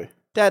in the Yep. movie.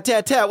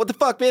 Tat. What the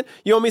fuck, man?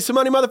 You owe me some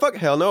money, motherfucker?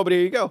 Hell no, but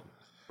here you go.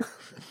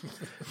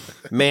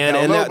 Man,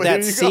 Hell and no, that but here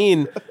you go.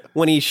 scene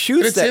when he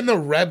shoots It's that. in the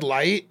red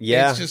light.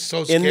 Yeah. It's just so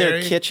in scary.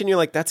 their kitchen, you're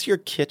like, that's your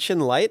kitchen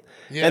light?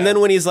 Yeah. And then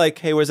when he's like,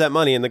 hey, where's that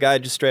money? And the guy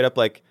just straight up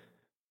like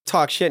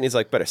talks shit and he's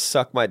like, better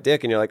suck my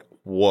dick. And you're like,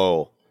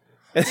 whoa.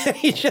 And then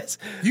he just,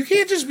 You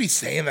can't just be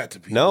saying that to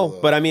people. no.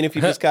 though. But I mean, if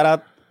you just got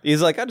out,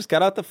 he's like, I just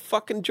got out the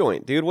fucking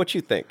joint, dude. What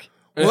you think?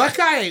 Well, that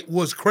guy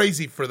was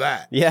crazy for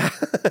that. Yeah.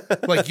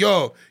 Like,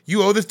 yo,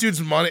 you owe this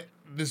dude's money.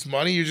 This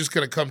money, you're just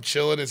gonna come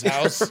chill at his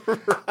house,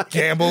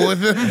 gamble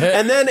with him,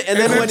 and then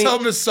when tell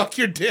him to suck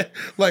your dick.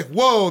 Like,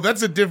 whoa,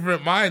 that's a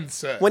different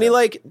mindset. when he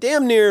like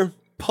damn near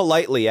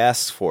politely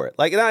asks for it.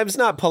 Like, it's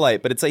not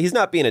polite, but it's like he's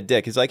not being a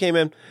dick. He's like, hey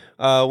man,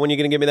 when you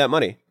gonna give me that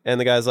money? And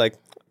the guy's like,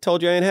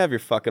 told you I ain't have your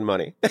fucking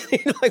money.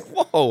 You're like,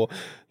 whoa,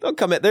 don't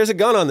come at. There's a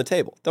gun on the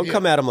table. Don't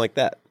come at him like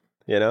that.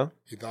 You know?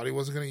 He thought he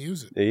wasn't gonna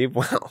use it.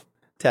 Well,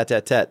 tat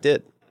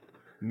did.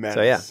 Menace.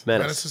 So yeah,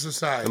 Menace to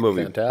Society. The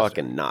movie Fantastic.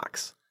 fucking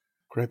knocks.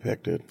 Great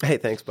pick, dude. Hey,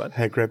 thanks, bud.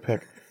 Hey, great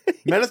pick.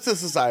 Menace to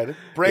Society.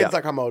 Brains Yeah.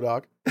 like a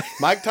Mo-Dog.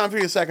 Mike, time for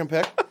your second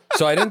pick.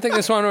 So I didn't think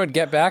this one would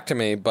get back to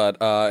me, but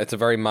it's a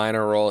very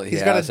minor role he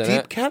He's got has a in deep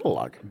it.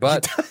 catalog.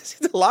 But There's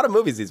a lot of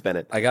movies he's been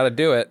in. I got to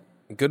do it.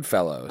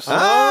 Goodfellas.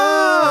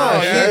 Oh,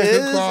 he yeah, good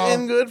is call.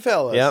 in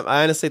Goodfellas. Yep,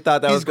 I honestly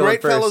thought that He's was going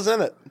great first. fellas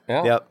in it.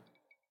 Yeah. Yep.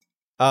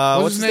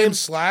 What's his name?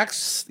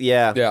 Slacks?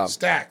 Yeah. Yeah.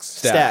 Stacks.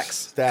 Stacks.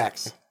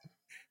 Stacks.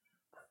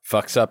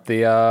 Fucks up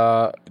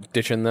the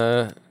ditching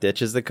the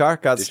Ditches the car,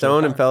 got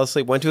stoned, and fell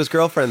asleep. Went to his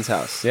girlfriend's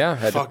house.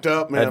 head Fucked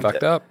up, man. Head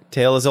fucked up.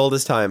 Tale as old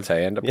as time. That's how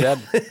you end up dead.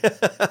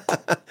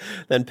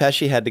 Then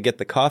Pesci had to get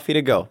the coffee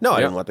to go. No, I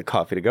Yeah. didn't want the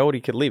coffee to go.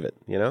 He could leave it,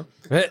 you know?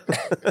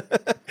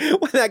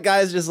 When that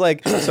guy's just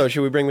like, so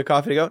should we bring the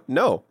coffee to go?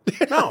 No.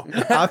 No.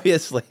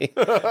 Obviously.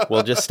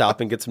 We'll just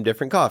stop and get some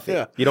different coffee.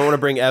 Yeah. You don't want to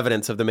bring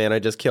evidence of the man I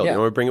just killed. Yeah. You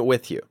want to bring it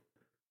with you.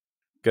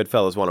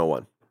 Goodfellas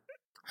 101.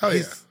 Hell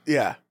yeah.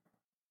 Yeah.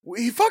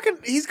 He's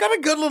got a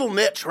good little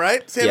niche,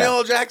 right? Samuel Yeah.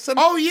 L. Jackson.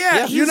 Oh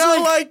yeah. you He's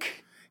know,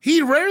 like,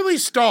 he rarely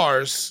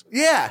stars,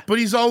 yeah. but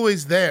he's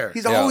always there.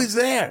 He's always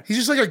there. He's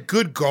just like a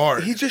good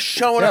guard. He's just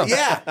showing up.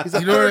 Yeah. He's a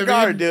You know what I third mean?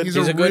 guard, dude. He's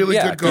He's a a good, really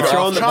yeah, good good guard.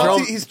 throwing the Chauncey- ball.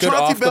 he's Good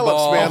Chauncey off the Billups,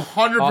 ball, man.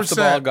 100%. Off the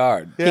ball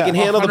guard. Yeah. He can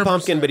handle the 100%.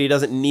 pumpkin, but he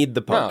doesn't need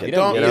the pumpkin. he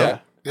don't you need know?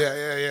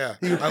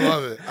 it. Yeah. I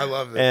love it. I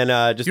love it.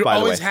 And just You're by the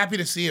way, always happy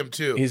to see him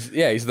too. He's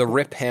the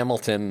Rip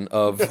Hamilton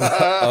of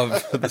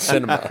the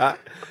cinema.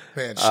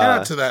 Man, shout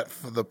out to that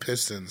for the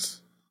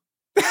Pistons.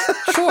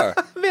 Sure.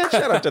 man,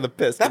 shout out to the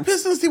Pistons. That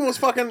Pistons team was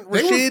fucking They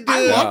were- Rashid, I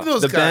dude. love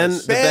those The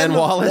guys. Ben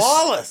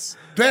Wallace.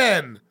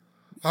 Ben.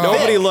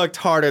 Nobody looked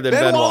harder than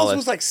Ben Ben Wallace Wallace.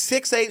 was like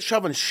 6'8",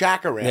 shoving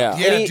Shaq around. Yeah.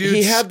 Yeah, And dude.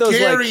 he had those,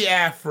 scary like,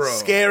 afro.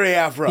 Scary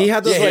afro. He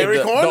had those, like, hairy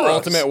the cornrows.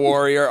 Ultimate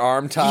Warrior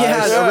arm ties.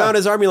 Yeah, around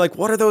his arm. You're like,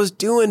 what are those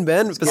doing,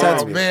 Ben?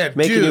 Besides Oh man,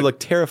 making dude, you look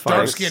terrifying.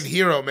 Dark skinned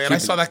hero, man. I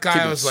saw that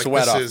guy. I was like,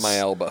 sweat this off is my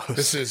elbows.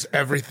 This is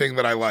everything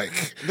that I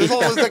like. There's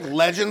all those like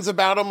legends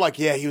about him. Like,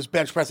 yeah, he was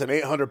bench pressing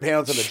 800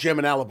 pounds in a gym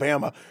in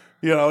Alabama.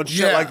 You know, and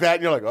shit Yeah. like that.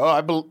 And you're like, oh,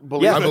 I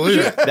believe Yeah, I it. believe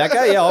it. That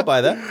guy, yeah, I'll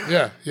buy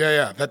that.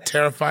 Yeah. That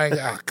terrifying.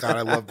 Oh God,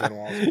 I love Ben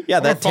Wallace. Yeah,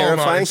 I'm that gonna follow him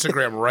terrifying. on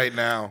Instagram right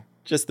now.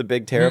 Just the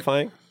big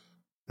terrifying.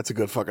 That's a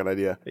good fucking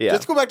idea. Yeah.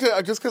 Just go back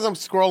to, just because I'm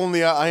scrolling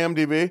the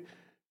IMDb,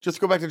 just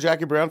go back to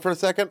Jackie Brown for a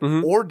second.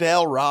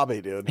 Ordell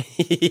Robbie, dude.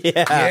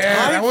 Yeah,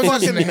 that was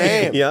fucking his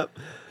name. Yep.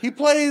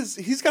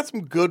 He's got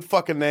some good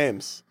fucking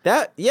names.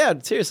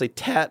 Seriously,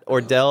 Tat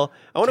Ordell.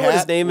 I wonder what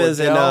his name is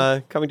in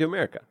Coming to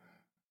America.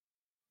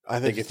 I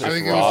think it's I just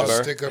think it was a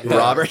Robert. stick-up.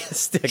 Robert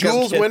Stick-up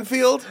Jules Kid.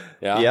 Winfield.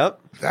 Yeah. Yep,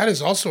 That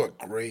is also a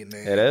great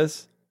name. it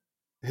is.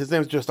 His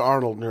name's just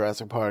Arnold in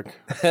Jurassic Park.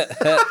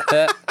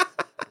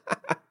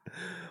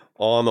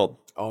 Arnold.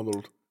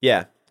 Arnold.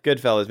 Yeah,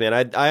 Goodfellas, man.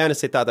 I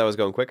honestly thought that was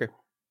going quicker.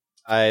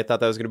 I thought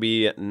that was going to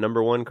be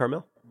number one,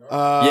 Carmel. Yeah,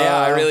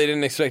 I really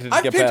didn't expect it to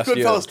I get picked past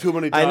you. Goodfellas too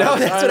many I times. know,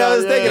 that's what I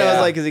was thinking. I was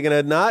yeah. like, is he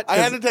going to not? I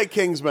had to take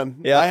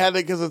Kingsman. Yeah. I had to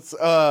because it's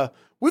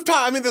we've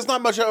talked. I mean, there's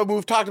not much.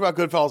 We've talked about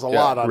Goodfellas a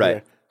lot on right.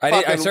 here. I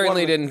Fucking certainly one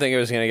of the- didn't think it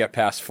was going to get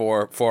past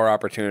four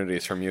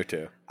opportunities from you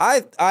two.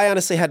 I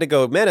honestly had to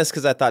go Menace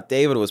because I thought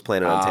David was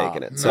planning on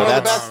taking it. So One of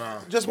the that's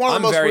best, just one of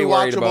I'm the most very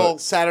worried rewatchable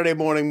about- Saturday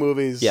morning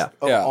movies Yeah.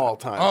 of Yeah. all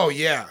time. Oh,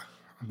 yeah.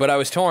 But I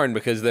was torn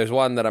because there's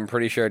one that I'm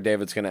pretty sure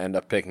David's going to end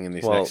up picking in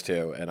these Well, next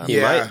two, and I'm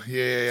Yeah, might.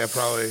 yeah,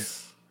 probably.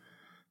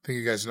 I think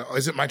you guys know.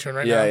 Is it my turn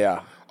right now? yeah,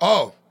 yeah.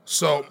 Oh,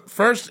 so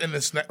first in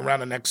this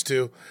round of next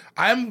two,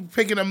 I'm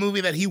picking a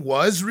movie that he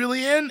was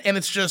really in, and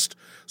it's just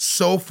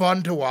so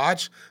fun to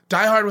watch.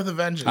 Die Hard with a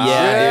Vengeance.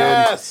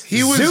 yeah, Yes.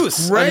 He was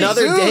Zeus, great.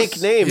 another Zeus.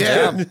 dank name.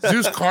 Yeah, Dude.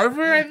 Zeus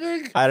Carver, I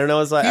think. I don't know.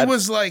 It's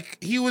like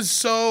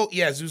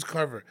Zeus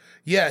Carver.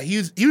 Yeah, he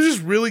was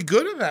just really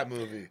good in that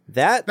movie.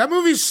 that. That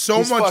movie's so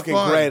He's much fucking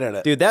fun. great at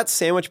it. Dude, that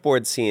sandwich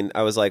board scene,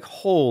 I was like,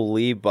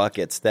 holy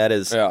buckets. That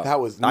is. Yeah. That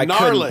was I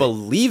gnarly. couldn't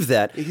believe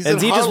that. He's and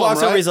in he just Harlem, walks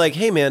over. right? He's like,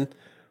 hey, man,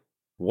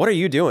 what are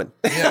you doing?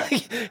 Yeah.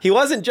 He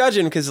wasn't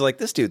judging because like,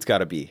 this dude's got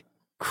to be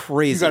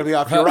crazy. You got to be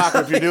off your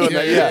rocker if you're doing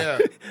that. Yeah.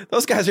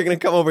 Those guys are going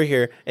to come over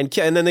here and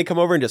then they come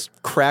over and just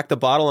crack the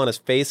bottle on his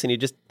face and he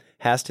just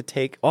has to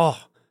take.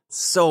 Oh,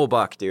 so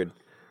buck, dude.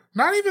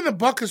 Not even the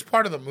buck is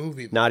part of the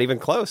movie. Not even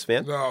close,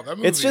 man. No, that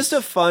It's just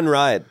a fun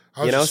ride.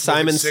 I was You know, just smoking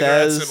Simon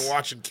cigarettes Says. and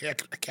watching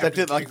That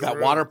did like that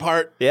water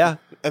part. Yeah.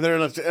 And they're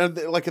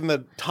like in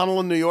the tunnel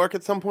in New York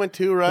at some point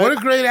too, right? What a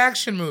great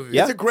action movie.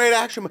 Yeah. It's a great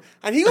action movie.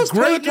 And he goes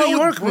great toe-to-toe New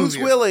York with Bruce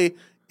movie. Willis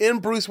in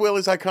Bruce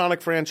Willis'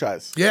 iconic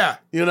franchise. Yeah.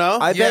 You know?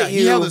 I Yeah, bet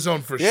he you. held his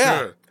own for Yeah.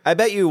 sure. I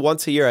bet you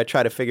once a year I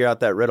try to figure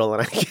out that riddle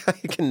and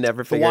I can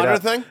never figure water it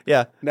out. thing?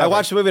 Yeah. Never. I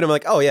watch the movie and I'm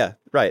like, oh yeah,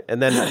 right.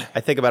 And then I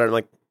think about it and I'm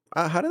like,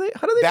 how do they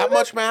That do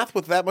much math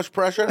with that much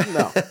pressure?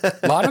 No.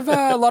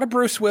 A lot of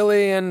Bruce Willis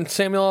and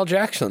Samuel L.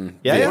 Jackson.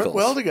 Yeah, yeah. vehicles.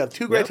 Well together.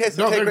 Two great tastes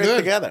No, that take they're great good.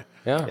 together.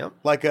 Yeah. Yep.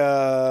 Like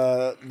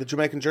the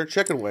Jamaican jerk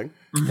chicken wing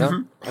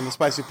Yeah. and the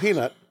spicy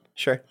peanut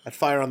Sure. at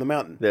Fire on the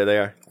Mountain. There they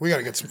are. We got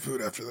to get some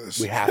food after this.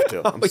 We have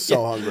to. I'm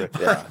so hungry.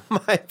 Yeah.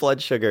 My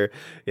blood sugar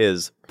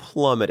is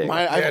plummeting.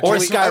 I've or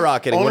only-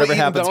 skyrocketing, I've whatever only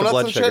happens eaten to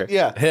blood donuts and sugar.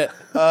 shit.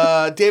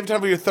 Yeah. Dave,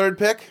 time for your third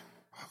pick?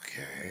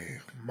 Okay.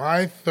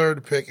 My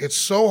third pick. It's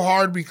so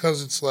hard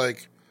because it's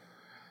like,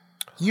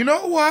 you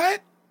know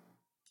what?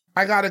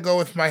 I got to go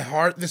with my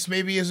heart. This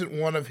maybe isn't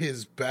one of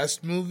his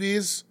best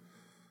movies.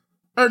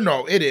 Or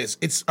no, it is.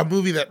 It's a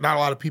movie that not a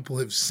lot of people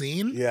have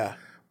seen. Yeah.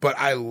 But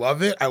I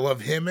love it. I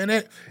love him in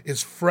it.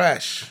 It's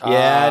Fresh.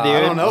 Yeah, dude. I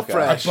don't know, Okay. I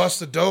Fresh. bust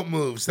the dope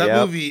moves. That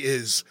Yep. movie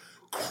is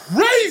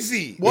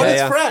crazy. What Yeah, is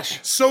yeah. Fresh?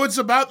 So it's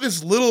about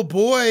this little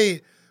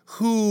boy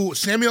who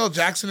Samuel L.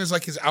 Jackson is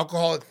like his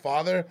alcoholic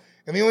father,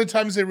 and the only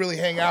times they really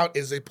hang out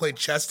is they play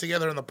chess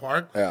together in the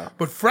park. Yeah.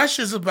 But Fresh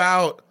is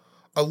about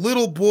a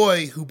little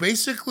boy who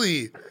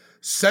basically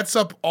sets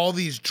up all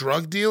these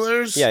drug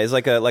dealers. Yeah, he's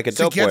like a to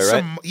dope get boy, right?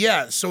 some,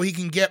 yeah, so he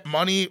can get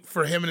money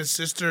for him and his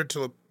sister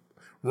to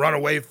run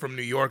away from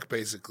New York,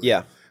 basically.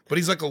 Yeah. But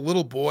he's like a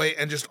little boy,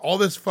 and just all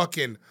this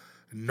fucking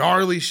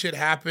gnarly shit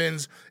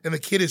happens, and the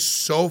kid is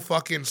so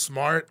fucking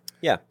smart.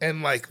 Yeah.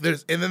 And like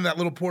and then that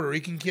little Puerto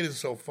Rican kid is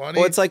so funny.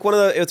 Well, it's like one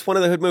of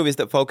the hood movies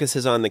that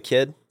focuses on the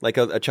kid, like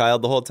a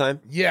child the whole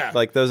time. Yeah.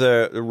 Like those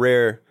are a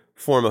rare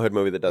form of hood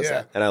movie that does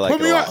that, and I like it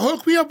a lot.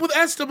 Hook me up with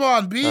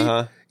Esteban, B.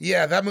 Uh-huh.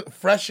 Yeah,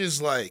 Fresh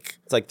is like,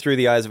 It's like through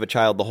the eyes of a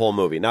child the whole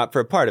movie, not for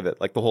a part of it,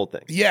 like the whole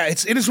thing. yeah,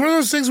 it's one of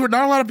those things where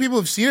not a lot of people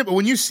have seen it, but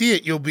when you see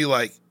it, you'll be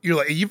like,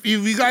 if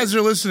you guys are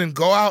listening,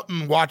 go out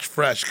and watch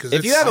Fresh because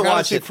If you haven't gotta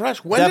watched see it,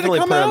 Fresh. When did it definitely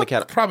come put it on out? the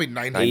catalog. probably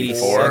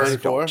 94.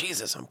 94.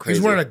 Jesus, I'm crazy.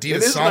 He's wearing It Adidas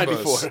is Sambas.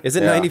 94. Is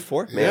it Yeah.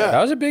 94? Man. Yeah.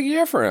 That was a big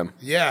year for him.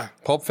 Yeah,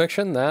 Pulp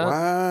Fiction, that.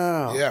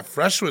 Wow. yeah.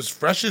 Fresh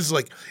is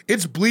like,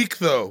 it's bleak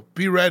though.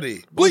 Be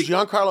ready.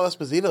 Giancarlo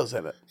Esposito's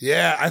in it.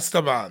 Yeah,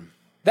 Esteban.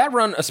 That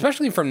run,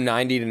 especially from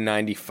 90 to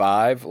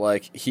 95,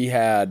 like he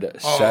had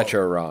such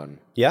a run.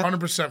 Yeah?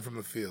 100% from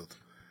the field.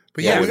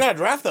 But Yeah, yeah, we gotta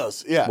draft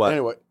those. Yeah. What?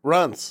 Anyway,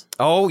 runs.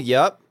 Oh,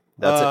 yep.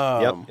 That's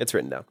it. Yep, it's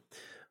written down.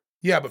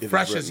 but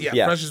Fresh is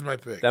Yeah. Fresh is my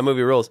pick. That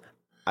movie rules.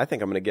 I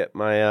think I'm going to get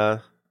my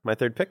my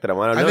third pick that I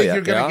want to I know think yet.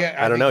 you're gonna Yeah. get.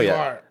 I don't think know you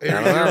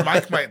yet. Are.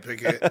 Mike might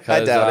pick it.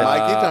 I doubt it.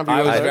 Mikey, time for I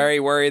your was third. very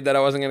worried that I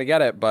wasn't going to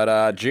get it,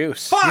 but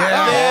Juice.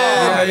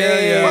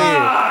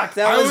 Yeah. Fuck,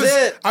 that was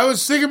it. I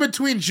was thinking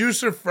between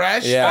Juice or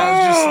Fresh. Yeah.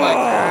 I was just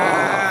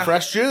like,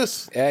 Fresh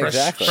Juice. Yeah, Fresh-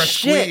 exactly. fresh-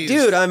 Shit, Squeeze.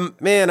 dude, I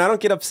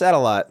don't get upset a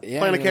lot. Yeah,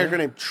 Playing a yeah. character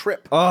named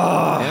Trip.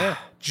 Oh, Yeah.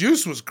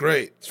 Juice was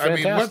great. I mean,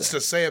 fantastic. what's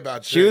to say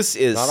about Juice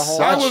is Not a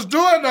whole I lot. was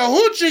doing the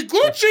hoochie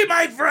coochie,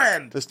 my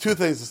friend. There's two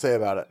things to say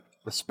about it: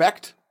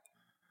 respect,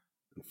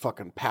 and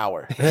fucking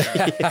power.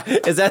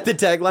 Is that the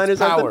tagline or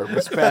something? Power,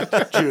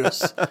 respect,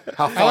 juice.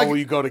 How far will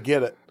you go to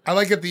get it? I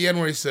like at the end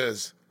where he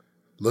says,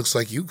 "Looks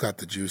like you got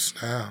the juice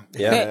now."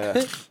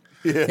 Yeah.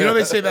 You know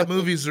they say that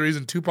movie is the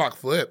reason Tupac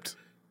flipped.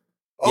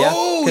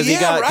 Oh, because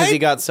yeah, he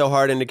got so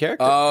hard into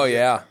character, Oh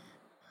yeah.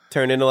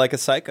 turned into like a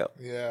psycho.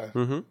 Yeah,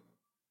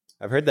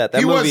 I've heard that.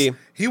 That movie.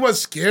 he was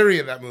scary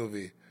in that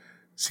movie.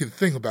 See, the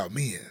thing about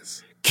me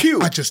is, Q,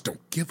 I just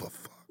don't give a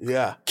fuck.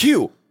 Yeah.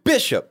 Q,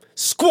 Bishop,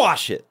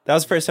 squash it. That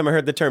was the first time I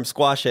heard the term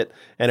squash it,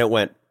 and it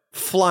went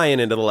flying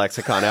into the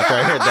lexicon after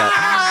I heard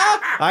that.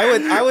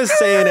 I was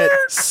saying it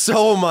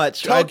so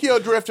much. Tokyo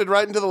drifted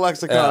right into the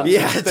lexicon.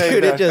 Yeah, Stayed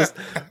dude, there. it just,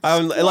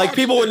 like,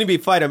 people wouldn't be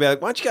fighting. I'd be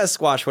like, why don't you guys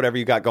squash whatever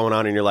you got going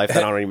on in your life that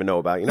I don't even know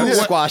about? You know,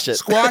 squash it.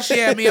 Squash,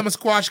 yeah, me, I'm a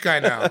squash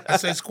guy now. I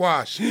say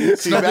squash.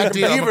 It's See, no back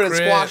big in deal. I'm a Beaver,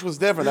 crib. squash was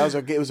different.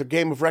 It was a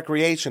game of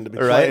recreation to be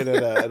Right. played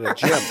at a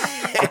gym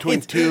between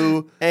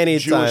two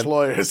Anytime. Jewish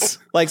lawyers.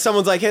 Like,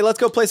 someone's like, hey, let's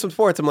go play some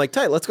sports. I'm like,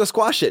 tight, let's go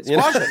squash it. You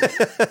know? Squash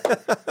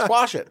it.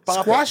 Squash it.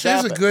 Bop Squash it,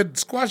 is zap a it. good.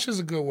 Squash is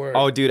a good word.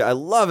 Oh, dude, I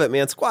love it,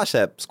 man. Squash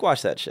that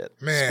shit.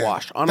 man,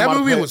 Squash. That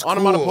movie was cool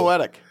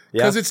onomatopoetic.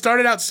 because it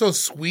started out so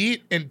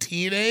sweet and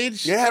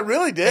teenage. Yeah, it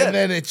really did. And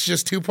then it's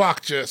just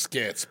Tupac just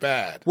gets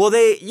bad. Well,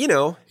 they, you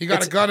know, He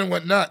got a gun and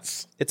went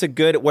nuts. it's a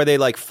good where they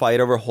like fight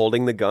over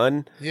holding the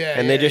gun. Yeah,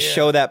 and they yeah, just yeah.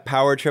 show that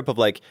power trip of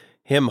like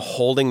him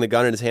holding the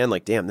gun in his hand.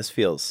 Like, damn, this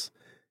feels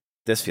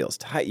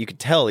tight. You could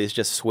tell he's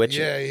just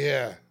switching. Yeah,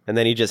 yeah. And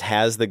then he just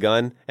has the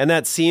gun. And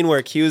that scene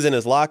where Q's in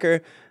his locker,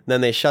 and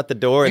then they shut the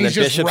door, and He's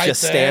then just Bishop's right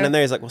just there. standing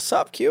there. He's like, "What's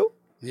up, Q?"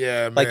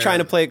 Yeah, man. Like trying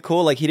to play it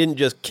cool. Like he didn't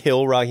just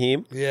kill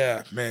Raheem.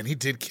 Yeah, man, he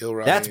did kill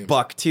Raheem. That's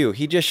Buck too.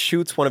 He just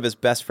shoots one of his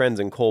best friends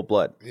in cold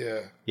blood.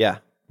 Yeah. Yeah,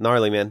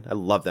 gnarly, man. I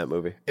love that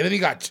movie. And then he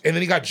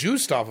got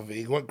juiced off of it.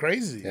 He went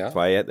crazy. Yeah. That's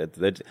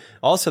why.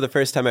 Also, the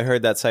first time I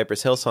heard that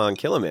Cypress Hill song,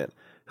 "Kill a Man."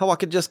 How I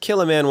could just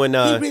kill a man when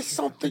There is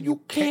something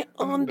you can't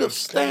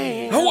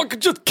understand. I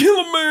could just kill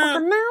a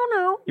man.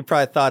 You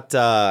probably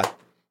thought,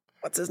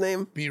 what's his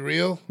name? Be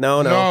real?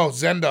 No. No,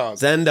 Zendog.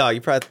 Zendog.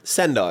 You probably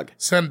Sendog.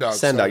 Sendog.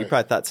 Sendog. You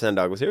probably thought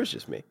Sendog was here. It was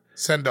just me.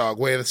 Sendog,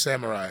 Way of the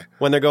Samurai.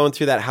 When they're going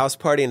through that house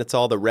party and it's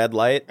all the red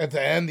light. At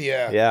the end,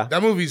 yeah. Yeah.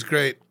 That movie's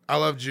great. I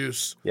love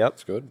Juice. Yep.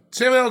 It's good.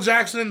 Samuel L.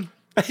 Jackson,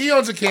 he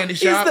owns a candy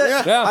shop.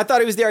 Yeah. I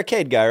thought he was the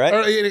arcade guy, right?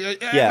 I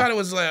thought it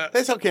was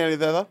They sell candy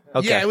there, though.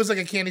 Okay. yeah, it was like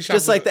a candy shop.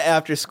 Just like the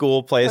after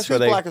school place That's where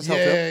they. black as hell,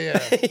 too.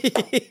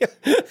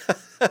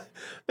 Yeah.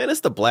 Man,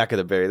 it's the blacker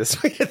the berry, the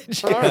sweeter the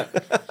juice. All right.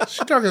 She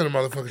talking to the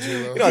motherfucker too,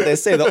 You know what they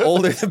say? The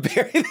older the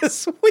berry, the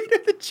sweeter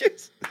the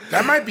juice.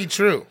 That might be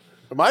true.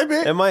 It might be.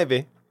 It might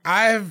be.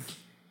 You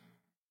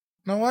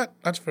know what?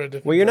 That's for a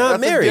different. Well, you're not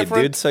That's a married,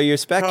 different- dude, so you're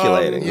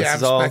speculating. Yeah,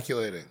 This I'm is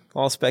speculating.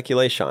 all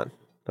speculation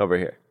over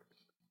here.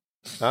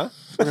 Huh?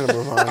 We're going to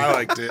move on. I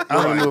liked it.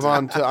 We're going to move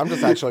on to. I'm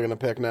just actually going to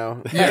pick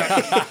now.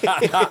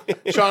 Yeah,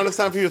 Sean, it's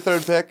time for your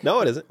third pick.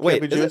 No, it isn't. Wait,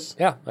 Can't be is it? juice.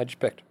 Yeah, I just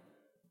picked.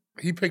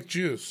 he picked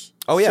Juice.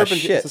 Oh, yeah, Serpentine-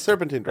 shit. It's a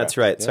serpentine draft. That's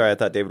right. Sorry, I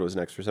thought David was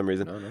next for some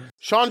reason.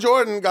 Sean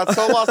Jordan got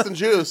so lost in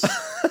juice.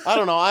 I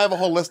don't know. I have a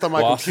whole list on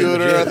my Lost in the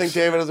computer. I juice. think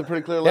David has a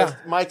pretty clear list.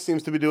 Yeah. Mike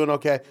seems to be doing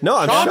okay. No,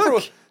 I'm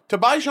Sean, shook. to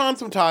buy Sean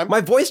some time.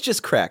 My voice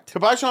just cracked. To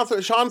buy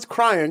Sean's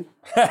crying.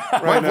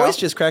 My voice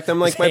just cracked. I'm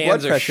like, His my blood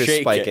hands are pressure's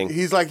shaking. spiking.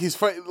 He's like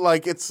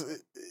like it's.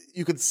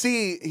 You could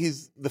see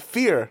the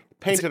fear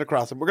painted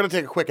across him. We're going to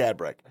take a quick ad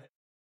break.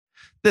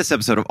 This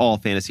episode of All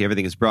Fantasy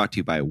Everything is brought to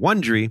you by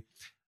Wondery.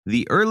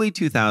 The early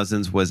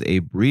 2000s was a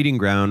breeding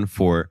ground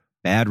for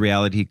bad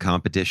reality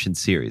competition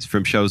series,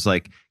 from shows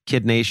like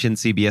Kid Nation,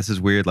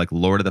 CBS's weird like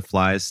Lord of the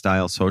Flies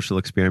style social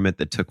experiment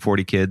that took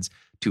 40 kids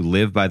to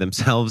live by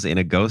themselves in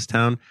a ghost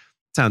town.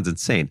 Sounds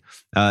insane.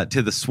 To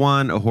The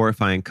Swan, a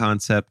horrifying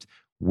concept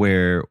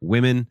where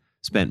women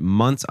spent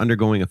months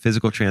undergoing a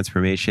physical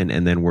transformation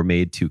and then were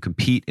made to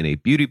compete in a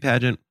beauty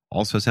pageant.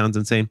 Also sounds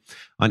insane.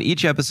 On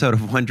each episode of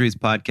Wondery's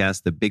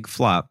podcast, The Big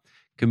Flop,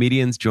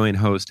 comedians join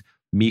host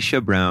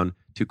Misha Brown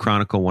to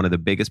chronicle one of the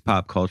biggest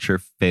pop culture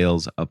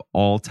fails of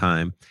all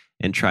time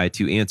and try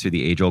to answer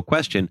the age-old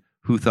question,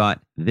 who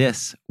thought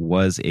this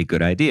was a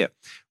good idea?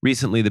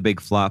 Recently, The Big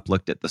Flop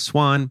looked at The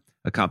Swan,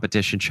 a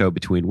competition show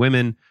between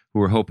women who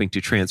were hoping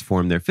to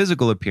transform their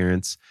physical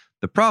appearance.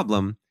 The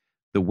problem: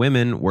 the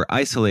women were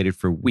isolated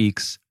for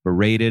weeks,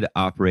 berated,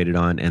 operated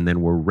on, and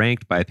then were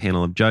ranked by a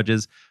panel of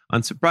judges.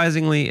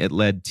 Unsurprisingly, it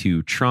led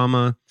to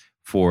trauma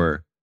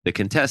for the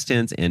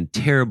contestants and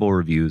terrible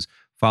reviews.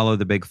 Follow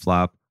The Big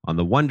Flop on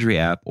the Wondery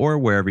app or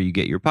wherever you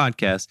get your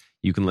podcasts.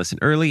 You can listen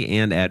early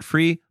and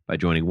ad-free by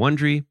joining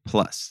Wondery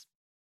Plus.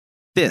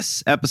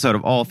 This episode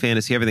of All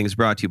Fantasy Everything is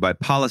brought to you by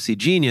Policy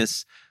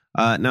Genius.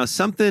 Now,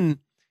 something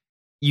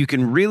you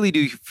can really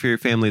do for your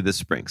family this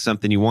spring,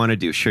 something you want to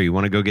do. Sure, you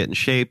want to go get in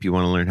shape. You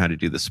want to learn how to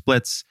do the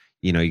splits.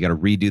 You know, you got to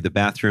redo the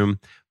bathroom.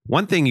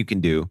 One thing you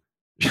can do,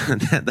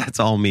 that's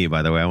all me,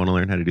 by the way. I want to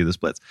learn how to do the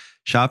splits.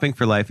 Shopping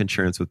for life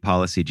insurance with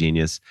Policy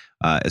Genius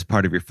as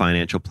part of your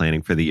financial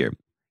planning for the year.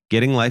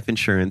 Getting life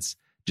insurance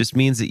just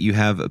means that you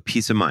have a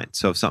peace of mind.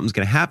 So if something's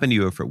going to happen to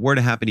you, if it were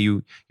to happen to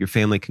you, your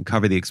family can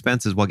cover the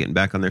expenses while getting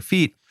back on their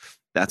feet.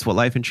 That's what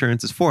life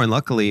insurance is for. And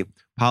luckily,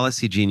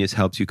 Policy Genius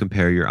helps you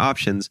compare your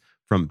options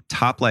from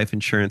top life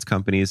insurance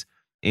companies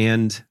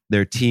and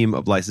their team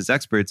of licensed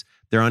experts.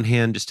 They're on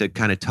hand just to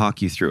kind of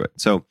talk you through it.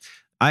 So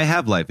I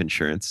have life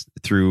insurance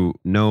through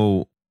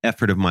no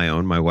effort of my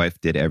own. My wife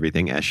did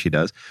everything, as she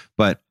does,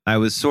 but I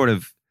was sort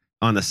of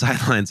on the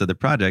sidelines of the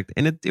project,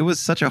 and it was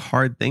such a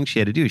hard thing she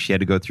had to do. She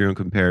had to go through and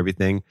compare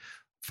everything,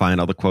 find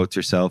all the quotes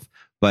herself,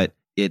 but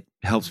it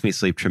helps me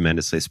sleep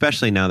tremendously,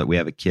 especially now that we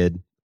have a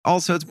kid.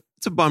 Also, it's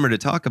a bummer to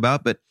talk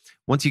about, but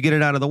once you get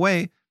it out of the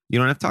way, you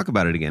don't have to talk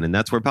about it again. And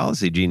that's where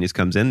Policy Genius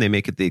comes in. They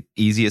make it the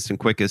easiest and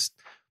quickest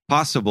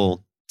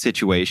possible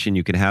situation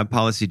you can have.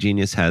 Policy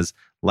Genius has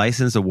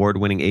licensed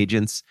award-winning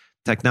agents,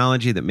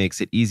 technology that makes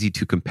it easy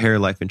to compare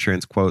life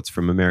insurance quotes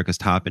from America's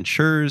top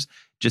insurers.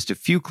 Just a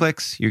few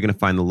clicks, you're going to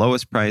find the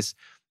lowest price.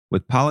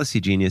 With Policy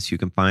Genius, you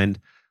can find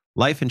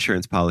life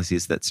insurance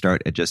policies that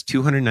start at just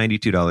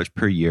 $292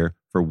 per year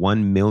for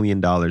 $1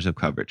 million of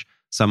coverage.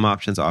 Some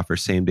options offer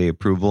same-day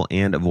approval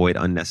and avoid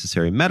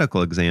unnecessary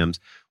medical exams,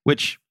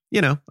 which,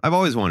 I've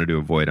always wanted to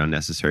avoid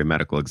unnecessary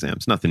medical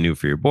exams. Nothing new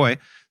for your boy.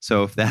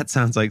 So if that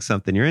sounds like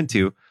something you're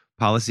into,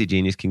 Policy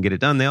Genius can get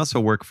it done. They also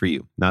work for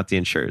you, not the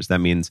insurers.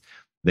 That means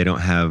they don't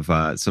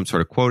have some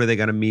sort of quota they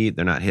got to meet.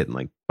 They're not hitting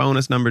like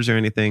bonus numbers or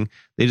anything.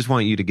 They just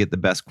want you to get the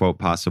best quote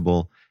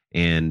possible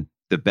and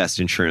the best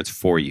insurance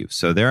for you.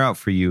 So they're out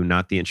for you,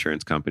 not the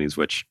insurance companies,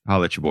 which I'll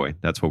let your boy.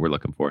 That's what we're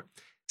looking for.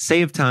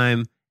 Save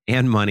time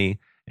and money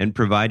and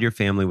provide your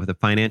family with a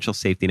financial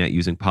safety net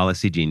using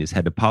Policy Genius.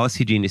 Head to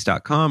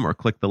policygenius.com or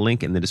click the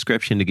link in the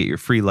description to get your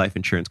free life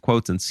insurance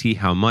quotes and see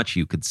how much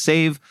you could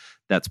save.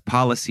 That's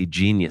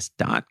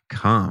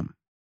policygenius.com.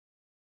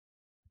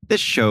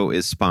 This show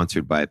is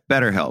sponsored by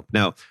BetterHelp.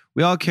 Now,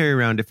 we all carry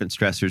around different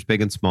stressors,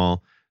 big and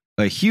small.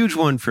 A huge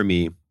one for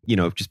me,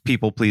 just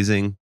people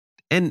pleasing.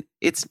 And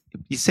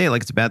you say it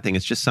like it's a bad thing.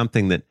 It's just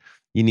something that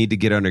you need to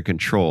get under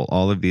control.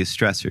 All of these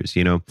stressors,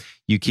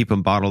 you keep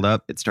them bottled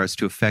up. It starts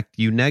to affect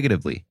you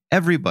negatively.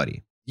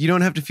 Everybody. You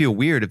don't have to feel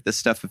weird if this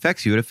stuff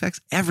affects you. It affects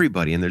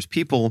everybody. And there's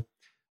people,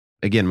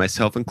 again,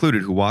 myself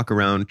included, who walk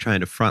around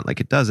trying to front like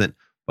it doesn't,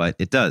 but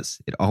it does.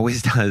 It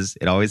always does.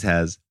 It always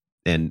has.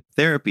 And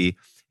therapy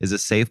is a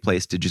safe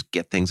place to just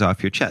get things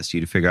off your chest.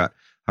 You to figure out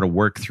how to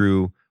work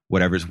through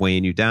whatever's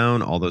weighing you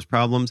down, all those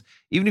problems.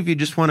 Even if you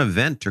just want to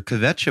vent or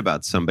kvetch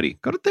about somebody,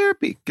 go to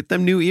therapy. Get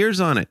them new ears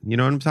on it. You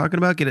know what I'm talking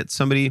about? Get it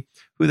somebody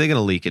who they're going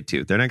to leak it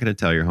to. They're not going to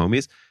tell your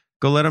homies.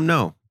 Go let them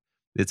know.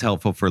 It's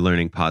helpful for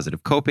learning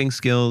positive coping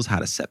skills, how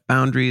to set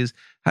boundaries,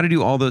 how to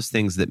do all those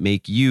things that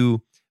make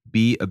you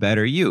be a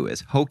better you.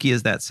 As hokey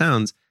as that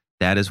sounds,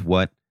 that is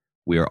what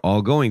we are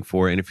all going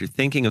for. And if you're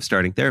thinking of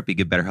starting therapy,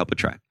 give BetterHelp a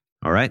try.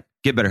 All right?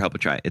 Give BetterHelp a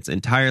try. It's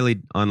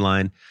entirely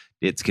online.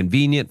 It's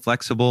convenient,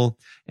 flexible,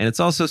 and it's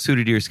also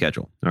suited to your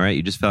schedule. All right.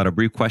 You just fill out a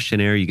brief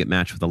questionnaire. You get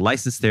matched with a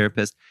licensed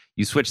therapist.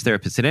 You switch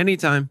therapists at any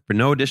time for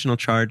no additional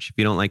charge. If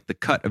you don't like the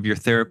cut of your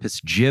therapist's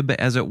jib,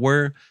 as it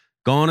were,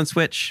 go on and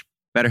switch.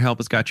 BetterHelp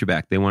has got your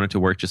back. They want it to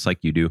work just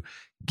like you do.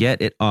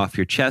 Get it off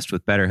your chest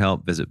with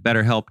BetterHelp. Visit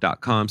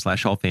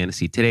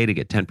BetterHelp.com/allfantasy today to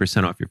get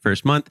 10% off your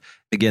first month.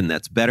 Again,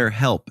 that's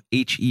BetterHelp,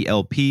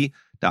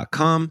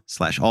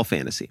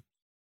 HELP.com/allfantasy.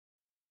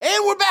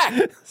 And we're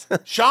back.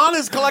 Sean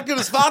has collected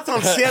his thoughts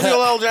on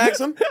Samuel L.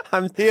 Jackson.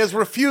 He has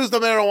refused the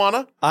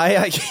marijuana.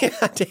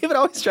 David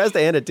always tries to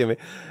hand it to me.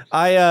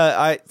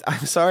 I'm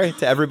sorry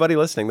to everybody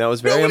listening. That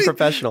was very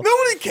unprofessional.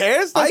 Nobody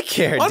cares. I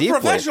care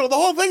unprofessional. deeply. The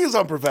whole thing is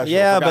unprofessional.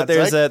 Yeah, but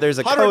there's a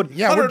code.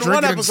 Yeah, we're 101 drinking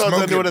and episodes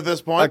into smoking. it at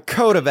this point. A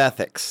code of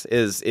ethics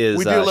is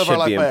We do live our should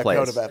life be by in a place.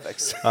 code of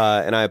ethics.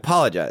 And I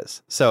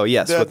apologize. So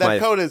yes, That with my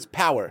code is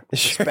power,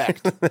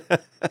 respect.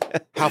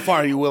 How far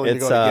are you willing to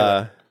go it's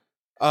to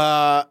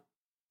get it?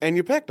 And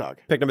your pick, dog.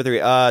 pick number 3.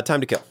 Time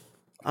to Kill.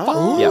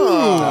 Oh. Yeah,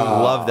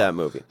 love that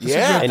movie.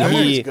 Yeah, And that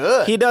movie's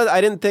good. he does.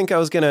 I didn't think I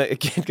was gonna,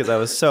 again, because I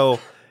was so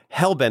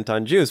hell bent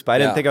on Juice, but I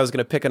didn't think I was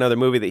gonna pick another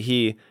movie that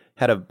he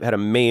had a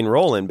main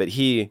role in. But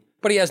he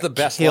has the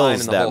best kills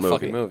line in the that whole movie.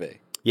 fucking movie.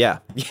 yeah,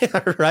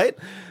 right.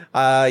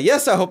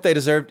 Yes, I hope they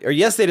deserved, or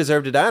yes, they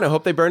deserve to die, and I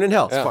hope they burn in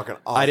hell. fucking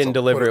awesome. I didn't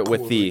deliver What a it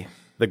with cool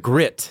the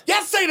grit.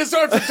 Yes, they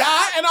deserve to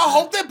die, and I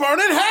hope they burn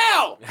in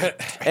hell.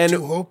 And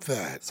to hope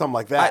that. Something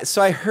like that. so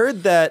I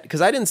heard that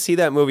because I didn't see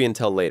that movie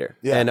until later,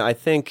 Yeah. and I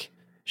think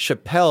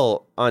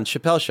Chappelle on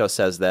Chappelle's show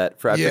says that. I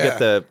forget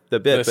the bit, The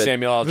but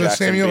Samuel L. The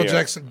Jackson. Samuel L. beer.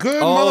 Jackson.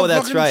 Good Oh,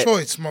 that's motherfucking right.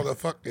 choice,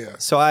 motherfucker. Yeah.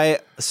 so I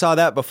saw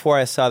that before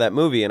I saw that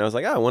movie, and I was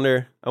like, oh, I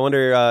wonder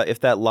if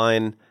that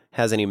line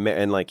has any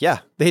merit. And like, yeah,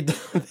 they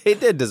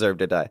did deserve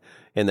to die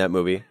in that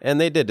movie, and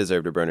they did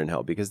deserve to burn in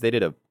hell because they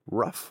did a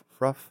rough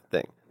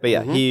thing. But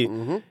yeah,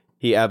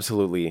 he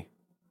absolutely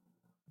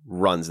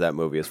runs that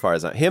movie as far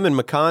as him and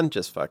McCann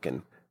just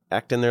fucking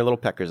acting their little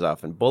peckers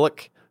off, and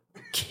Bullock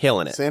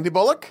killing it. Sandy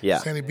Bullock? Yeah.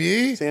 Sandy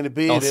B. Sandy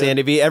B. Oh, dude.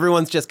 Sandy B.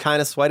 Everyone's just kind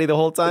of sweaty the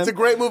whole time. It's a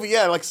great movie.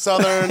 Yeah, like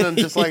Southern and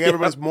just like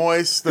everybody's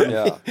moist. And,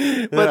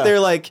 But they're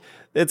like,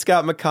 it's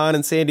got McCann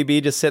and Sandy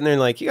B just sitting there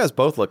and like, you guys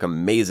both look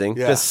amazing.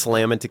 Yeah. Just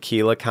slamming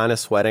tequila, kind of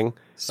sweating.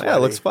 Yeah, it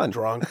looks fun.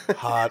 Drunk,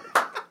 hot,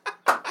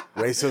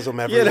 racism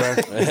everywhere.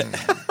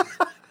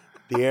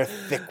 The air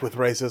thick with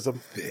racism.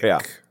 Yeah.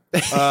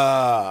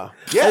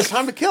 Yeah,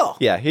 Time to Kill.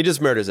 Yeah, he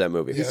just murders that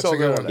movie. He's That's so a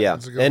good good. one. Yeah,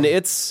 That's a good and one.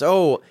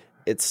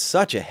 it's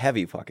such a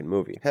heavy fucking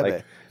movie. Heavy.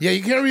 Like, Yeah,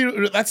 you can't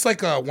read. That's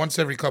like once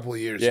every couple of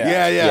years.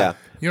 Yeah. Yeah.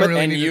 You don't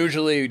really And need to-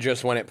 usually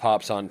just when it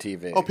pops on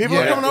TV. Oh, people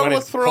Yeah. are coming over. When it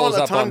Let's throw on pulls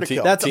a up Time on to T-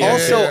 Kill. that's Yeah.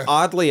 also Yeah.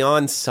 oddly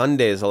on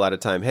Sundays a lot of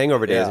time,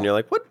 hangover days, Yeah. and you're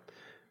like, what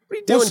are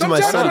you Well, doing to my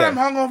sometimes when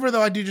Sunday? I'm hungover,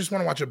 though, I do just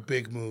want to watch a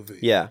big movie.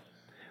 Yeah.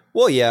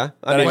 Well, yeah.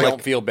 I Then mean, I like,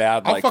 don't feel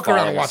bad I'll like fuck around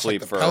falling and watch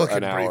asleep like the for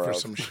Pelican an Brief hour or of-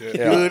 some shit.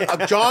 Yeah. Dude,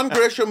 a John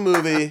Grisham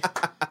movie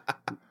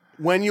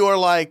when you're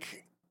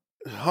like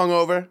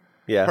hungover,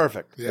 yeah.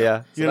 perfect.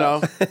 Yeah. You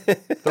know,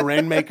 The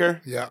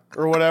Rainmaker Yeah.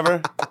 or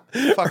whatever.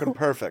 Fucking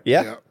perfect.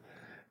 Yeah. Yeah.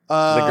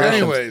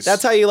 Anyways,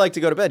 That's how you like to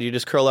go to bed. You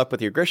just curl up with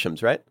your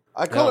Grishams, right?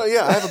 I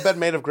have a bed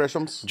made of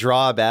Grisham's.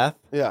 Draw a bath.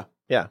 Yeah,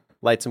 Yeah.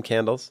 Light some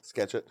candles.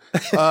 sketch it.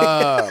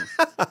 Time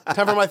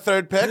for my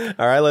third pick.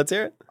 All right, let's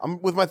hear it.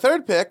 With my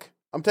third pick,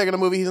 I'm taking a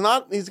movie. He's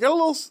got a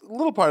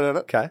little part in it.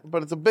 Okay.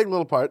 But it's a big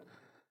little part.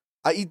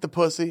 I eat the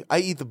pussy. I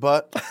eat the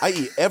butt. I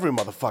eat every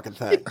motherfucking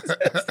thing.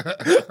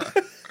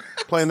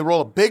 Playing the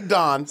role of Big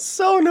Don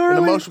So in a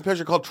gnarly. motion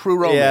picture called True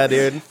Romance. Yeah,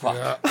 dude.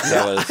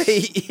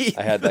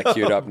 I had that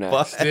queued up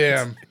next.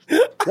 damn.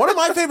 One of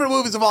my favorite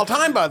movies of all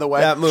time, by the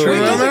way. That movie. He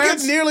doesn't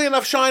Romance? get nearly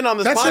enough shine on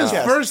this That's his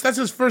podcast. first. That's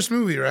his first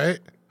movie, right?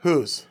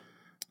 Whose?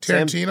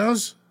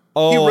 Tarantino's.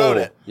 Oh, He wrote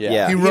it.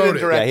 Yeah. He He wrote didn't it.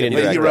 direct Yeah, he it,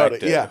 didn't but he direct wrote it.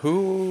 Directed. Yeah.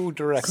 Who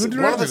directed? Who it?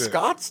 One of the directed it?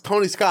 Scots?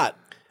 Tony Scott.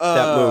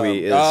 That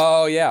movie is.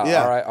 Oh yeah.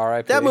 Yeah. All right. All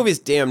right. that movie's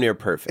damn near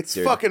perfect. It's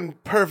dude. fucking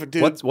perfect,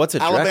 dude. What's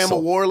a Alabama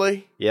Drexel?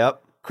 Worley.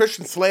 Yep.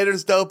 Christian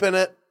Slater's dope in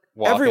it.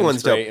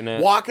 Everyone's great dope. in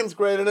it. Walken's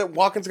great in it.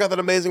 Walken's got that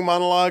amazing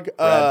monologue.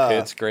 Brad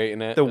Pitt's great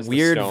in it. The as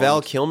weird Stones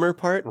Val Kilmer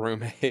part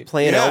roommate.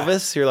 playing Yeah.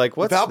 Elvis. You're like,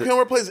 what's Val the-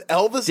 Kilmer plays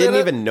Elvis Didn't in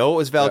it. even know it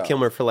was Val Yeah.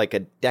 Kilmer for like a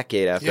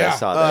decade after I Yeah.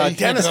 saw that. You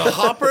Dennis can tell.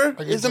 Hopper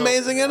I can is tell.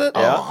 amazing in it.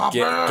 Yeah.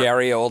 Hopper.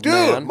 Gary Dude,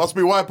 Oldman. must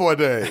be White Boy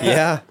Day.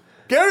 Yeah.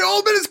 Gary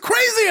Oldman is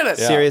crazy in it.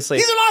 Seriously.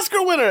 He's an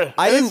Oscar winner.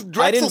 I And it's didn't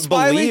Drexel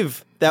Smiley.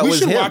 believe that we was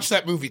should him. watch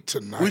that movie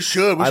tonight. We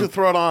should. We should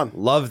throw it on.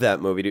 Love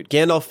that movie, dude.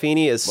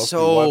 Gandolfini is Must be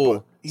White Boy.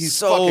 so He's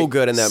so fucking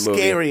good in that movie.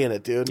 Scary in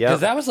it, dude. Yeah.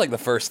 Because that was like the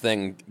first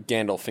thing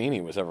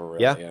Gandolfini was ever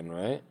really Yeah. in,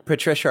 right?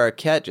 Patricia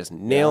Arquette just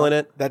nailing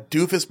it. That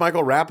doofus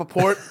Michael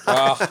Rappaport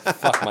Oh,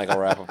 fuck Michael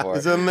Rappaport.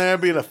 is in there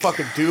being a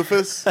fucking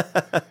doofus.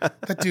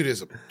 That dude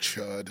is a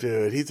chud.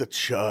 Dude, he's a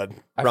chud.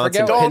 I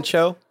Bronson forget what-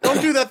 Pinchot. Don't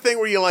do that thing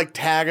where you like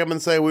tag him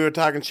and say we were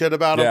talking shit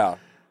about him. Yeah.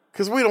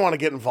 Because we don't want to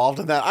get involved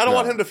in that. I don't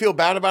want him to feel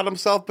bad about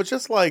himself, but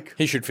just like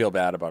He should feel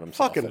bad about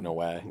himself fucking in a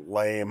way.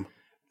 lame.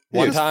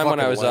 One Just time when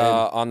I fucking was lame.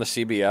 on the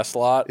CBS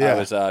lot, Yeah. I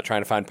was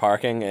trying to find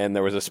parking, and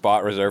there was a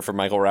spot reserved for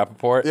Michael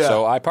Rappaport, Yeah.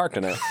 so I parked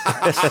in it.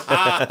 I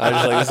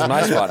was like, this is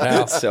my spot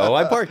now. So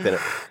I parked in it.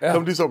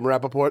 Come do something,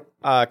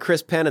 Rappaport.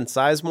 Chris Penn and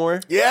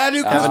Sizemore. Yeah,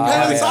 dude, Chris Having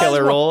Penn and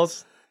killer Sizemore.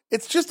 roles.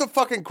 It's just a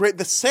fucking great.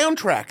 The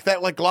soundtrack,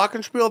 that like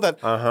glockenspiel, that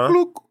Uh-huh.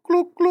 gluk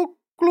gluk gluk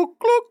gluk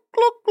gluk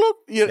gluk gluk.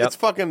 Yeah, Yep. it's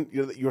fucking.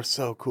 You're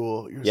so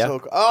cool. You're Yeah. so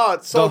cool. Oh,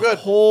 it's so the good.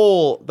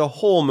 The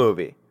whole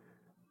movie.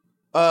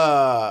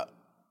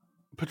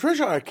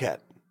 Patricia Arquette.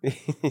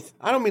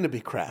 I don't mean to be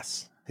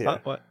crass here,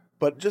 What?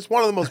 but just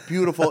one of the most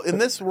beautiful in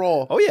this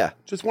role. Oh yeah.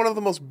 Just one of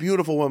the most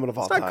beautiful women of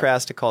all It's not time.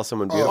 crass to call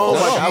someone beautiful. Oh my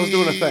No, god, I was he-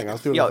 doing a thing. I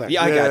was doing Yo, a thing.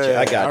 yeah, I got you.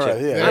 I got all you.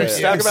 right, yeah, Yeah, yeah, yeah,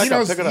 yeah. Pick it back he up,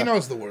 knows. pick it He up.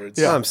 knows the words.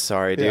 Yeah. I'm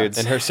sorry, Yeah. dudes.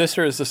 And her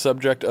sister is the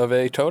subject of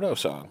a Toto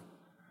song.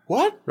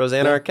 What?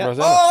 Rosanna Arquette.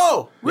 Rosanna.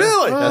 Oh,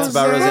 really? That's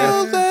about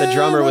Rosanna. The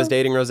drummer was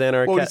dating Rosanna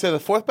What would you Arquette. say? The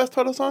fourth best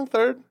Toto song?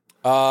 Third?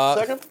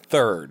 Second?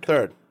 Third.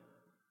 Third.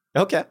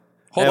 Okay.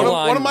 Hold One the of,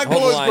 line- one of Mike hold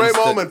the Mulloy's lines great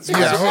that- moments.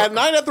 Yeah. At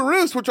Night at the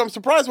Roost, which I'm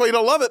surprised why you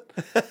don't love it.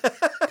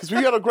 Because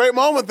we had a great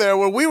moment there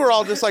where we were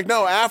all just like,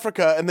 no,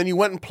 Africa. And then you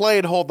went and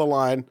played Hold the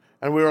Line.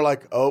 And we were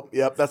like, oh,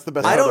 yep, that's the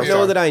best I Toto don't song.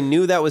 know that I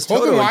knew that was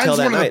Hold the Toto Line's until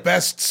that one of the night.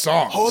 best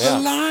songs. Hold Yeah.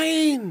 the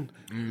line.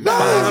 No.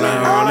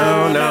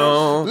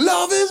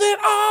 Love isn't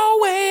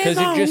always Because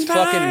on it just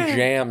time. fucking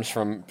jams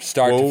from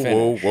start to Whoa,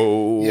 finish.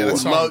 whoa. Yeah, that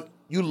song.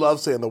 You love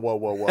saying the whoa,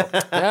 whoa, whoa.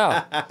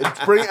 Yeah.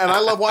 And I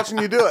love watching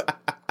you do it.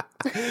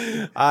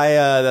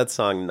 That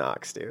song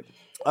knocks, dude.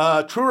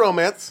 True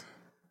Romance.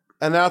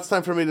 And now it's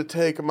time for me to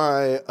take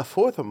my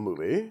fourth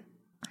movie.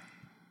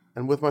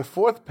 And with my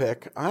fourth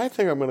pick, I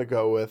think I'm going to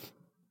go with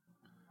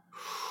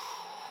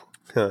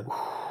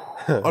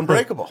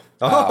Unbreakable.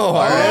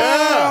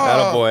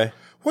 Attaboy.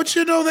 What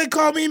you know they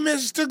call me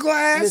Mr.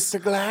 Glass?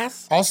 Mr.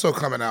 Glass. Also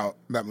coming out,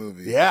 that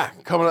movie. Yeah,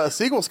 coming out. A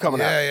sequel's coming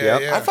Yeah, out. yeah,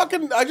 Yep.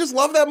 yeah. I just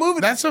love that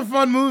movie. That's a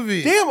fun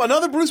movie. Damn,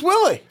 another Bruce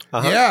Willis.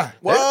 Yeah.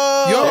 Whoa.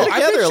 Yo, They're I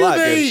together bet a you lot,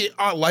 they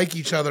like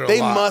each other a They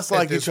lot. must at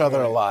like this each other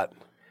a point. lot.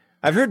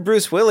 I've heard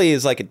Bruce Willis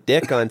is like a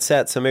dick on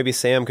set, so maybe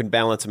Sam could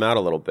balance him out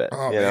a little bit.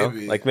 Oh, you know?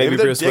 maybe. Like maybe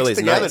they're Bruce dicks Willis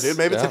together, nice. dude.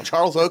 Maybe it's Yeah. like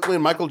Charles Oakley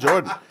and Michael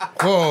Jordan.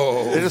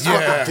 Whoa. They're just yeah.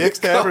 fucking dicks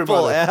to Couple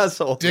everybody.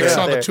 assholes. Dicks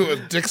right on there.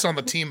 the dicks on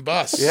the team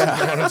bus. Yeah.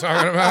 You know what I'm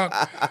talking about?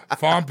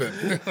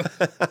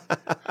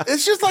 Fomping.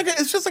 It's just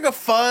like a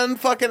fun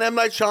fucking M.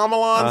 Night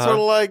Shyamalan sort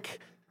of like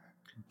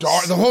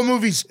dark. The whole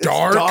movie's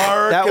dark.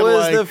 That and was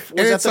like, the. Was And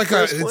that it's the like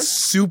first it's one?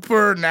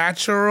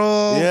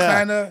 supernatural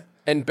kind of.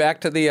 And back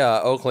to the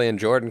Oakley and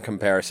Jordan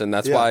comparison.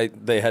 That's why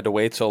they had to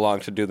wait so long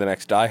to do the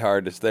next Die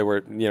Hard. Is they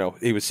were,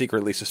 he was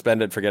secretly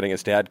suspended for getting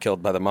his dad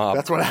killed by the mob.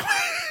 That's what happened.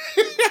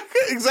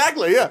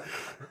 Exactly, yeah.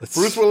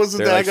 Bruce Willis's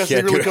dad got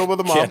secretly killed by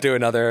the mob. Can't do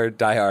another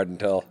Die Hard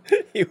until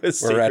He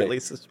was We're ready. secretly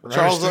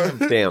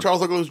suspended. Damn.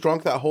 Charles Oakley was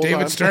drunk that whole time.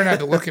 David Stern had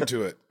to look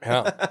into it.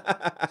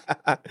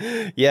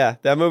 Yeah,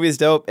 that movie's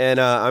dope, and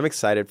I'm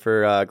excited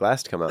for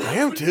Glass to come out. I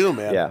am too,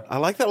 man. Yeah. I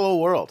like that little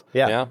world.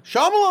 Yeah,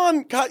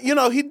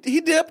 Shyamalan, he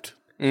dipped.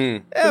 yeah,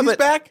 He's but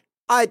back.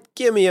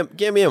 give me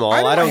him all.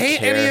 I don't care.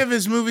 hate any of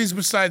his movies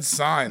besides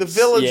Signs. The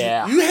Village.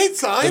 Yeah. You hate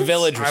Signs? The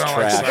Village was I don't like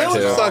trash Signs. The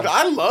Village too. sucked.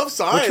 I love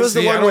Signs. Which was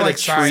the See, I one don't where like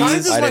the Signs. trees?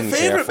 Signs is I my didn't care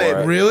favorite, for baby.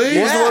 it. Really?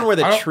 What was the one where I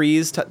the don't-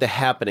 trees, the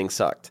happening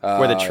sucked?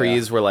 Where the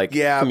trees were like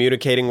Yeah.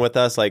 communicating with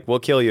us, like, we'll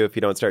kill you if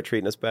you don't start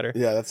treating us better.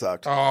 Yeah, that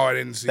sucked. Oh, I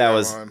didn't see That that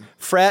was one.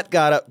 Frat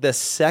got up the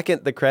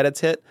second the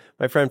credits hit.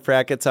 My friend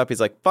Frat gets up. He's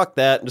like, "Fuck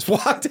that!" and just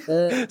walked.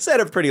 Said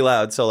it pretty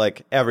loud, so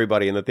like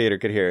everybody in the theater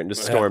could hear it, and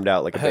just stormed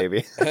out like a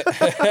baby.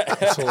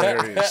 That's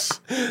hilarious.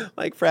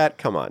 Like Frat,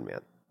 come on, man.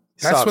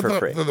 That's Saw it what for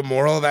free. the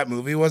moral of that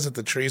movie was, that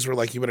the trees were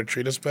like, you better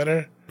treat us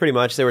better. Pretty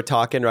much, they were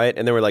talking right,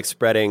 and they were like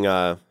spreading.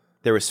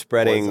 They were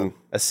spreading Poison.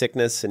 a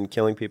sickness and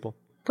killing people.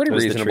 Pretty It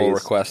was the reasonable trees.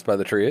 request by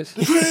the trees.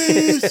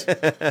 Please.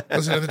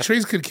 Listen, if the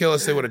trees could kill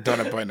us, they would have done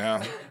it by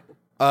now.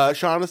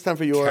 Sean, it's time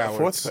for your Cowards.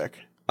 fourth pick.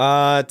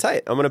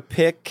 Tight. I'm gonna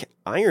pick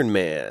Iron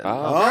Man.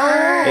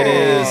 It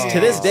is to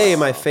this day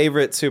my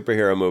favorite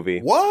superhero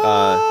movie. What?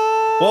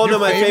 Well, no,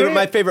 Your favorite?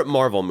 my favorite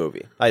Marvel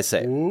movie. I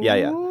say,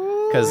 yeah,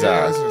 because Yeah,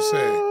 I was gonna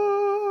say.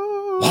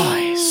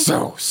 Why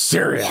so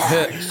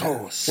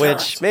serious?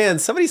 which man,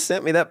 somebody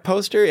sent me that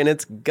poster and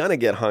it's gonna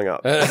get hung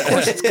up. Of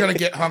course, it's gonna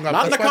get hung up.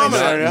 Not in the That's why they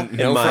comment said-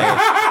 area. In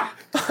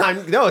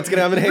my, no, it's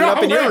gonna. I'm gonna hang it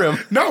up in your room.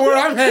 Not where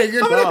I'm hanging.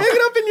 I'm gonna hang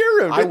it up in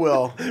your room. I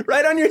will.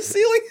 right on your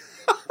ceiling.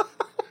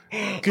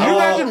 Can you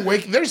imagine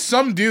waking? There's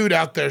some dude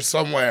out there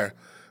somewhere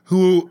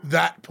who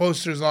that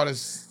poster's on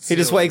his. He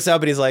just wakes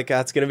up and he's like,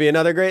 "It's gonna be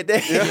another great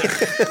day.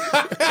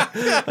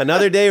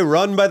 Another day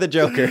run by the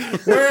Joker."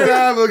 Where'd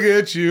I look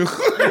at you?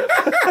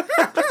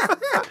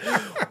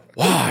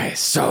 Why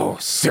so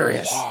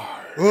serious?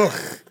 Ugh.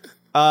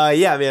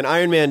 Yeah, man,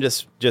 Iron Man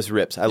just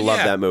rips. I love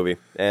Yeah. that movie,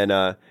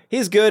 and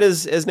he's good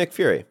as Nick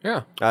Fury.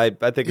 Yeah. I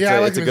think it's Yeah, I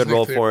like it's a him good as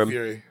role Nick for him.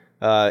 Fury.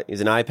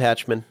 He's an eye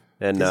patchman,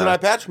 and He's an eye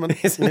patchman.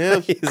 He's He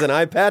is. he's an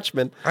eye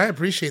patchman. I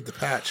appreciate the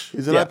patch.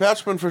 He's an eye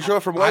patchman for sure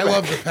from way I back.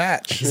 love the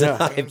patch. He's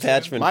an eye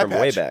patchman My from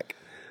way patch. back.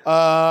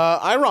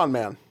 Iron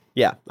Man.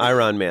 Yeah,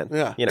 Iron Man.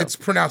 Yeah. you know, It's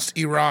pronounced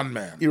Iran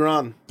Man.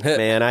 Iran.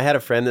 man, I had a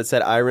friend that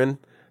said Iron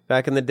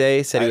back in the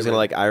day. Said he was gonna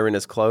like iron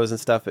his clothes and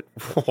stuff. It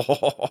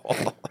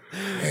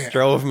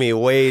drove me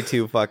way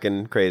too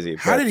fucking crazy.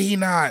 How but did he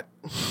not?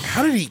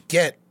 How did he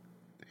get?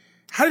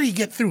 How did he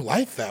get through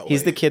life that way?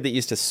 He's the kid that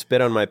used to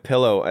spit on my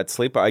pillow at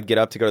sleep. I'd get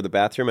up to go to the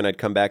bathroom and I'd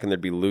come back and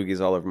there'd be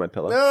loogies all over my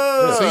pillow.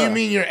 So you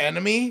mean your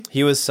enemy?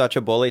 He was such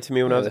a bully to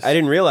me when I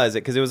didn't realize it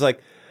because it was like,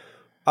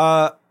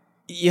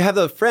 you have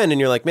a friend and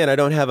you're like, man, I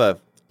don't have a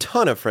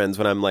ton of friends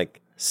when I'm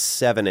like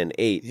 7 and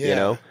 8, you Yeah.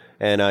 know?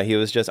 And he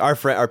was just, our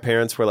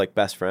parents were like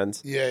best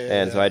friends. Yeah,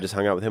 And so I just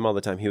hung out with him all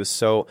the time. He was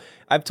so,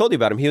 I've told you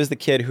about him. He was the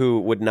kid who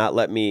would not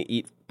let me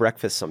eat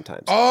breakfast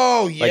sometimes.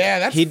 Oh Like, yeah,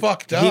 that's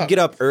fucked up. He'd get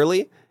up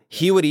early.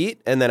 He would eat,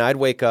 and then I'd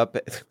wake up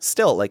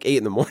still like 8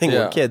 in the morning.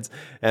 Yeah. We're kids,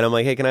 and I'm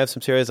like, "Hey, can I have some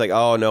cereal?" He's like,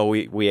 "Oh no,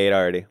 we ate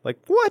already." Like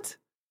what?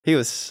 He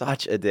was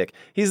such a dick.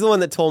 He's the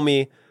one that told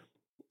me.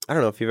 I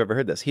don't know if you've ever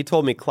heard this. He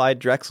told me Clyde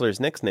Drexler's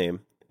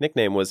nickname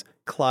was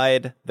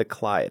Clyde the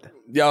Clyde.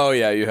 Oh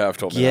yeah, you have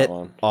told me Get that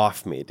one.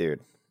 off me, dude.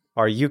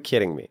 Are you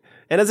kidding me?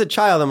 And as a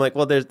child, I'm like,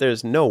 well,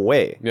 there's no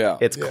way. Yeah.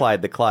 It's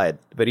Clyde the Clyde.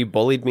 But he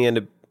bullied me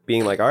into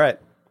being like, all right,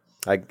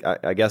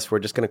 I guess we're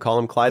just going to call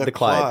him Clyde the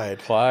Clyde.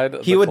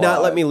 Clyde. He would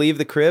not let me leave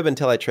the crib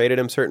until I traded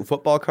him certain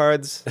football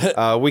cards.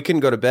 We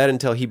couldn't go to bed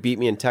until he beat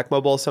me in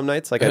Tecmo Bowl some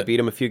nights. Like I beat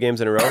him a few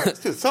games in a row. This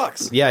dude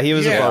sucks. Yeah, he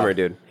was a Yeah. bummer,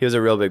 dude. He was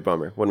a real big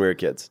bummer when we were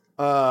kids.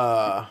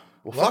 Well,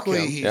 fuck Luckily,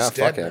 him. he's Yeah, dead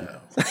fuck him. now.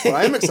 What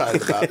I am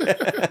excited about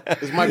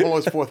is Mike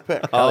Mulloy's fourth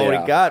pick. Oh,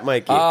 yeah. we got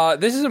Mikey.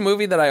 This is a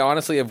movie that I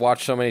honestly have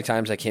watched so many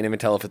times I can't even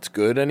tell if it's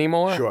good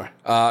anymore. Sure.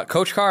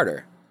 Coach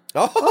Carter.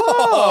 Now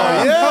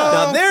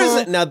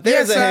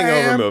there's Yes, a I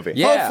hangover am. movie.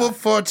 Yeah. Hopeful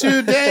for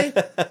today.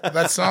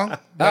 That song.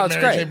 That it's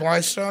Mary great. J.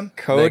 Blige song.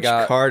 Coach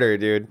got- Carter,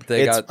 dude.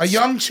 They It's- got A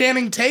young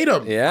Channing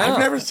Tatum. yeah. I've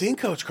never seen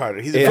Coach Carter.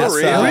 He's a It's,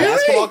 professional really?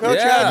 basketball coach.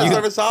 Yeah. Yeah, I just You-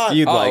 never saw it.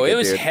 you'd Oh, like it it,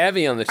 was dude.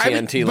 heavy on the I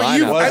mean, TNT but lineup.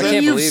 you- I I mean,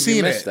 can't you've believe you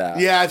seen missed it. that.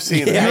 Yeah, I've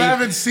seen it. You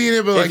haven't seen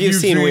it, but like If you've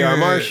seen We Are it.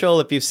 Marshall,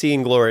 if you've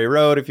seen Glory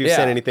Road, if you've Yeah.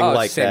 seen anything Oh,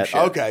 like same that.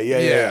 shit. Okay, yeah.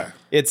 Yeah.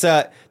 It's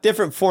a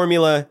different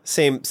formula,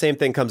 same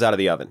thing comes out of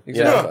the oven.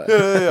 you know?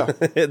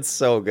 Exactly. It's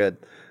so good.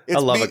 I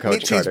It's love meat, a Coach meat,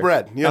 cheese, Carter.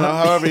 bread. You know,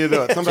 however you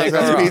do it. Sometimes Take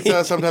it's her off.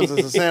 pizza. Sometimes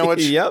it's a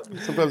sandwich. Yep.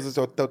 Sometimes it's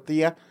a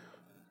tortilla.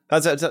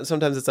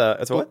 Sometimes it's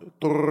a what?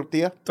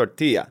 Tortilla.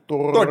 Tortilla.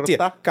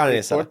 Torta. Carne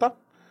asada. Torta.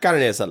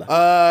 Carne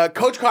asada.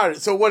 Coach Carter.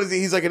 So what is he?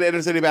 He's like an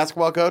inner city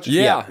basketball coach?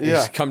 Yeah, Yeah.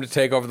 he's come to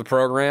take over the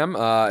program.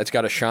 It's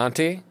got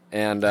Ashanti.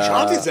 And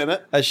Ashanti's in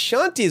it.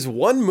 Ashanti's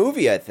one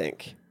movie, I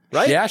think.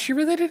 Right? Yeah, she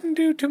really didn't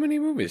do too many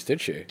movies, did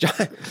she?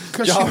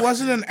 Because she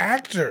wasn't an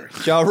actor.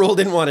 Ja Rule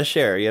didn't want to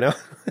share, you know?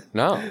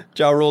 No.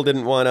 Ja Rule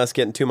didn't want us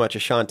getting too much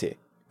Ashanti.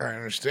 I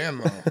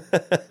understand, though.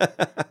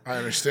 I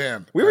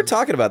understand. We were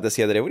talking about this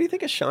the other day. What do you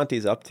think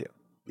Ashanti's up to?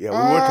 Yeah,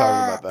 we were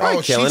talking about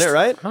that. Killing it,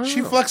 right?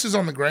 She flexes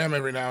on the gram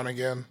every now and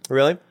again.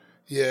 Really?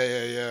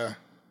 Yeah.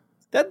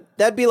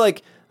 That'd be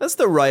like, that's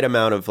the right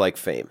amount of like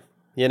fame,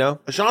 you know?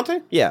 Ashanti?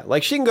 Yeah,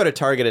 like she can go to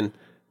Target and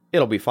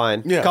it'll be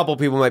fine. Yeah. A couple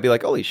people might be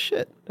like, holy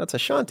shit, that's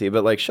Ashanti,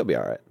 but like she'll be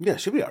all right. Yeah,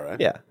 she'll be all right.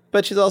 Yeah.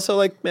 But she's also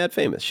like mad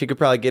famous. She could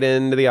probably get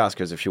into the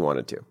Oscars if she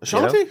wanted to.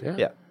 Ashanti? You know?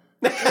 Yeah.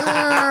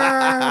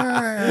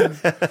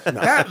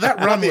 That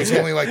run was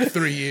only like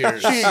 3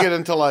 years. She could get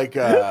into like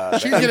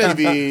She could get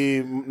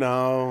MTV.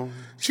 No.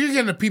 She could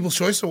get into People's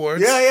Choice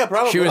Awards. Yeah,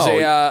 probably. She was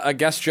a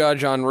guest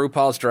judge on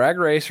RuPaul's Drag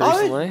Race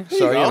recently. there you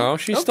So, go. you know,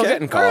 she's still Okay.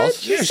 getting All right. calls.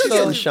 She's still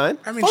getting shine.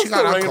 I mean, Fuck's she got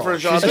still ringing on for call.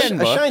 Ashanti. She's getting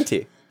booked.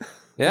 Ashanti.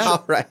 Yeah.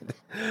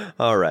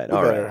 All right.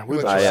 We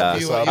better I wrap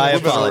this up. I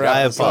We better apologize. wrap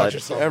I this up.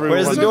 apologize.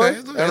 Everyone's- Where's the door?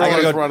 It's okay. I gotta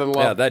Everyone's go. running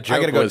low. Yeah, that I joke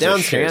gotta go was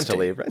downstairs to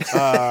Ashanti. leave. Right?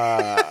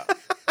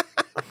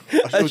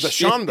 It was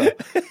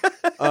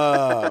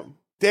Ashonda.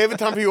 David,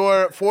 time for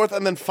your fourth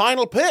and then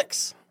final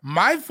picks.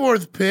 My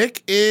fourth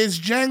pick is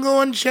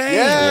Django Unchained.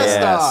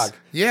 Yes, dog.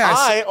 Yes.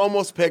 I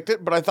almost picked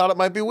it, but I thought it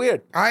might be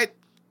weird. I'm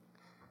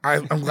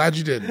glad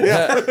you did.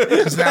 Yeah.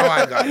 Because now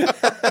I got it.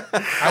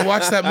 I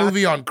watched that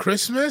movie on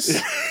Christmas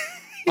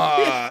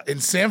in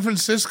San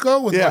Francisco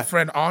with my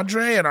friend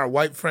Andre and our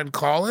white friend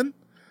Colin.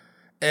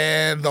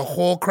 And the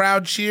whole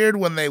crowd cheered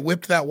when they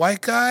whipped that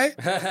white guy.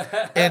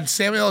 And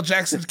Samuel L.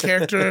 Jackson's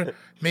character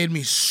made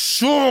me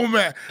so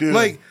mad. Dude.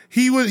 Like,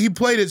 he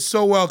played it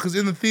so well because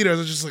in the theater I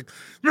was just like,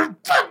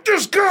 fuck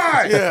this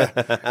guy! Yeah.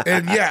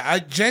 And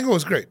Django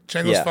was great.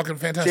 Django was Yeah. fucking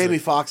fantastic. Jamie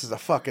Foxx is a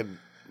fucking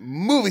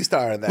movie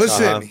star in that.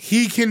 Listen,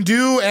 he can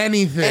do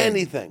anything.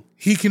 Anything.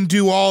 He can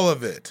do all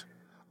of it.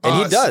 And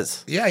he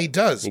does. Yeah, he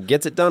does. He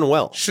gets it done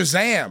well.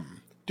 Shazam.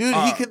 Dude,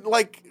 he could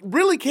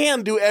really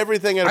can do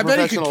everything at a I bet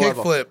he could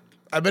professional level. kickflip.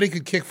 I bet he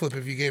could kickflip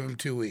if you gave him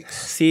 2 weeks.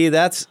 See,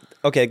 that's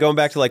okay. Going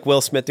back to like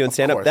Will Smith doing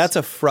stand up, course. that's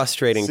a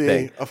frustrating See,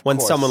 thing. of When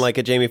course. someone like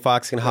a Jamie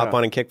Foxx can hop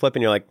on and kickflip,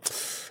 and you're like,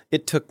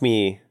 it took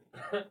me.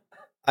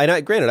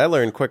 Granted, I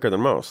learned quicker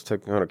than most to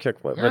how to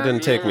kickflip. It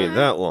didn't take me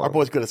that long. Our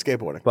boy's good at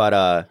skateboarding.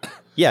 But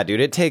yeah, dude,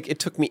 it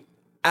took me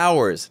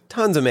hours,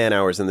 tons of man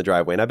hours in the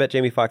driveway, and I bet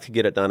Jamie Foxx could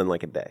get it done in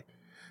like a day.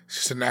 He's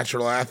just a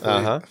natural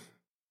athlete.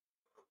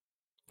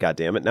 God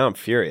damn it! Now I'm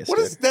furious. What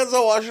dude. does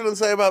Denzel Washington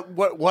say about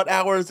what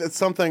hours? It's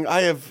something.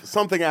 I have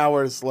something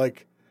hours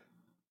like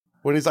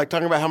when he's like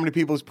talking about how many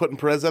people he's put in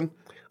prison.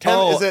 10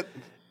 Oh, is it?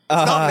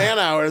 It's not man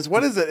hours.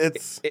 What is it?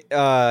 It's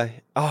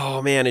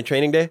oh man, in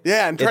Training Day.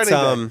 Yeah, in Training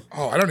Day.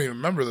 Oh, I don't even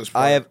remember this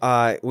part. I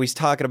have. We was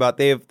talking about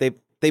they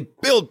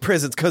build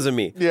prisons because of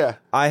me. yeah.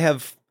 I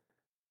have.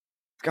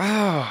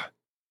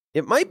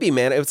 It might be,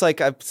 man. It's like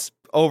I've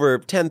over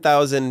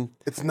 10,000.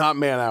 It's not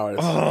man hours.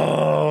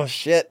 Oh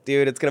shit,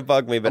 dude! It's gonna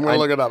bug me. But I'm gonna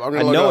look it up. I'm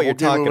gonna I look know it up. what you're We'll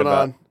keep talking moving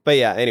about. on. But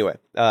yeah, anyway,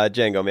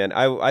 Django, man.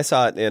 I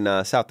saw it in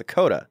South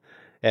Dakota,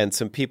 and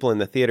some people in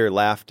the theater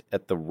laughed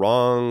at the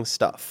wrong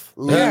stuff.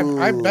 yeah,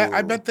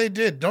 I bet they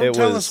did. Don't It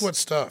tell was- us what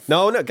stuff.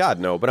 No, God,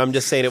 no. But I'm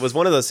just saying it was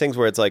one of those things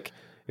where it's like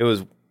it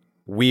was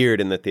weird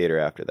in the theater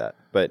after that.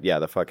 But yeah,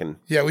 the fucking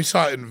Yeah, we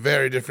saw it in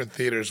very different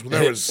theaters.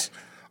 There was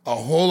a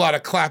whole lot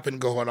of clapping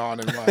going on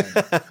in mine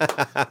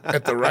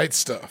at the right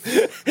stuff.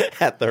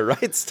 at the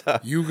right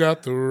stuff, You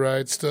got the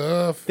right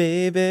stuff.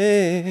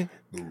 baby.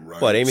 The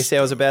right What Amy say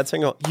I was a bad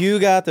singer? You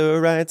got the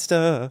right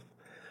stuff,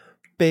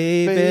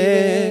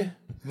 baby.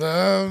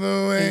 Love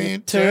the way you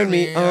Turn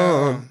me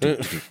on.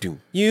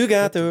 You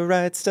got the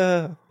right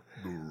stuff.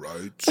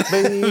 Right.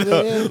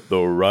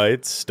 The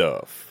right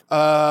stuff.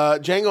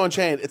 Django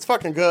Unchained. It's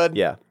fucking good.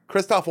 Yeah.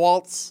 Christoph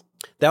Waltz.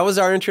 That was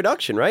our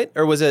introduction, right?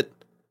 Or was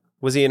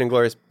he in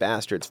Inglourious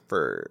Bastards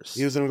first?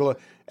 He was in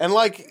and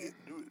like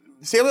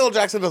Samuel L.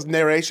 Jackson does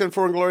narration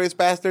for Inglourious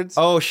Bastards.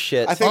 Oh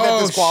shit. I think that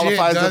Oh,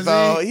 disqualifies shit, it does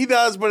though. he? He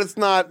does, but it's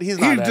not. He's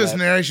He not. in does it.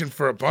 narration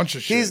for a bunch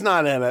of shit. He's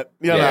not in it.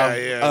 You Yeah, know.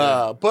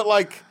 yeah. But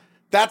like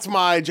that's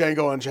my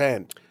Django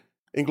Unchained.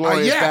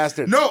 Inglourious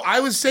Bastards. No, I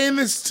was saying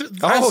this.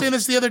 I was saying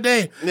this the other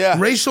day. Yeah.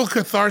 Racial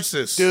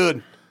catharsis,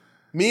 Dude.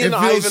 Me and It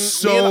feels Ivan,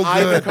 so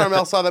good.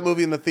 Carmel saw that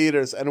movie in the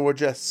theaters and we're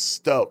just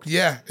stoked.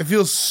 Yeah, it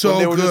feels so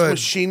They were just good.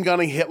 machine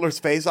gunning Hitler's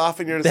face off,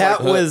 and you're just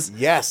That like, was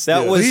yes,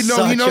 that dude. was He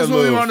such knows a what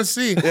we move. want to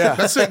see. Yeah.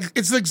 That's like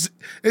it's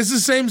the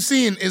same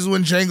scene as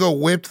when Django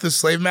whipped the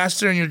slave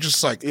master, and you're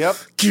just like, Yep.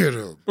 get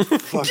him,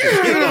 Fucking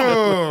get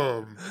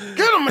him,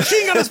 get him,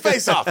 machine gun his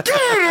face off,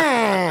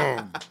 get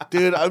him.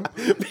 dude. I'm,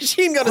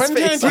 Machine gun his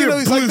Quentin face. Tarantino, You're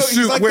he's blue like the- suit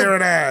he's like the-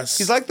 wearing ass.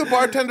 he's like the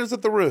bartenders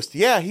at the Roost.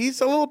 Yeah, he's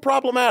a little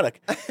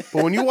problematic, but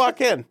when you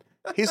walk in,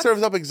 he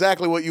serves up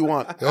exactly what you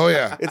want. oh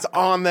yeah, It's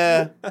on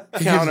the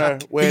counter.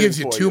 he waiting gives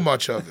you for too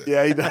much of it.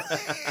 Yeah, he does.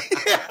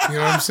 You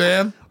know what I'm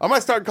saying? I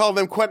might start calling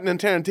them Quentin and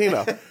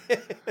Tarantino.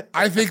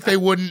 I think they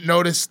wouldn't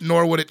notice,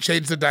 nor would it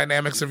change the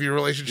dynamics of your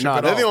relationship No,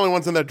 at they're all. the only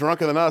ones in there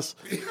drunker than us.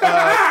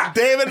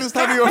 David, it's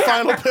time for your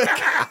final pick.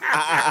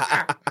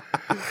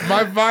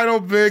 My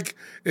final pick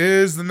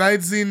is the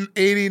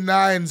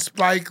 1989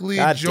 Spike Lee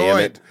God damn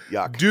it.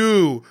 joint.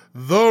 Do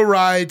the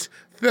right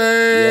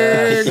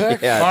thing.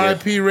 Yeah,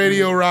 R.I.P.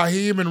 Radio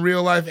Raheem in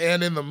real life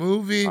and in the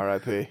movie.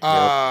 R.I.P.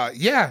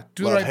 Yeah,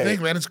 do Love the right hate.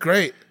 thing, man. It's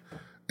great.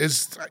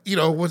 It's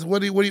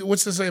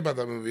what's to say about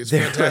that movie? It's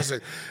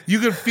fantastic. You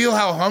could feel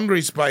how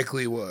hungry Spike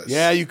Lee was.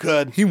 Yeah, you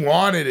could. He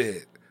wanted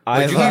it.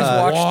 I've you You guys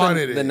guys watched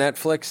wanted the it.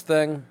 Netflix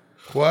thing?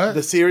 What?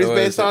 The series Or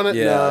based is it- on it?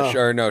 Yeah, No.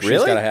 sure. No, she's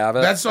Really? got to have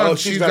it. That's on Oh,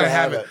 She's Gotta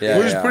Have It. Yeah,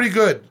 Which is yeah. pretty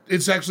good.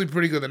 It's actually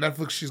pretty good. The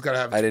Netflix She's Gotta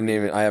Have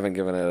It. I haven't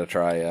given it a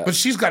try yet. But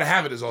She's Gotta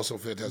Have It is also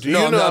fantastic. Do you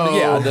know-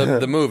 yeah,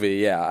 the movie.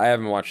 Yeah, I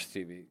haven't watched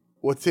TV.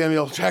 What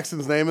Samuel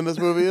Jackson's name in this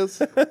movie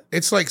is?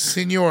 It's like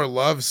Senor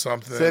Love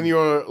something.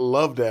 Senor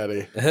Love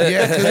Daddy.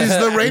 Yeah, because he's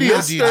the radio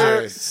Mr.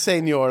 DJ.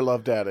 Senor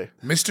Love Daddy.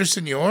 Mr.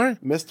 Senor?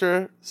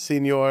 Mr.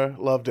 Senor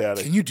Love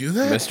Daddy. Can you do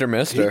that? Mister.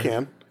 He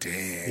can. Damn.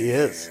 He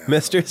is.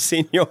 Mr.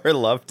 Senior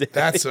loved it.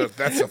 That's a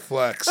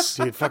flex.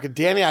 Dude, fucking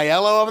Danny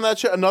Aiello on that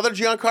shit. Another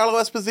Giancarlo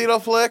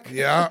Esposito flick.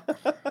 Yeah.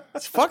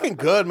 It's fucking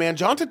good, man.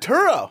 John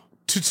Turturro.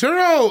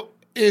 Turturro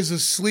is a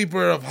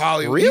sleeper of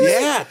Hollywood. Really?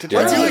 Yeah, I feel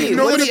like Turturro. He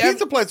nobody lives at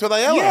pizza place with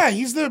Aiello. Yeah,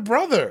 he's the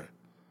brother.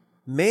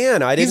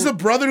 Man, I He's didn't.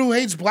 the brother who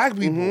hates black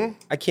people.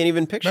 I can't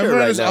even picture Remember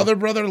it right his now. other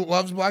brother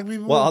loves black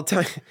people? Well, I'll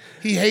tell you.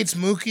 he hates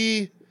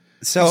Mookie.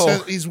 So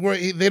Says he's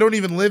worried. They don't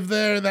even live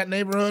there in that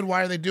neighborhood.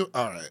 Why are they doing?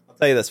 All right. I'll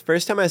tell you this.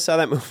 First time I saw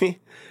that movie,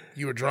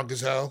 You were drunk as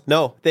hell.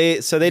 no, they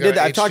You did. got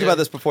I've talked shit? about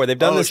this before. They've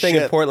done Oh, this thing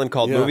in shit. Portland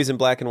called Yeah. Movies in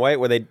Black and White,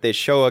 where they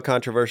show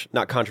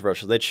not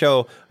controversial. They'd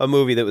show a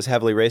movie that was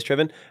heavily race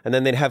driven, and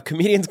then they'd have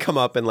comedians come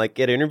up and like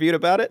get interviewed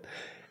about it.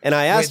 And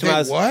I asked Wait, them, they I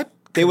was what?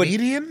 They would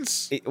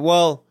Comedians?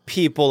 well,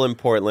 people in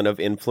Portland of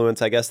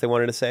influence, I guess they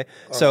wanted to say.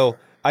 So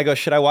I go,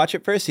 should I watch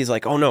it first? He's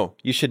like, oh no,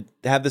 you should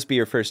have this be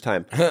your first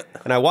time.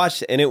 And I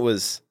watched it, and it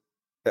was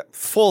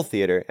full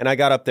theater. And I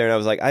got up there, and I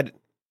was like,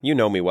 you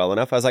know me well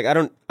enough. I was like,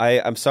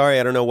 I'm sorry,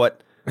 I don't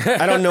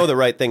know the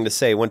right thing to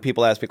say when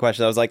people ask me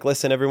questions. I was like,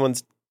 listen,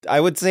 I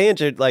would say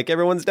it like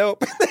everyone's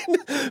dope.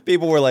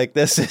 People were like,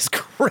 this is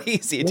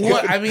crazy, dude.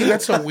 What? I mean,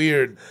 that's a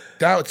weird.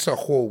 That's a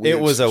whole weird.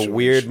 It was situation. a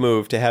weird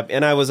move to have.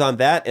 And I was on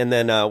that, and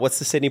then what's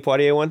the Sidney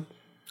Poitier one?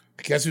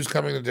 Guess who's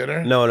coming to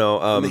dinner? No.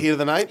 The Heat of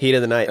the Night? Heat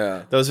of the Night.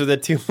 Yeah. Those were the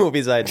two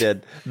movies I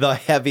did. The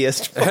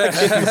heaviest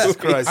fucking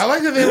movies. I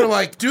like that they were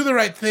like, do the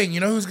right thing. You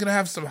know who's gonna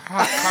have some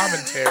hot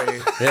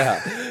commentary?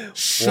 Yeah.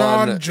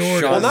 Sean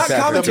Jordan. Sean Well, not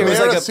Pepper. commentary. The It was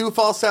mayor like of Sioux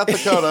Falls, South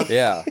Dakota.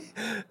 Yeah.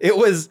 It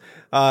was,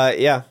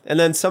 yeah. And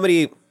then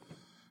somebody,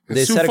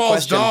 they Sioux said a Falls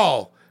question.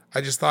 doll. I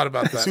just thought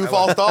about that. Sioux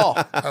Falls doll.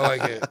 I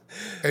like it.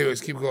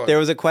 Anyways, keep going. There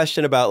was a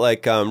question about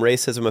like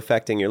racism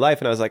affecting your life.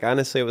 And I was like,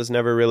 honestly, it was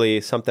never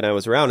really something I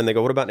was around. And they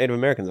go, what about Native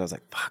Americans? I was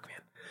like, fuck, man.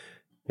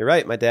 You're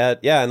right, my dad.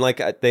 Yeah, and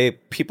like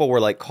people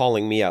were like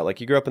calling me out. Like,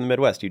 you grew up in the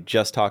Midwest. You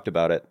just talked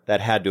about it. That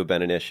had to have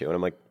been an issue. And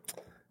I'm like,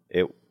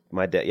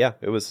 my dad. Yeah,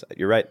 it was.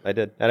 You're right. I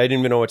did, and I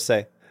didn't even know what to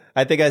say.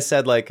 I think I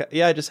said like,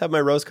 yeah, I just have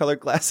my rose-colored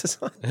glasses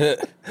on.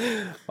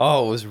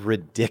 Oh, it was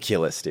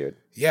ridiculous, dude.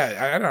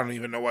 Yeah, I don't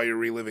even know why you're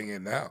reliving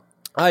it now.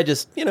 I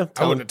just, I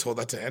wouldn't have told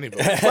that to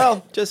anybody.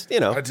 well, just I'd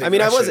take I mean,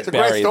 that I wasn't. shit.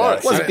 Great Bury story.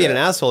 that. Wasn't being an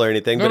asshole or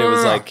anything, but it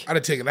was like I'd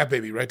have taken that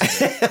baby right to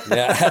bed.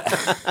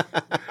 Yeah.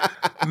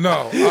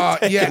 No,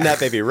 taking yeah. that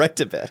baby right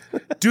to bed.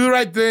 Do the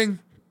right thing.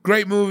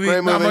 Great movie.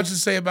 Great Not movie. much to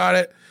say about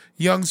it.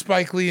 Young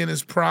Spike Lee in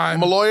his prime.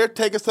 Malloy,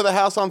 take us to the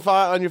house on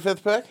fire on your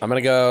fifth pick. I'm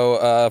gonna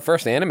go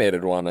first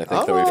animated one. I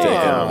think that we've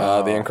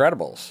taken The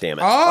Incredibles. Damn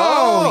it.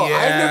 Oh, yeah.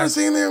 I've never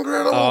seen The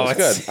Incredibles. Oh,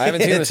 it's good. I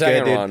haven't seen the It's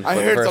second good, dude. one. I but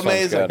the heard it's first one's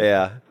amazing. good.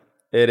 Yeah,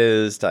 it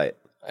is tight.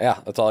 Yeah,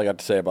 that's all I got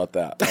to say about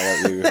that.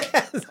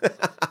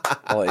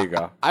 I'll let you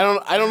go. I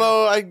don't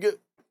know.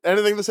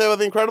 Anything to say about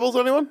The Incredibles?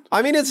 Anyone?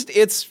 I mean,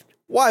 it's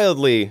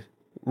wildly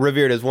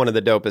revered as one of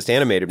the dopest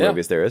animated Yeah.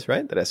 movies there is,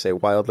 right? Did I say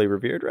wildly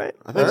revered, right?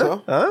 I think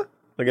so. Huh?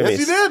 Look at Yes, me,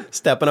 you did.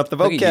 stepping up the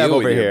Look at vocab you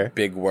over and your here.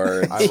 Big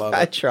words. I love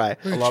I it. try.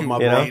 I love my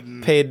You know,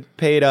 boy.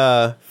 paid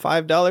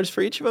 $5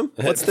 for each of them.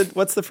 What's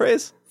the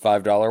phrase?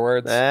 $5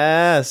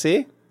 words.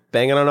 See,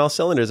 banging on all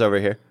cylinders over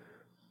here.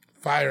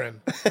 Firing.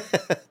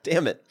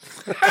 Damn it.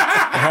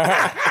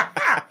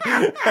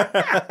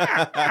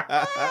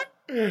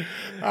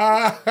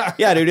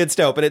 Yeah, dude, it's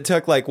dope. And it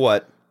took like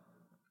what?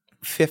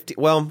 50.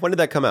 Well, when did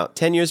that come out?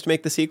 10 years to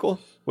make the sequel,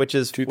 which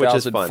is fun.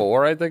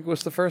 2004, I think,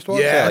 was the first one.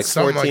 Yeah, like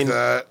something 14 like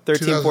that.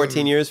 13,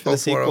 14 years for the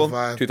 2004, sequel.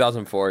 05.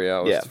 2004, yeah,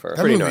 it was Yeah. the first.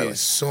 That Pretty movie gnarly. is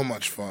so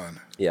much fun.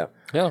 Yeah.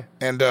 Yeah.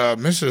 And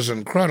Mrs.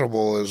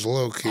 Incredible is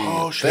low key.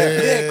 Oh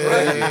shit!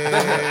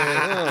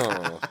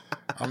 Oh.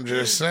 I'm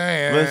just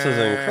saying. This is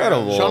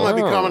incredible. Sean might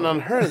be commenting on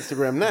her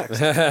Instagram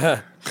next.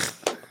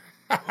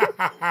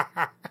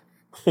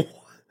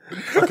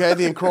 Okay,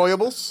 The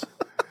Incroyables.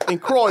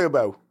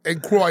 Incroyable.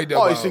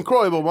 Incredible. Oh, it's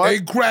incroyable, mate.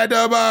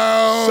 Incredible.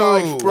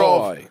 Safe, bro.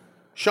 Boy.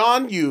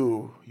 Sean,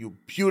 you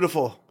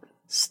beautiful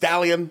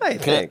stallion. Hey,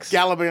 thanks.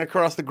 Galloping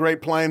across the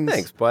Great Plains.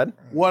 Thanks, bud.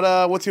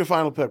 What's your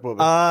final pick,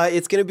 Bobby?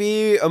 It's going to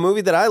be a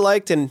movie that I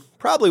liked and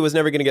probably was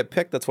never going to get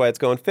picked. That's why it's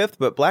going 5th.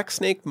 But Black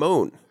Snake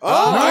Moan. Oh,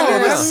 I No,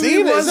 haven't that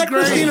seen it. was Is that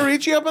great. Christina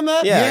Ricci up in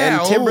that? Yeah,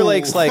 and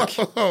Timberlake's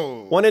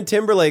oh. one of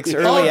Timberlake's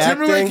early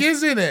acting. Timberlake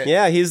is in it.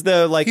 Yeah, he's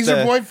the He's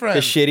her boyfriend.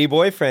 the shitty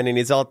boyfriend, and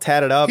he's all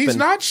tatted up. He's and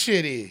not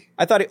shitty.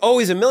 I thought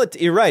he's a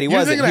military. You're right. He You're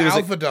wasn't. thinking He of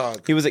was Alpha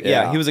Dog. He was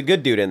he was a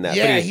good dude in that.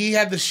 Yeah, but he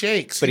had the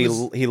shakes. But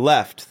he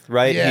left,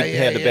 right? Yeah, he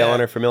had to bail on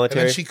her for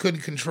military. And then she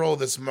couldn't control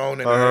this moan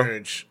and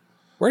urge.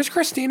 Where's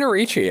Christina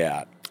Ricci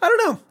at? I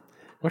don't know.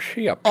 What's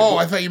she up to? Oh,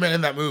 I thought you meant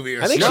in that movie.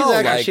 Or I think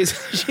something. she's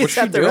what's she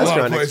at the doing?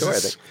 restaurant A lot of next door. I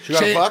places. think. She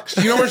got a bucks?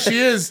 You know where she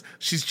is?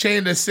 She's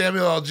chained to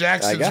Samuel L.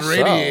 Jackson's guess so.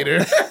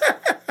 radiator.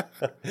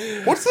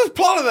 What's the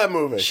plot of that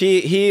movie?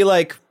 He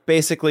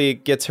basically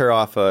gets her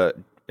off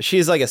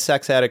she's like a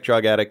sex addict,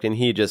 drug addict, and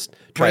he just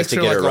tries Breaks to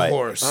her get like her a right.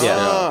 horse. Yeah.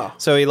 Ah.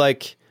 So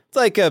it's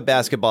like a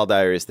Basketball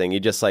Diaries thing. He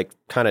just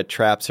kind of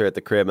traps her at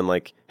the crib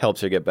and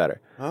helps her get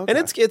better. Okay. And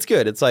it's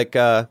good. It's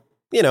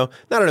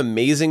not an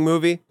amazing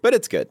movie, but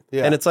it's good.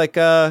 Yeah. And it's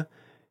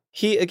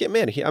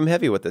I'm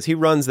heavy with this. He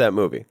runs that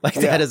movie.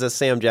 That is a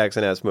Sam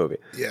Jackson-ass movie.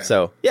 Yeah.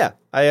 So, yeah,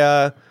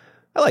 I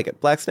like it.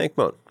 Black Snake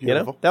Moan.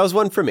 Beautiful. That was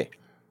one for me.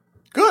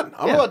 Good.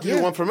 I'm about to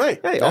do one for me.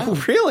 Hey,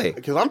 oh, really?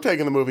 Because I'm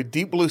taking the movie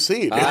Deep Blue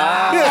Sea. dude.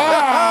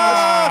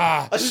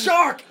 Ah! A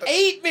shark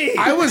ate me.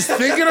 I was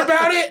thinking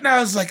about it, and I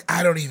was like,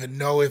 I don't even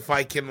know if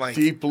I can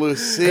Deep Blue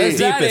Sea. Because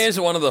that Deepest- is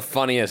one of the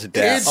funniest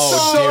deaths.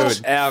 It's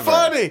so ever.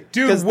 funny.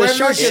 Dude, when the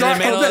shark the In the shark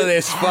middle of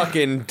this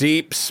fucking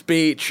deep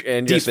speech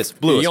and just Deepest,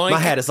 bluest. yoink. My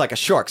head is like a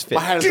shark's fin.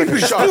 My hand is like a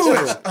shark's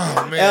fin.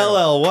 Oh man.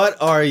 LL, what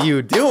are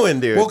you doing,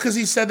 dude? Well, because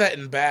he said that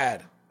in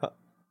Bad.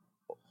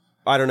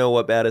 I don't know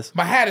what bad is.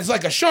 My hat is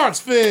like a shark's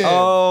fin.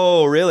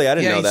 Oh, really? I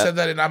didn't yeah, know he that. said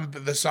that in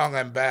the song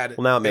 "I'm Bad."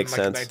 Well, now it makes in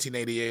sense.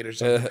 1988 or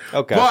something.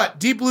 Okay. But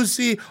Deep Blue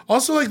Sea,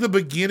 also like the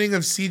beginning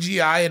of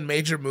CGI in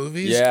major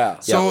movies. Yeah.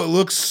 So it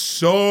looks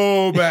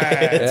so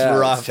bad. It's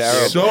rough.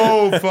 terrible.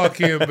 So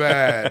fucking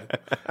bad.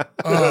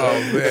 Oh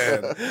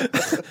man.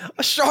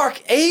 A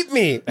shark ate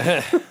me.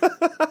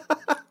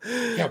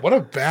 Yeah, what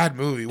a bad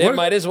movie. It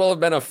might as well have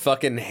been a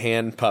fucking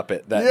hand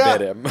puppet that Yeah.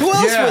 bit him. Who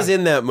else Yeah. was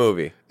in that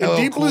movie? In LL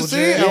Deep Blue Cool Sea,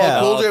 J? LL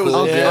Cool J was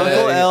Cool in J. it.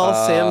 Uncle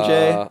L, Sam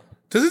J.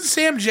 Doesn't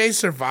Sam J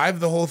survive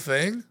the whole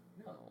thing?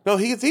 No,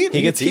 he gets eaten.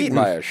 He gets eaten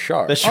by a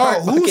shark. The shark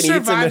Oh, who fucking eats him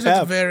in survives at the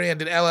half. very end?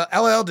 Did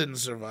LL didn't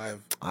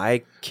survive?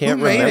 I can't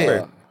Who made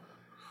remember.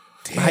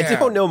 it? I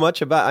don't know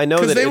much about. I know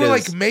that Because they it were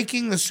is- like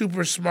making the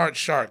super smart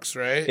sharks,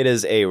 right? it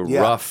is a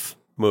rough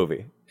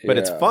movie, but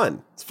it's Yeah.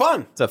 fun. It's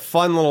fun. It's a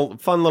fun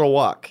little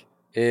walk.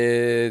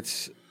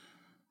 It's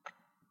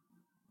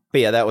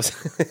But yeah, that was.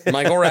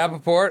 Michael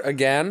Rappaport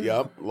again.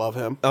 Yep, love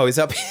him. Oh, he's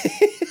up.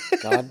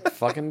 God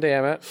fucking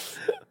damn it.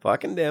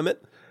 Fucking damn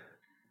it!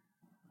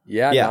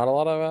 Yeah, Yeah. not a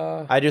lot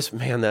of. I just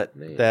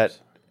that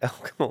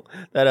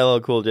LL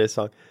Cool J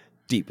song,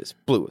 deepest,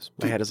 bluest.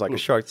 My head is like a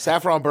shark.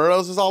 Saffron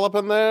Burrows is all up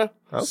in there.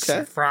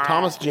 Okay,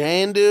 Thomas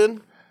Jane,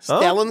 dude.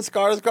 Stellan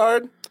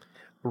Skarsgård.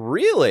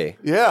 really?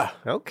 Yeah.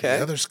 Okay,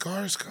 The other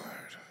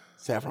Skarsgård.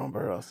 Saffron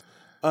Burrows.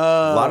 a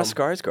lot of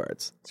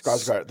Skarsgårds.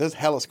 Skarsgård. There's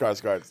hella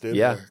Skarsgårds, dude.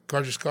 Yeah.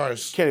 Guard your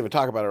scars. Can't even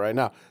talk about it right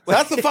now. So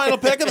that's the final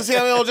pick of the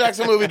Samuel L.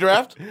 Jackson movie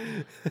draft.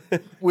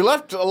 We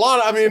left a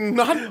lot,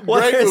 not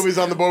great there's- movies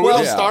on the board. well,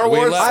 We left Star we,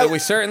 Wars. we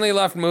certainly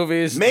left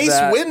movies. Mace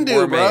that Windu,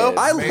 were bro. made.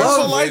 I Mace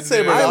love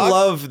lightsaber, Windu. I dog.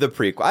 love the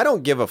prequel. I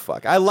don't give a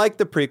fuck. I like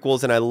the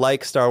prequels, and I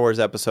like Star Wars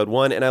Episode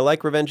 1, and I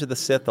like Revenge of the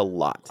Sith a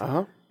lot.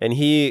 And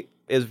he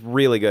is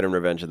really good in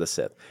Revenge of the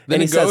Sith. The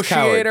and he says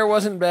coward. Negotiator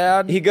wasn't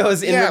bad. He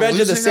goes, in Yeah, Revenge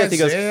of the losing Sith, he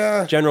goes,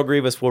 Isaiah. General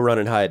Grievous will run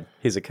and hide.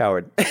 He's a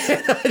coward.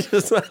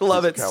 I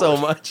love it so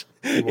much.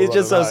 He's run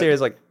just so and hide. serious,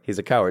 like, he's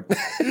a coward.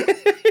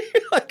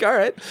 Like, all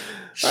right.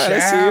 All right, I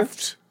see you.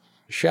 Shaft.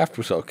 Shaft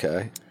was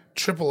okay.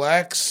 Triple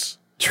X.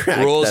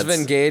 Rules of That's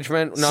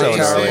Engagement, not so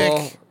terrible.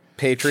 sick.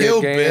 Patriot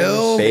Kill Games.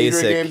 Bill. Patriot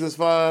basic. Games is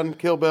fun.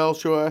 Kill Bill,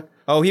 sure.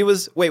 Oh,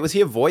 was he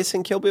a voice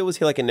in Kill Bill? Was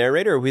he like a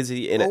narrator, or was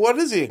he in it? What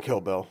is he in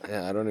Kill Bill?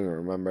 Yeah, I don't even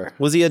remember.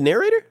 Was he a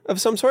narrator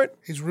of some sort?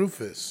 He's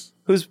Rufus.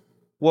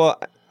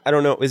 I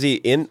don't know. Is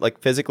he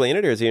physically in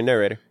it, or is he a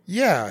narrator?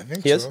 Yeah, I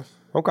think He is? so.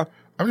 Okay.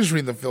 I'm just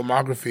reading the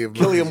filmography of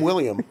Killiam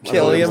William.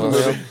 Killiam,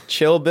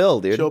 Chill Bill,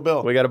 dude. Chill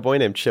Bill. We got a boy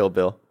named Chill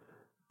Bill.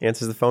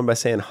 Answers the phone by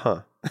saying,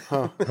 huh.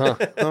 So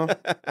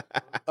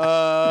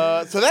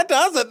that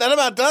does it. That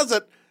about does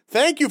it.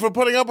 Thank you for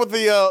putting up with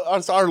the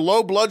our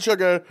low blood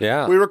sugar.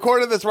 Yeah. We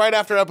recorded this right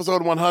after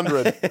episode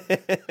 100.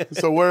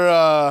 So we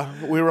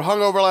were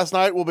hungover last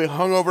night. We'll be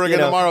hungover again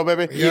tomorrow,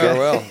 baby. Sure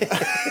will.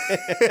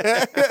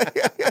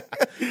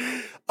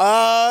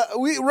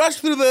 We rushed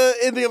through the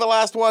ending of the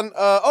last one.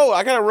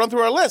 I got to run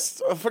through our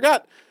list. I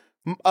forgot.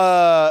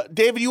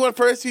 David, you went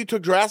first. You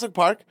took Jurassic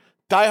Park,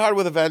 Die Hard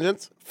with a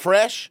Vengeance,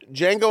 Fresh,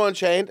 Django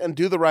Unchained, and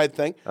Do the Right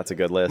Thing. That's a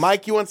good list.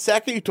 Mike, you went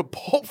second. You took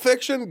Pulp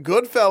Fiction,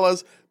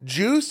 Goodfellas,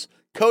 Juice,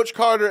 Coach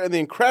Carter, and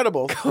The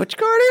Incredibles. Coach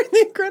Carter,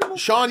 The Incredible.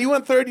 Sean, you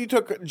went third. You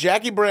took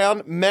Jackie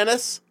Brown,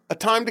 Menace, A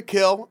Time to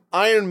Kill,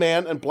 Iron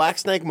Man, and Black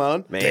Snake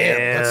Moan. Man,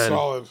 that's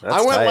solid. that's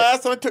I went tight.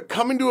 last, and I took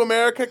Coming to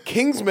America,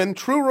 Kingsman,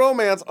 True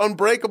Romance,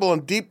 Unbreakable,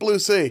 and Deep Blue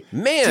Sea.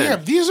 Man,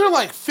 Damn, these are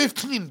like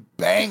 15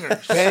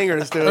 bangers.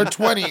 Bangers, dude. Or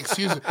 20,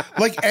 excuse me.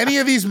 Like any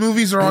of these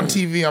movies are on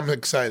TV, I'm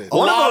excited.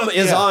 One of them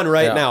is on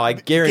right now. I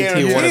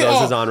guarantee one of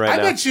those is on right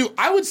now. I bet you,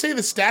 I would say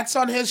the stats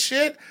on his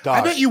shit,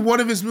 I bet you one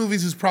of his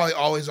movies is probably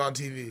always on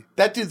TV.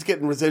 That dude's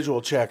getting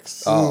residual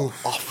checks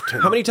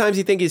often. How many times do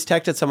you think he's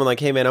texted someone like,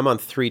 hey man, I'm on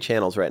 3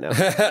 channels right now?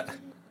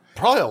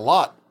 Probably a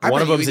lot. One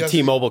of them's a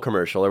T-Mobile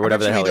commercial or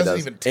whatever the hell he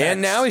does.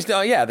 And now he's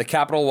done, the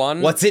Capital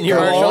One. What's in your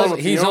commercials. wallet?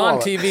 He's on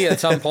TV at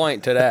some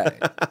point today.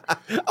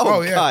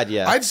 Oh, God,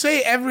 yeah. I'd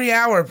say every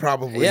hour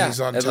probably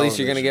he's on at television. least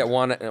you're going to get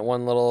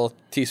one little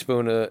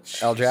teaspoon of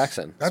L.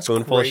 Jackson. That's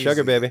spoonful crazy. of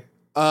sugar, baby.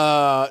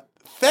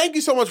 Thank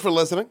you so much for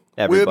listening.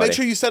 Everybody. Make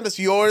sure you send us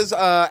yours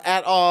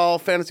at All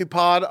Fantasy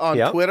Pod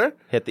on Twitter.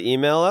 Hit the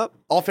email up.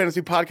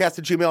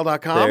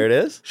 allfantasypodcast@gmail.com. There it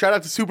is. Shout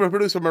out to super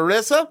producer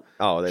Marissa.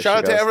 Oh, there Shout she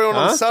out to goes. everyone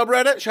on the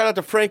subreddit. Shout out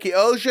to Frankie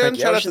Ocean.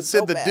 Shout out to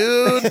Sid the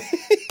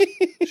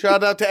Dude.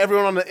 Shout out to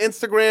everyone on the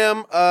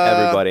Instagram.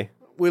 Everybody.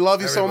 We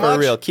love you so much. For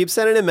real. Keep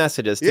sending in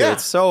messages, too. Yeah.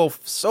 It's so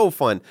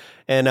fun.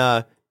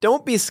 And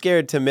don't be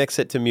scared to mix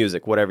it to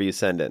music, whatever you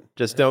send in.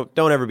 Just don't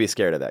ever be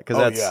scared of that, because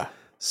that's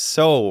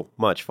so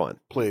much fun.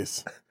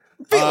 Please.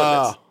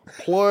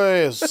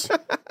 Please.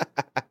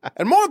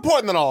 And more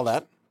important than all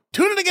that,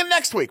 tune in again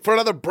next week for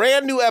another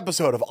brand new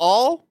episode of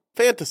All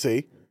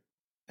Fantasy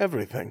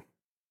Everything.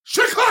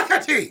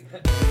 Shiklackety!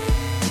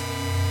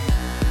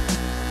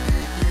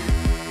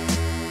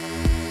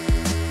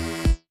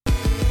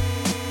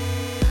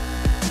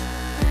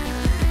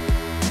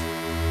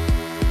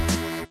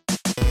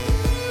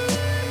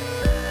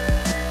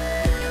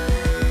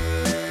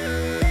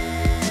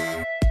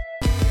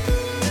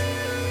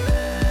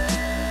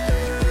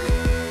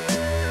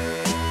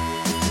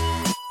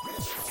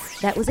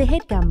 That was a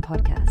HeadGum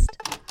podcast.